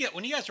family.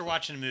 When you guys are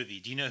watching the movie,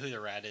 do you know who the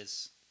rat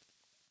is?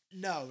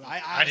 No,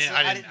 I didn't- I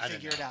I didn't didn't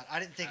figure know. it out. I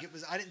didn't think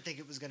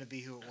it was going to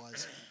be who it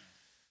was.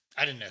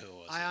 I didn't know who it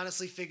was. I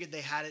honestly figured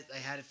they had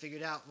it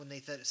figured out when they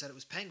said it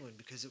was penguin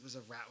because it was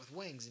a rat with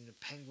wings, and a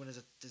penguin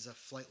is a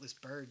flightless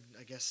bird.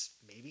 I guess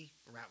maybe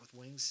a rat with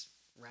wings.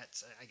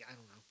 Rats. I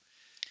don't know.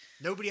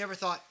 Nobody ever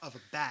thought of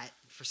a bat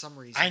for some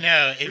reason. I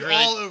know it We really.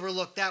 all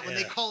overlooked that when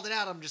they yeah. called it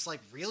out. I'm just like,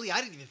 really? I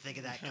didn't even think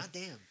of that. God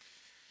damn.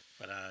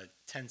 But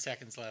 10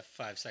 seconds left.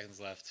 5 seconds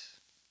left.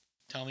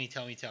 Tell me.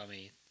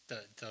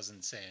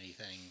 Doesn't say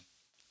anything.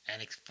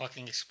 And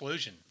fucking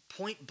explosion.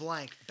 Point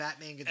blank,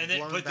 Batman gets And then,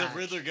 blown but back. the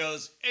Riddler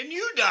goes, and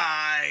you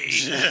die,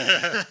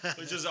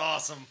 which is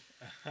awesome.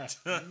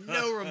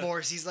 No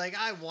remorse. He's like,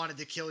 I wanted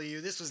to kill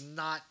you.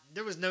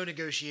 There was no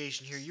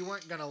negotiation here. You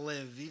weren't going to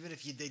live. Even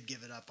if you did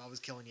give it up, I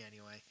was killing you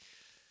anyway.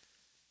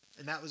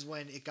 And that was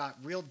when it got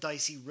real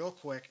dicey real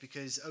quick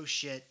because, oh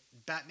shit,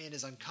 Batman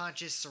is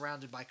unconscious,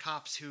 surrounded by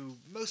cops who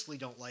mostly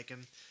don't like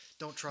him,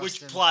 don't trust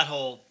Which him. plot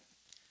hole?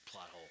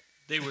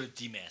 They would have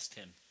demasked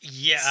him.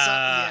 Yeah.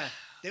 Yeah,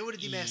 they would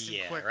have demasked him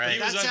yeah, quick. right. But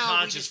He was that's how we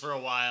unconscious just, for a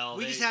while.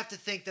 we They- just have to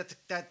think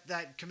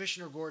that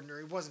Commissioner Gordon, or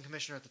he wasn't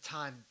Commissioner at the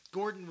time,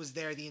 Gordon was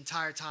there the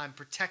entire time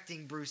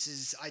protecting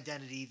Bruce's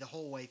identity the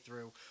whole way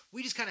through.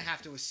 We just kind of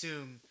have to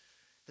assume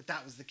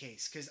that was the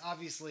case because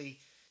obviously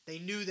they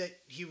knew that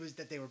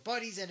they were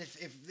buddies, and if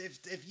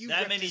you that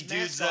ripped many his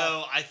dudes, mask off,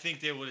 though, I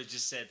think they would have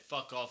just said,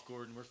 "Fuck off,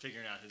 Gordon. We're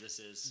figuring out who this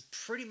is."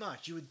 pretty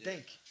much you would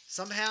think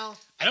somehow.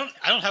 I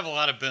don't have a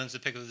lot of bones to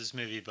pick with this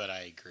movie, but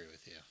I agree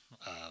with you.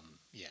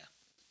 Yeah.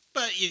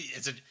 But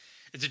it's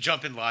a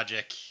jump in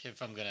logic.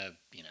 If I'm gonna,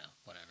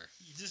 whatever.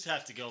 You just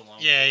have to go along.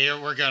 Yeah,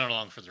 we're going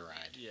along for the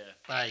ride. Yeah.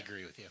 But I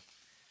agree with you.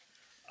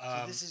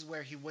 So this is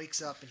where he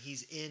wakes up and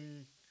he's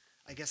in,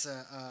 I guess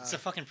It's a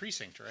fucking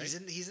precinct, right?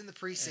 he's in the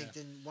precinct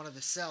in one of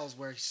the cells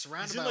where he's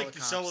surrounded Is it by like all the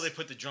the cell where cops. they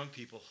put the drunk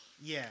people?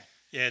 Yeah,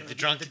 Yeah, the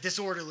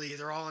disorderly,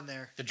 they're all in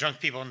there. the drunk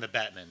people and the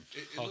Batman.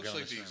 It all looks go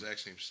in like this the room. exact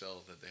same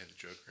cell that they had the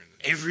Joker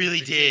in. It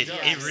really did. does.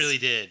 It really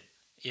did.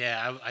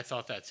 Yeah, I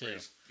thought that too. Where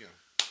he's,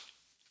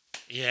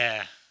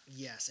 Yeah.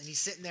 Yes, and he's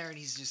sitting there and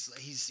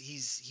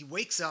he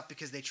wakes up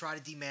because they try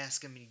to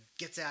demask him and he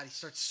gets out. He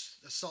starts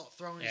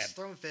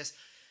throwing fists.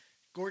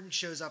 Gordon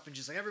shows up and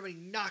just like everybody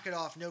knock it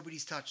off.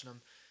 Nobody's touching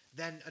him.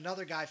 Then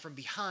another guy from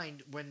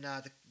behind, when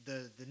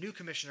the new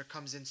commissioner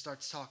comes in,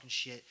 starts talking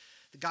shit.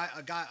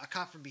 A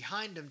cop from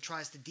behind him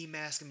tries to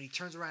demask him and he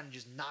turns around and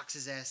just knocks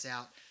his ass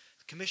out.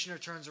 The commissioner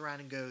turns around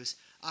and goes,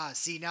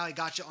 see, now I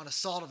got you on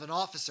assault of an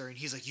officer. And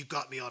he's like, you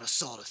got me on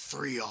assault of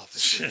 3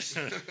 officers.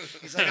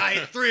 He's like, I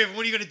hit 3 of them.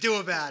 What are you going to do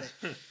about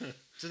it?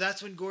 So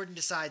that's when Gordon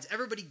decides,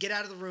 everybody get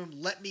out of the room.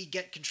 Let me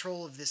get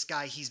control of this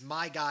guy. He's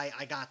my guy.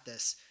 I got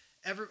this.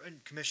 And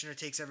Commissioner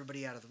takes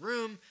everybody out of the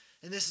room.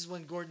 And this is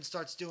when Gordon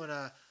starts doing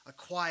a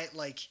quiet,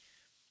 like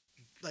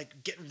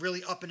getting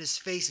really up in his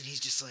face. And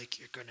he's just like,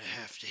 you're going to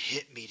have to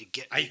hit me to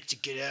get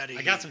out of here.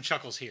 I got some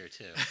chuckles here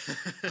too.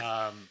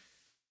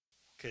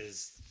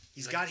 Because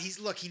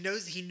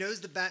he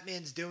knows the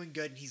Batman's doing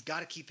good, and he's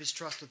got to keep his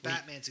trust with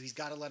Batman, so he's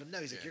got to let him know.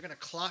 He's like, you're gonna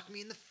clock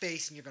me in the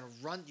face, and you're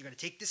gonna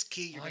take this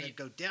key, you're gonna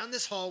go down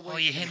this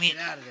hallway, you hit me. get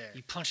out of there.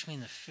 You punched me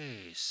in the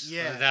face.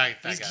 Yeah, That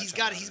he's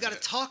got to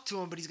talk to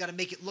him, but he's got to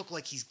make it look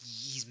like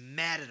he's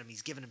mad at him.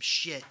 He's giving him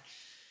shit.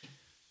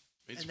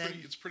 it's And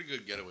it's pretty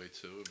good getaway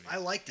too. I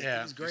liked it. Yeah.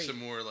 It was There's great. some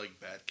more like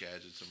bat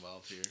gadgets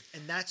involved here.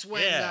 And that's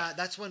when Yeah.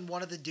 that's when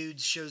one of the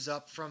dudes shows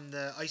up from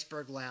the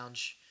Iceberg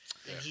Lounge,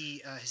 and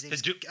his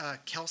name's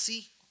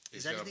Kelsey. He's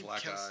Is that got his a name?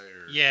 black Kelsey? eye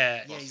or Yeah. Yeah,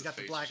 busted he's got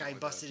the face or black something eye like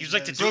busted. that. He was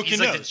like the Broken he's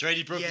like nose, right?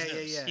 He broke his Yeah,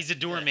 nose. yeah. He's a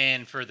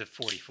doorman for the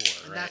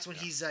 44, And right? that's when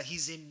he's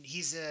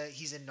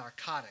in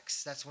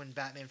narcotics. That's when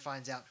Batman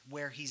finds out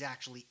where he's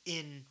actually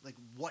in, like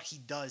what he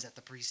does at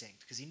the precinct,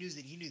 because he knew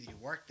that he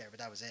worked there, but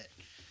that was it.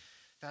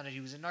 Found out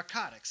he was in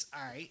narcotics.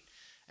 All right,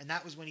 and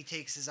that was when he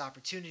takes his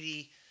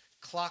opportunity,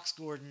 clocks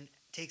Gordon,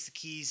 takes the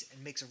keys,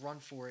 and makes a run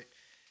for it.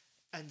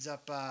 Ends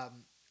up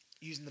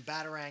using the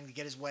Batarang to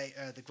get his way,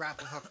 the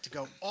grappling hook to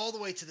go all the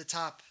way to the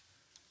top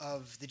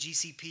of the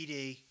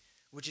GCPD,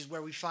 which is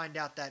where we find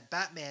out that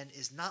Batman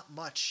is not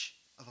much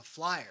of a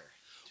flyer.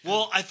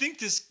 Well, I think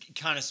this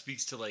kind of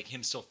speaks to like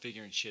him still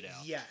figuring shit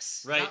out.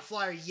 Yes, Right. not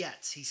flyer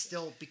yet. He's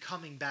still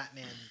becoming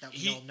Batman that we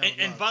He all know.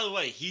 and by the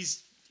way, he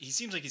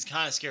seems like he's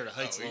kind of scared of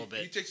heights a little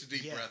He bit. takes a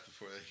deep Yeah. breath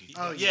before he.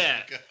 Oh,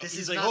 yeah. this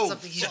he's is like, not "Oh,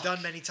 something he's fuck."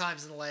 done many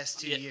times in the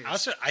last 2 Yeah, years.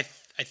 Also, I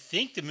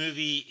think the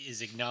movie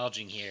is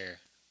acknowledging here.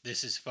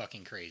 This is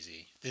fucking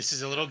crazy. This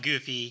is a little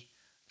goofy,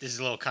 this is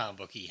a little comic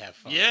booky. Have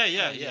fun. Yeah.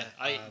 yeah.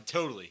 I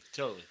totally.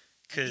 And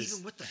Because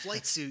even with the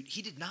flight suit,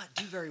 he did not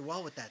do very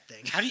well with that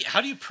thing.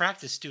 how do you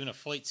practice doing a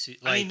flight suit?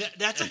 I mean,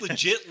 that's a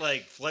legit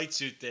like flight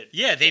suit that.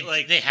 yeah, they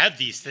like they have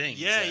these things.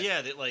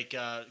 that like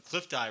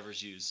cliff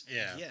divers use.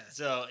 yeah. Yeah.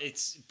 So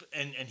it's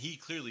and he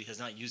clearly has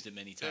not used it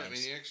many Yeah, times. I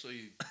mean, he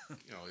actually,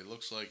 it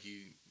looks like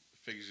he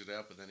figures it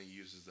out, but then he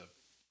uses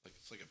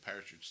it's like a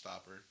parachute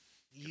stopper.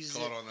 He Gets used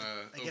caught it. on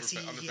the I guess he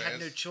underpass. had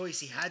no choice.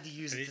 He had to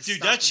use it to Dude,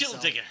 stop that shit will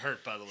himself. take it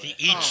hurt. By the way,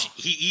 He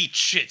eats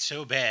shit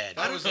so bad.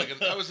 That was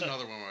that was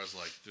another one where I was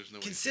like, "There's no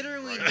way."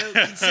 Considering we he's know,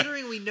 right.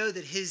 considering we know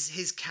that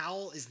his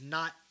cowl is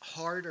not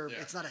hard or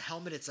Yeah. it's not a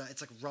helmet, it's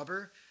like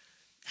rubber.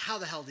 How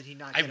the hell did he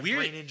not I get a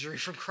weirdly- brain injury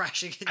from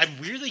crashing? I'm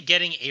weirdly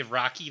getting a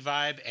Rocky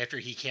vibe after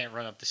he can't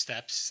run up the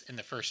steps in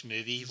the first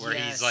movie, where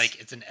Yes. he's like,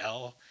 it's an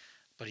L,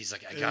 but he's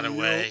like, I got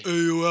away.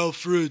 Hey,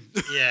 Alfred.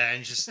 Yeah,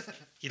 and just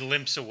he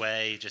limps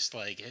away, just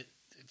like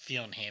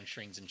feeling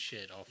hamstrings and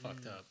shit, all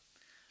fucked up.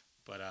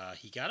 But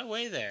he got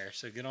away there,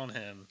 so good on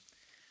him.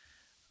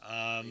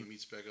 He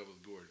meets back up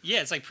with Gordon.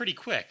 Yeah, it's like pretty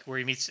quick where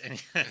he meets.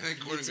 And then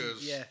Gordon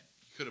goes, Yeah.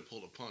 "You could have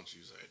pulled a punch." He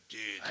was like,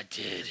 "I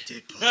did." I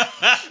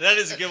did. that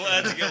is a good one.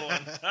 That's a good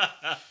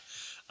one.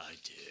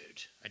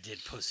 I did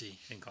pussy.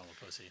 Didn't call him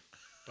a pussy.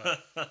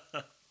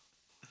 But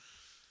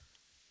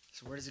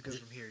So where does it go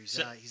from here? He's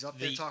So he's up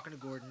there the- talking to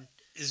Gordon.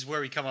 this is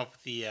where we come up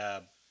with the.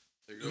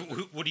 They go-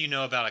 What do you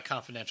know about a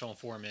confidential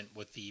informant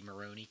with the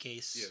Maroney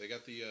case? Yeah, they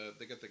got the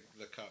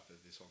cop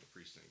that they saw in the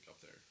precinct up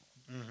there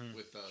Mhm.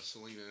 with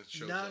Selena.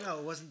 Shows No, up. no,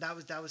 it wasn't. That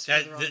was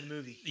That- further on the- in the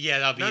movie. Yeah,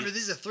 that'll be. Remember,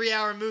 this is a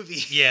 3-hour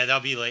movie. Yeah,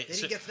 that'll be late. They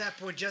So- didn't get to that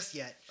point just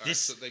yet. All right,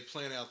 this- so they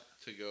plan out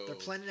to go. They're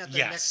planning out their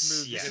Yes, next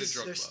move. yes. This Get a is,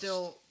 drug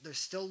bust. they're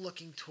still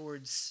looking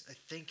towards. I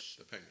think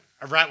the penguin.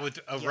 a rat with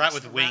yes,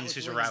 the wings.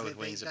 Who's a rat They- with they-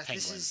 wings? A that-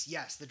 penguin. This is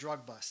yes, the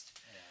drug bust.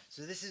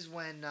 So this is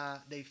when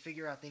they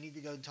figure out they need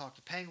to go and talk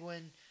to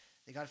Penguin.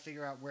 They got to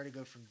figure out where to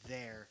go from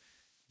there.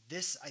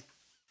 This I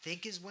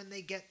think is when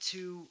they get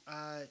to.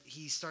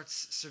 He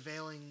starts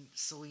surveilling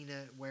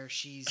Selena where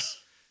she's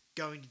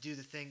going to do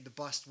the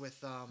bust with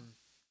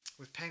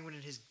Penguin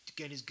and his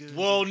goons.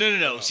 Well,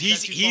 no. Oh. He's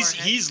Is that too he's far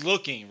ahead? he's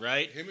looking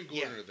right. Him and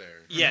Gordon Yeah. are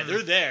there. Yeah,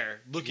 they're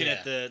there looking Yeah.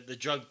 at the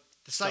drug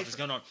the stuff cipher. that's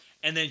going on,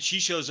 and then she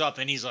shows up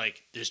and he's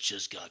like, "This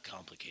just got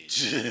complicated."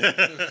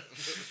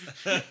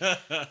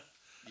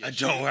 Yeah, I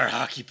don't wear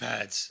hockey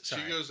pads. She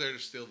Sorry. goes there to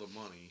steal the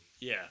money.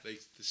 yeah, They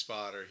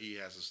spot her. He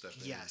has to step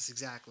in. Yes,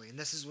 exactly. And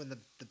this is when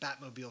the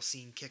Batmobile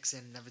scene kicks in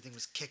and everything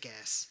was kick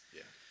ass.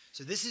 Yeah.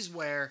 So this is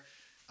where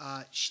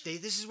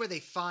this is where they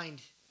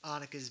find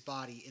Annika's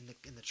body in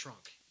the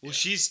trunk. well,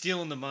 she's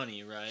stealing the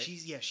money, right?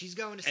 She's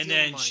going to steal and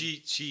then the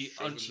money. she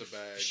Opens the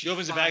bag. She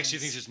opens the bag. She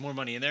finds- thinks there's more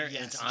money in there, and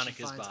Yes, it's and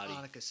she Annika's finds body.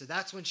 Annika. So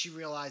that's when she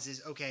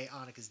realizes, okay,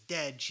 Annika's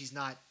dead. She's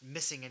not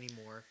missing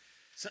anymore.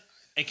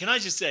 And can I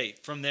just say,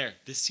 from there,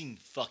 this scene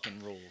fucking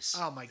rules.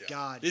 Oh my Yeah.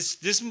 god. This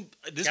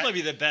Yeah. might be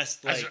the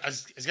best. I was, Like, I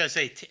was gonna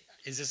say,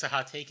 is this a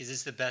hot take? Is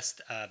this the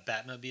best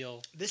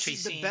Batmobile? This chase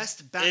is the scene?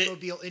 best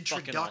Batmobile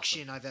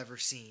introduction I've ever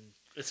seen.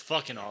 it's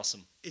fucking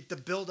awesome. The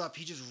build up,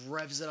 he just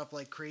revs it up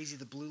like crazy.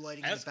 The blue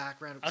lighting in the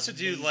background. It I was also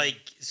do amazing.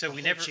 like so the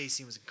we whole never chase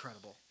scene was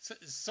incredible.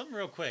 something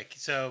real quick.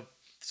 So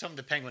something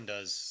the Penguin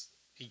does.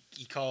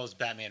 He calls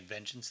Batman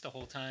Vengeance the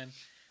whole time.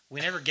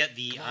 We never get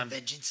the Come on,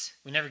 Vengeance.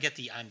 we never get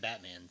the I'm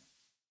Batman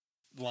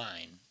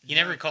line. He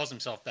No. never calls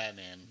himself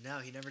Batman. No,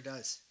 he never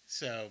does.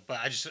 So, but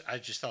I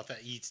just thought that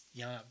he's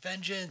yelling out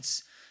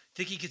vengeance.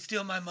 Think he could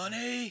steal my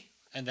money?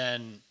 And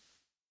then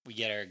we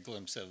get our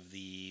glimpse of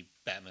the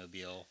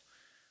Batmobile,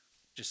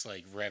 just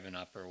like revving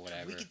up or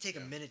whatever. We could take a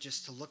minute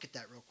just to look at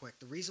that real quick.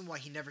 The reason why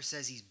he never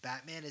says he's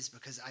Batman is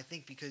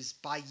because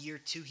by year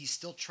 2 he's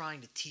still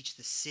trying to teach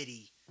the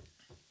city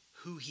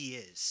who he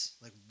is,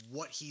 like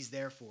what he's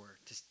there for,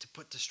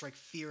 to strike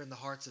fear in the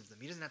hearts of them.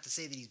 He doesn't have to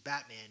say that he's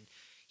Batman.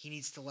 He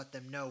needs to let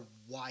them know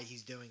why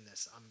he's doing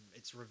this.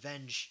 It's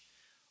revenge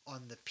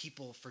on the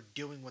people for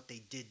doing what they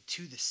did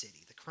to the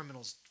city, the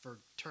criminals for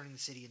turning the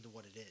city into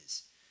what it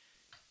is.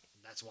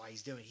 And that's why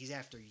he's doing it. He's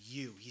after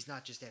you. He's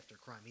not just after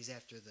crime. He's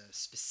after the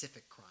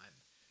specific crime.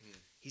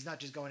 He's not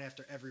just going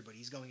after everybody.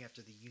 He's going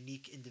after the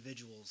unique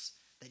individuals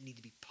that need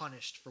to be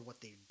punished for what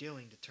they're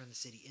doing to turn the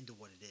city into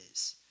what it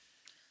is.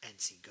 And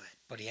see, go ahead.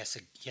 But he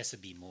has to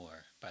be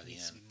more by the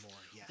Needs to end. be more.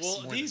 Yes.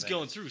 Well, more he's than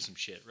going Vengeance. through some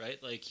shit,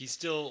 right? Like he's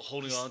still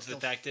holding He's on to the still-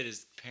 fact that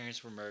his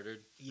parents were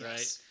murdered,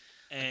 yes.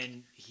 right?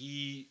 And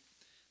he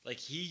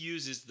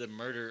uses the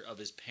murder of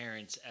his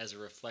parents as a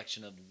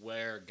reflection of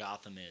where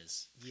Gotham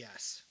is.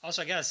 Yes.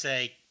 Also, I gotta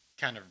say,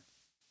 kind of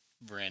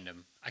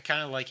random. I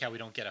kind of like how we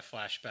don't get a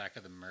flashback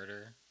of the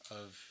murder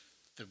of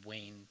the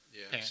Wayne.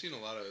 Yeah, I've parent. seen a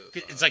lot of.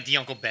 It's like the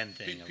Uncle Ben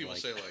thing. of People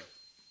like, say like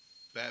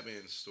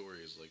Batman's story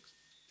is like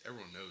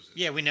everyone knows it.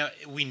 yeah, we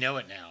know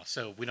it now,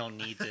 so we don't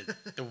need to.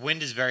 The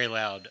wind is very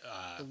loud.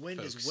 The wind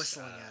folks. is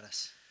whistling at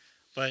us.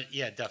 But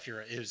yeah, Duff, you're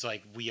right. It was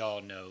like we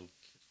all know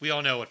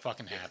what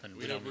fucking Yeah, happened.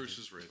 We know don't need Bruce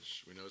to- is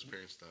rich. We know his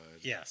parents died.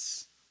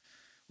 Yes,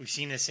 We've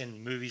seen this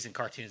in movies and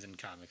cartoons and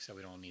comics, so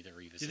we don't need to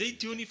revisit. Did they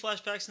do anything. any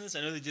flashbacks in this?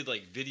 I know they did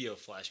like video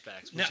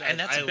flashbacks. Which No, I, and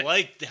that's I a bit-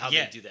 liked how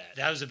yeah, they do that.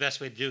 That was the best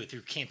way to do it,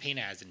 through campaign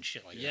ads and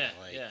shit like Yeah, that.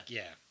 Like,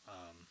 yeah.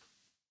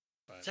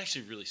 But It's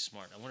actually really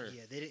smart. I wonder.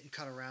 Yeah, they didn't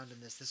cut around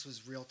in this. This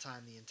was real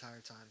time the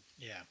entire time.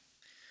 yeah.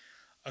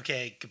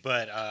 Okay,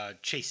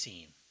 but chase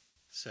scene.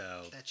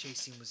 So That chase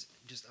scene was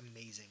just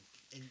amazing.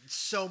 And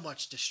so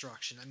much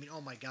destruction. I mean,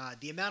 oh my god.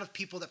 The amount of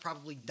people that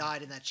probably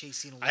died in that chase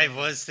scene alone. I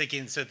was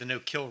thinking, so the no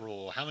kill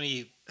rule. How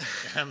many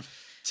people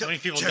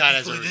Technically, died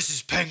as a? this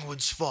is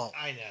Penguin's fault.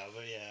 I know,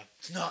 but yeah.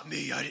 It's not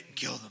me. I didn't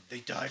kill them. They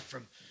died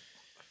from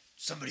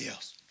somebody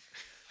else.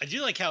 I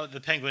do like how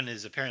the Penguin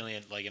is apparently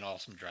like an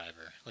awesome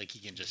driver. Like he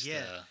can just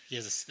Yeah.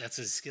 That's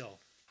his skill.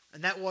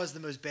 And that was the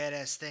most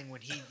badass thing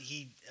when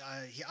he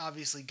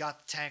obviously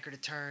got the tanker to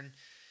turn,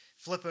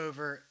 flip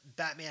over.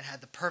 Batman had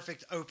the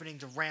perfect opening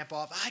to ramp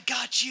off. I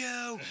got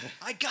you,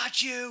 I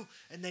got you,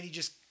 and then he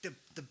just the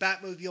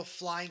Batmobile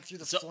flying through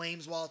the So-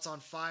 flames while it's on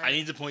fire. I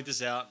need to point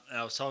this out. And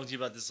I was talking to you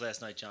about this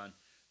last night, John.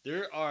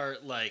 There are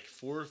like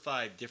 4 or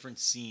 5 different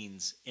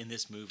scenes in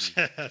this movie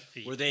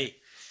where they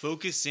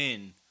focus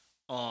in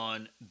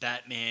on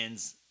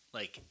Batman's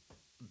like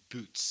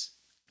boots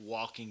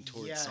walking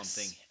towards Yes.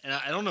 something, and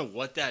I don't know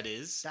what that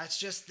is. That's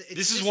just it's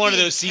This is just one the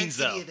of those scenes,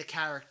 intensity though. of the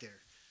character.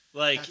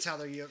 Like That's how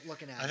they're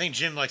looking at I it. think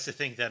Jim likes to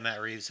think that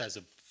Matt Reeves has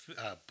a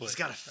He's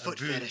got a foot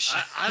boot. fetish.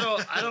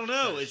 I don't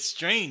know. It's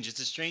strange. It's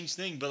a strange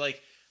thing. But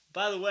like,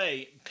 by the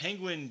way,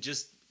 Penguin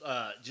just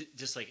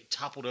like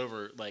toppled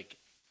over like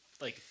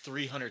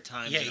 300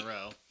 times in a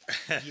row.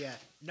 Yeah,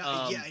 no,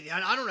 Um, yeah.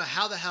 And I don't know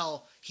how the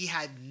hell he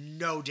had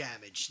no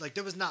damage. Like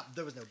there was no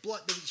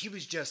blood. He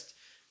was just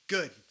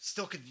good.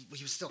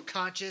 He was still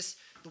conscious.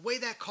 The way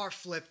that car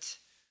flipped,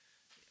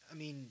 I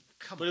mean,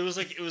 come But on.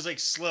 it was like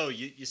slow.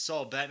 You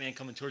saw Batman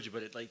coming towards you,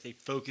 but it like they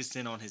focused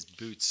in on his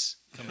boots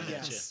coming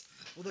Yes.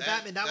 Well, the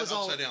Batman that was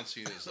all. upside down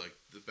scene is like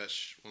the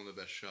best, one of the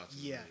best shots.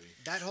 In Yeah, the movie.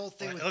 that whole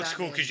thing Well, with it looks cool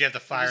Batman, because you have the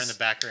fire it in the was-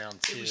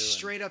 background too. It was and-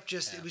 straight up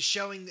just. yeah. It was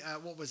showing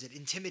what was it?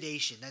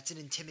 Intimidation. That's an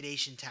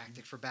intimidation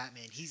tactic for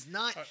Batman. He's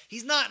not. Uh,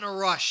 He's not in a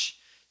rush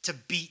to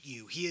beat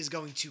you. He is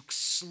going to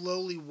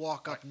slowly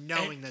walk up,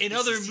 knowing And that in this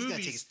other is, he's gonna take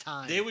his movies,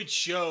 time. they would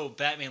show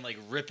Batman like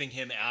ripping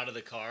him out of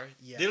the car.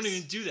 They don't Yes.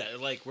 even do that. They're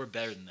like, we're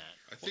better than that.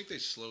 I think they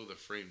slow the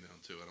frame down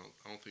too.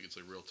 I don't think it's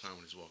like real time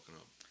when he's walking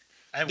up.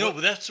 And No, what-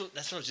 but that's what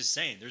I was just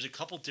saying. There's a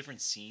couple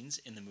different scenes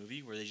in the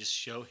movie where they just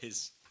show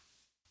his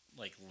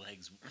like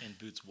legs and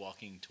boots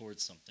walking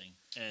towards something.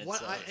 And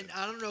What it's, and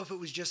I don't know if it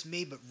was just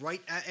me, but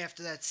right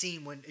after that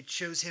scene when it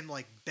shows him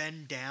like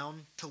bend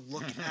down to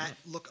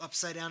look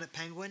upside down at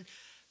Penguin,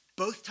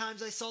 both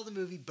times I saw the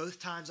movie, both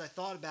times I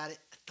thought about it,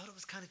 I thought it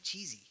was kind of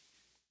cheesy.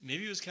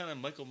 maybe it was kind of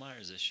Michael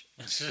Myers-ish.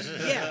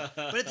 Yeah,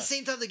 but at the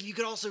same time, like you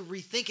could also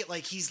rethink it.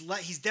 Like he's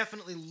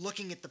definitely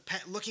looking at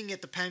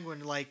the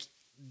Penguin. Like,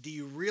 do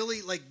you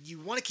really like you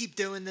want to keep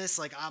doing this?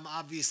 Like I'm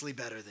obviously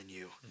better than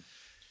you.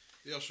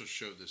 They also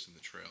showed this in the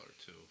trailer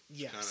too.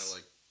 Yes. Kind of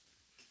like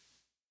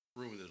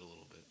ruined it a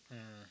little bit.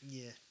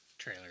 Yeah.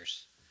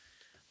 trailers.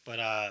 But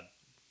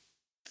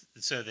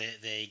so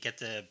they get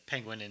the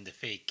Penguin into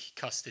fake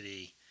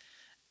custody,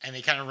 and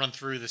they kind of run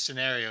through the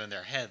scenario in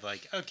their head,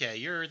 like, okay,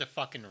 you're the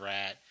fucking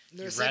rat.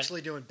 They're You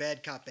essentially doing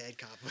bad cop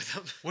with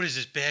him. What is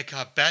this, bad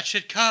cop, bad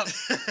shit cop?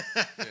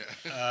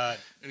 Yeah.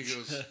 And he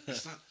goes,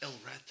 "It's not El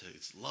Rata,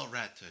 it's La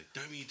Rata.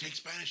 Don't you mean you take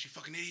Spanish, you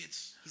fucking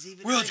idiots." He's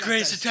even World's got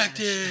greatest better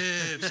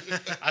Spanish.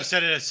 detectives. I've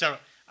said it several.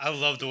 I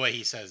love the way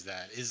he says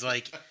that. Is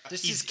like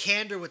Just he's- his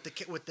candor with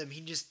them.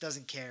 He just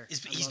doesn't care. I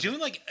he's love doing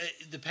it. like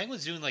the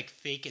Penguin's doing like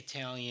fake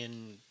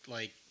Italian,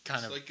 like kind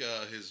It's of.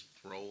 like his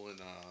role in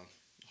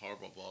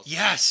Horrible Boss.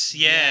 Yes,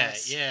 yeah,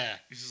 Yes. yeah.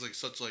 He's just like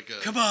such like a.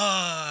 Come on.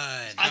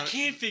 I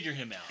can't figure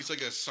him out. He's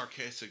like a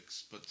sarcastic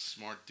but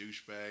smart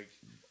douchebag.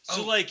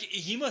 So Oh. like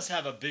he must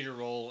have a bigger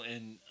role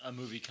in a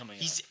movie coming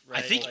He's- up. Right?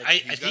 I think- Like, I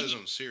He's got think his he-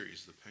 own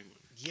series, The Penguin.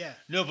 Yeah.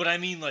 no, but I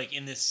mean like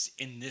in this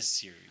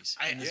series.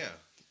 I- In this- Yeah,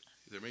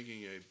 they're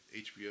making a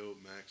HBO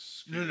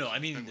Max. No, I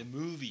mean Penguin. the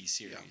movie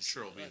series. I'm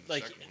sure it'll be in the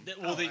like, second one.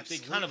 well, Oh, they kind of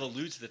absolutely.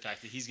 allude to the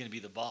fact that he's going to be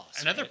the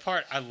boss. Another right?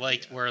 part I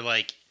liked Yeah. where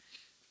like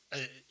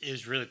it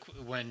was really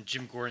when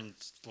Jim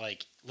Gordon's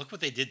like, look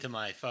what they did to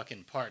my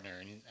fucking partner,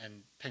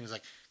 and Penguin's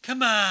like,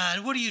 come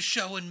on, what are you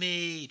showing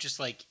me? Just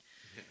like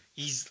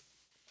he's.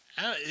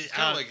 It's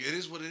kind of like it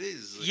is what it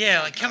is.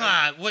 yeah, like come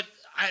on, what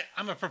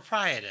I'm a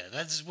proprietor.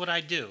 That's what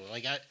I do.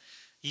 Like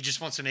he just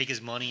wants to make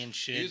his money and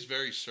He is shit.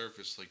 very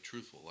surface, like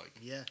truthful. Like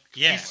Yeah.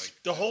 Yeah, He's,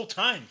 the whole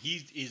time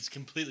he is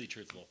completely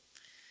truthful.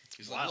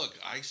 he's Wow. like, look,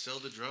 I sell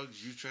the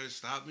drugs. You try to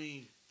stop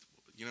me.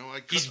 You know,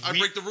 He's I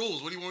break the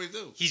rules. What do you want me to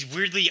do? he's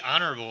weirdly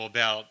honorable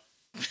about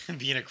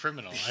being a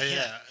criminal. Yeah.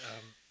 Yeah.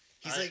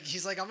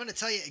 He's like I'm going to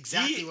tell you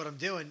exactly He- what I'm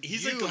doing.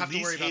 He's you like the have to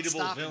least worry about hateable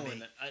stopping villain,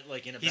 me.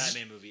 like in a He's-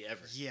 Batman movie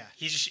ever. Yeah.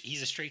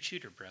 He's a straight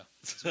shooter, bro.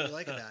 That's what I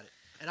like about it.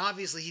 And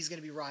obviously he's going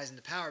to be rising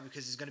to power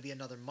because there's going to be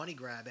another money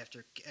grab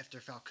after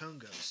Falcone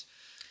goes.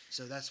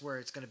 So that's where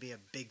it's going to be a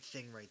big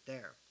thing right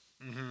there.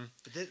 Mm-hmm.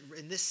 But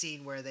in this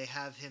scene where they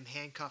have him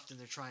handcuffed and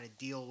they're trying to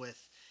deal with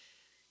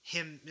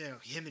him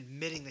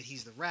admitting that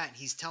he's the rat, and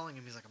he's telling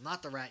him, he's like, I'm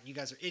not the rat, and you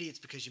guys are idiots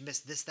because you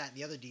missed this, that, and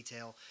the other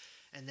detail.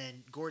 And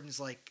then Gordon's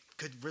like,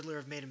 could Riddler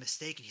have made a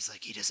mistake? And he's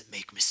like, he doesn't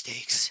make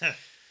mistakes.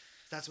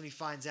 That's when he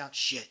finds out,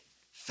 shit,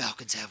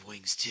 Falcons have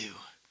wings too.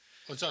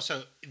 Well, it's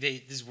also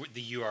this is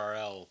the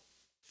URL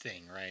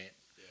thing, right?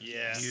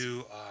 Yeah.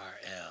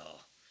 URL.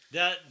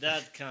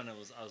 That kind of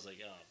was. I was like,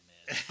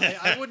 oh man.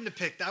 I wouldn't have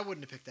picked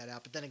that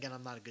out, but then again,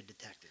 I'm not a good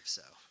detective,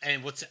 so.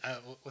 And what's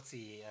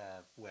the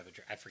web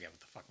address? I forget what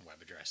the fucking web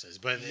address is,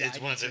 but Yeah, it's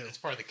I one of do the, too. it's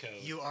part of the code.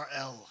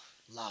 URL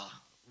La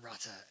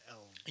Rata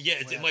El. Yeah,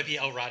 it whatever. might be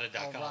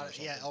elrata.com. El or Rata,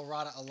 something. yeah, El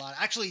Rata a lot.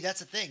 Actually, that's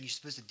the thing. You're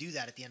supposed to do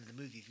that at the end of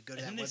the movie if you go to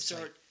And then that they website.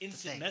 start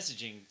instant thing.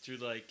 messaging through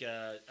like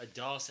a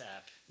DOS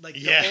app. Like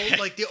Yeah.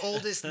 the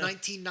oldest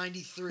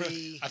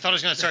 1993. I thought I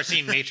was gonna start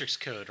seeing Matrix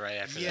code right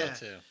after Yeah. that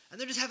too. And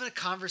they're just having a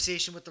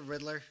conversation with the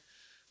Riddler,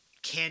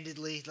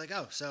 candidly, like,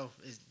 "Oh, so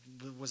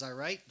was I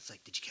right?" It's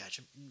like, "Did you catch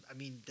him? I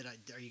mean,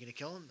 are you gonna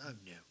kill him?" Oh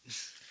no.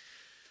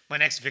 My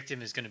next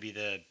victim is gonna be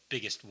the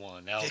biggest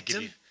one. I'll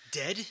Victim give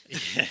dead.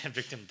 you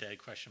victim dead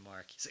question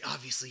mark. It's like,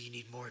 obviously you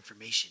need more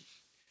information.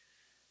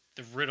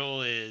 The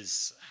riddle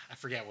is I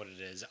forget what it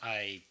is.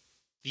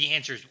 The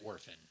answer is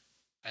orphan,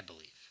 I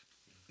believe.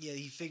 Yeah,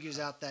 he figures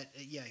out that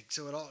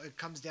so it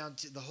comes down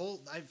to the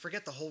whole. I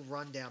forget the whole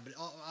rundown, but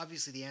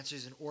obviously the answer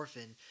is an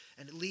orphan,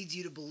 and it leads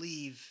you to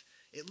believe.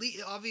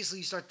 Obviously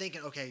you start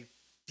thinking, okay,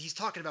 he's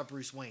talking about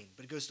Bruce Wayne,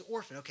 but it goes to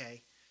orphan.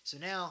 Okay, so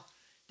now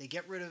they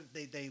get rid of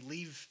they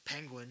leave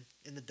Penguin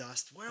in the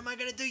dust. What am I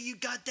gonna do, you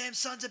goddamn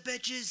sons of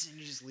bitches? And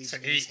you just leave So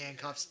him in his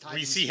handcuffs. Tied We to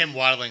his see him feet.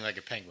 waddling like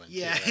a penguin.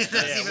 Yeah, too, right?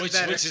 That's yeah, even which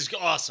better. is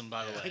awesome,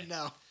 by the I way.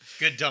 know.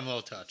 Good dumb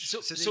little touch.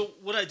 So, So so, they-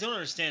 what I don't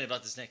understand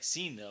about this next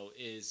scene though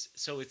is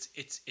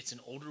it's an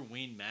older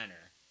Wayne Manor.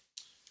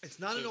 It's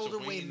not So an it's a older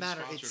Wayne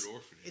Manor. Wayne-sponsored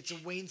orphanage. It's a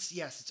Wayne.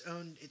 Yes,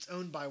 it's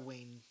owned by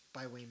Wayne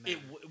Manor.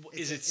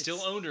 Is it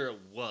still owned or it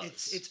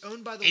was? It's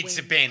owned by the It's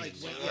Wayne.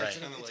 abandoned, Wayne- right. yeah, it's,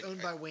 Kinda it's like-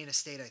 owned by Wayne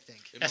Estate, I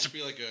think. It That's must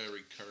be like a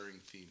recurring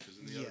theme because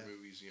in the Yeah. other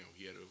movies,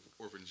 he had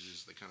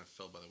orphanages that kind of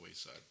fell by the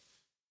wayside as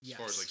Yes.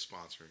 far as like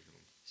sponsoring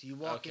them. So you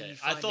walk in, Okay, you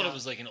I find thought out, it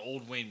was like an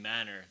old Wayne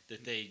Manor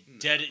that they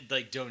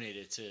No.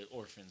 donated to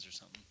orphans or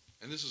something.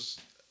 And this is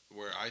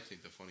where I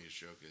think the funniest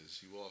joke is.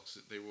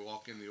 They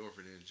walk in the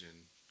orphanage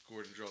and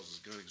Gordon draws his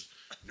gun. He goes,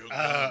 "No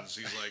guns."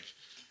 He's like,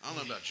 "I don't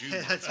know about you,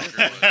 That's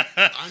motherfucker,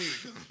 but I need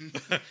a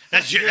gun."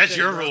 That's your your thing,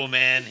 bro. rule,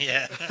 man.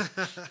 Yeah.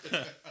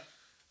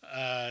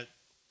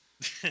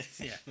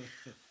 Yeah.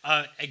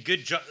 A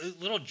good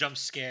little jump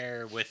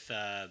scare with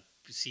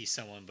you see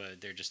someone, but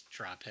they're just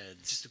drop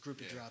heads. just a group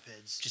of Yeah. drop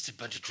heads. Just a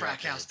bunch of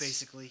crack drop house, heads.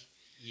 basically.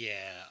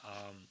 Yeah.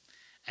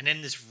 And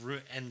in this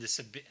room,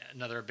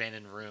 another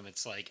abandoned room,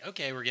 it's like,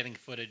 okay, we're getting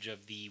footage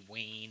of the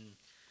Wayne.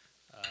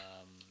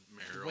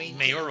 Wayne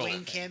Mayoral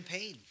Wayne thing.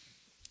 campaign.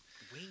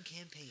 Wayne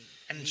campaign.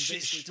 And he's sh-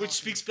 basically Which talking-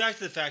 speaks back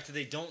to the fact that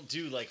they don't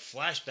do like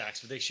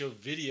flashbacks, but they show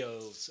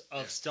videos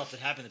of Yeah. stuff that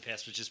happened in the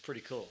past, which is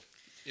pretty cool.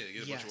 Yeah, they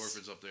get a bunch of Yes.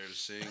 orphans up there to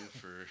sing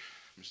for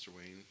Mr.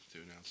 Wayne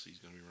to announce he's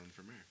going to be running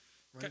for mayor.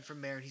 running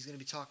from mayor, and he's going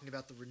to be talking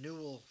about the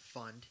renewal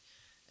fund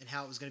and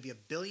how it was going to be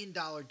 $1 billion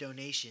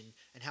donation,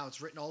 and how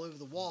it's written all over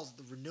the walls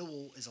that the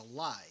renewal is a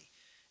lie.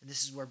 And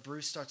this is where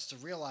Bruce starts to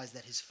realize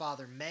that his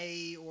father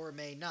may or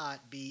may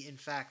not be, in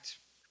fact,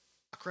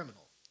 a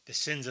criminal. The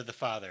sins of the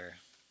father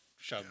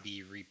shall Yeah.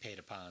 be repaid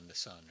upon the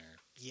son, or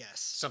Yes.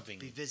 something.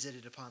 Be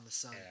visited upon the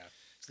son. Yeah.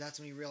 So that's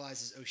when he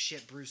realizes, oh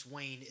shit, Bruce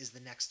Wayne is the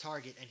next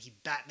target, and he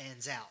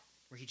Batmans out,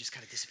 where he just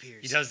kind of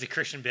disappears. He does the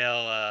Christian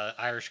Bale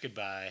Irish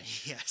goodbye,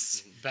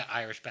 Yes.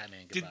 Irish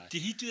Batman goodbye.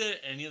 Did he do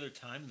that at any other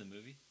time in the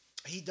movie?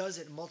 He does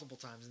it multiple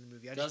times in the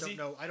movie. I Does just he?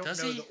 don't know. I don't Does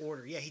know he? the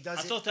order. Yeah, he does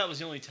I it. thought that was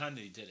the only time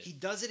that he did it. He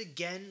does it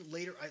again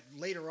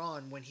later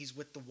on when he's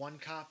with the one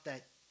cop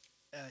that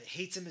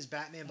hates him as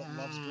Batman but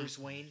loves Bruce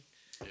Wayne.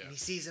 Yeah. And he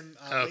sees him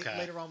Okay.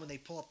 later on when they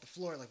pull up the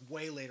floor, like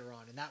way later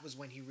on, and that was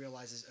when he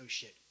realizes, oh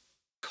shit,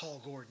 call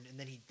Gordon, and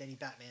then he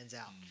Batman's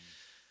out.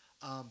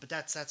 But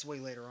that's way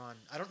later on.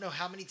 I don't know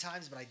how many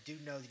times, but I do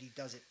know that he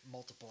does it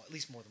at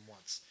least more than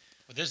once.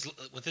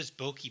 With his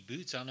bulky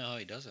boots, I don't know how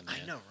he does it,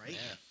 man. I know, right?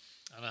 Yeah.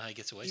 I don't know how he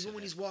gets away. Even so when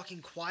bad. he's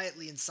walking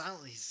quietly and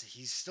silently,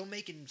 he's still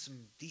making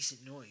some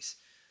decent noise.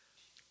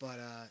 But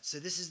so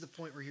this is the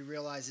point where he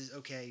realizes,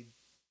 okay,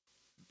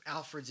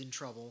 Alfred's in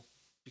trouble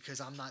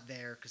because I'm not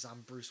there because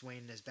I'm Bruce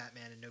Wayne as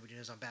Batman and nobody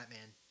knows I'm Batman.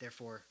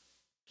 Therefore,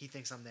 he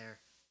thinks I'm there.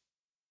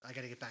 I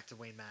got to get back to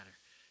Wayne Manor.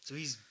 So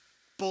he's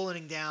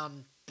bulleting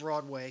down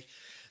Broadway,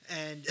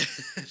 and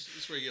This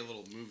is where you get a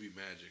little movie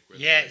magic. Where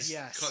Yes. they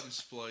Yes. cut and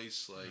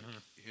splice, like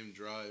him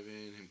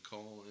driving, him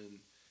calling,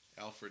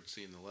 Alfred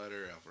seeing the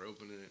letter, Alfred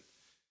opening it.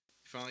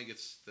 He finally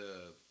gets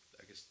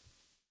I guess,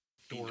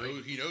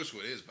 Dory. he knows who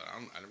it is, but I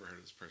never heard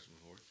of this person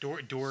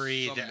before.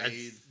 Dory, Some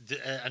maid.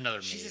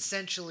 another she's maid.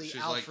 essentially She's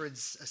like-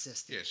 Alfred's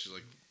assistant. Yeah, she's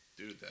like,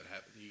 dude, that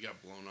happened. He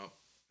got blown up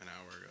an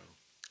hour ago.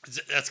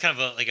 That's kind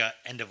of like a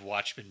end of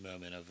Watchmen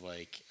moment of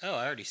like, oh,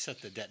 I already set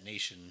the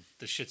detonation.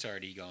 The shit's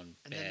already gone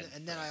And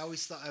bad. then I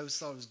always thought it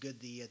was good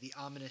the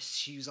ominous.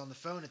 She was on the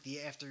phone at the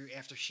after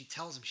she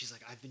tells him, she's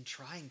like, I've been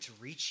trying to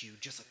reach you,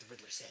 just like the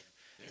Riddler said.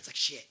 And it's like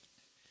shit.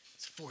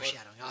 It's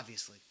foreshadowing,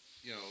 obviously.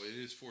 You know, it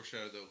is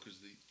foreshadowed though because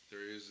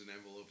there is an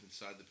envelope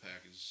inside the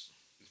package.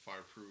 It's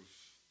fireproof.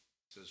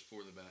 It says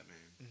for the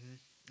Batman.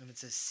 And it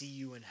says "See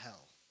you in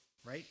hell,"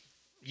 right?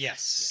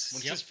 Yes.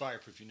 When it Yep. says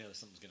fireproof, you know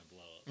something's gonna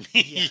blow up.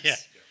 Yes. Yeah.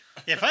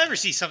 Yeah, if I ever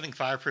see something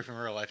fireproof in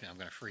real life now, I'm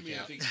gonna I freak mean,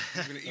 I out. think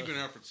even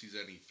Alfred sees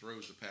that and he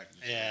throws the package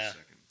in Yeah. a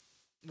second.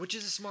 Which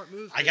is a smart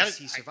move. I gotta, because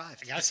he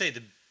survived. I gotta say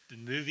the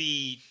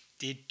movie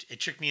it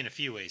tricked me in a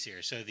few ways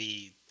here. So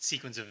the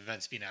sequence of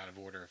events being out of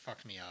order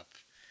fucked me up.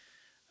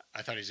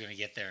 I thought he was going to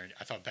get there.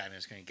 I thought Batman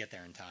was going to get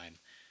there in time.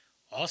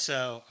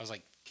 Also, I was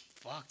like,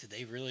 "Fuck! Did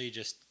they really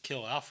just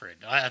kill Alfred?"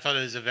 I thought it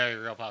was a very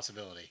real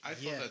possibility. I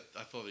thought Yeah.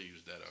 I thought he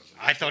was dead. I was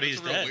like, I thought he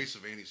that's was a real dead. waste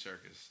of Andy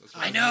Serkis. That's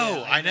I what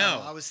know. I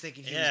know. I was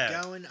thinking he Yeah.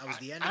 was going. I was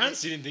the end I of it.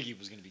 honestly didn't think he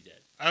was gonna be dead.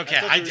 Okay,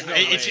 I thought there was no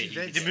way he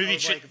Convinced. the movie I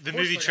was like, the of course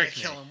movie they're tricked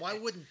gonna me. kill him. Why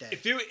wouldn't they?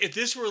 If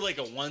this were like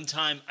a one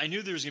time, I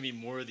knew there was gonna be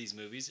more of these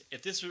movies.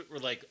 If this were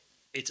like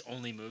its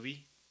only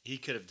movie, he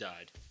could have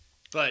died.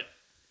 But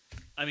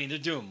I mean, they're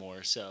doing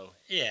more, so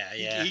Yeah,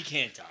 he- yeah. he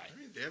can't die. I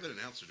mean, they haven't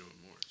announced they're doing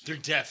more. So They're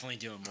definitely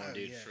doing more, Oh,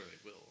 dude. yeah. I'm sure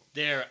they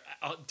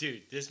will.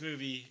 Dude, this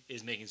movie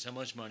is making so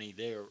much money.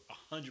 They're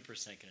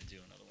 100% gonna do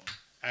another one.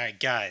 All right,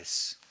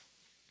 guys,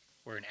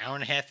 we're an hour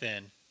and a half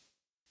in.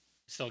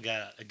 Still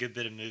got a good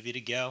bit of movie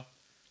to go.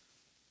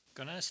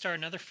 Gonna start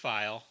another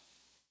file,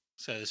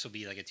 so this will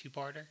be like a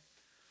two-parter.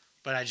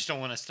 But I just don't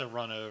want us to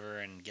run over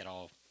and get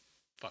all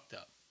fucked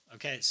up.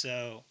 Okay,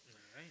 so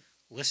Alright.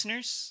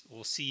 listeners,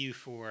 we'll see you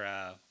for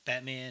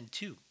Batman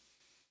 2.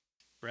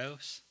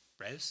 Rose?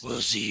 We'll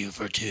see you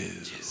for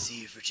 2.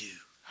 See you for 2.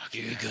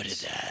 Okay, you're good at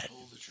that.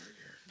 Pull the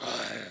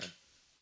trigger.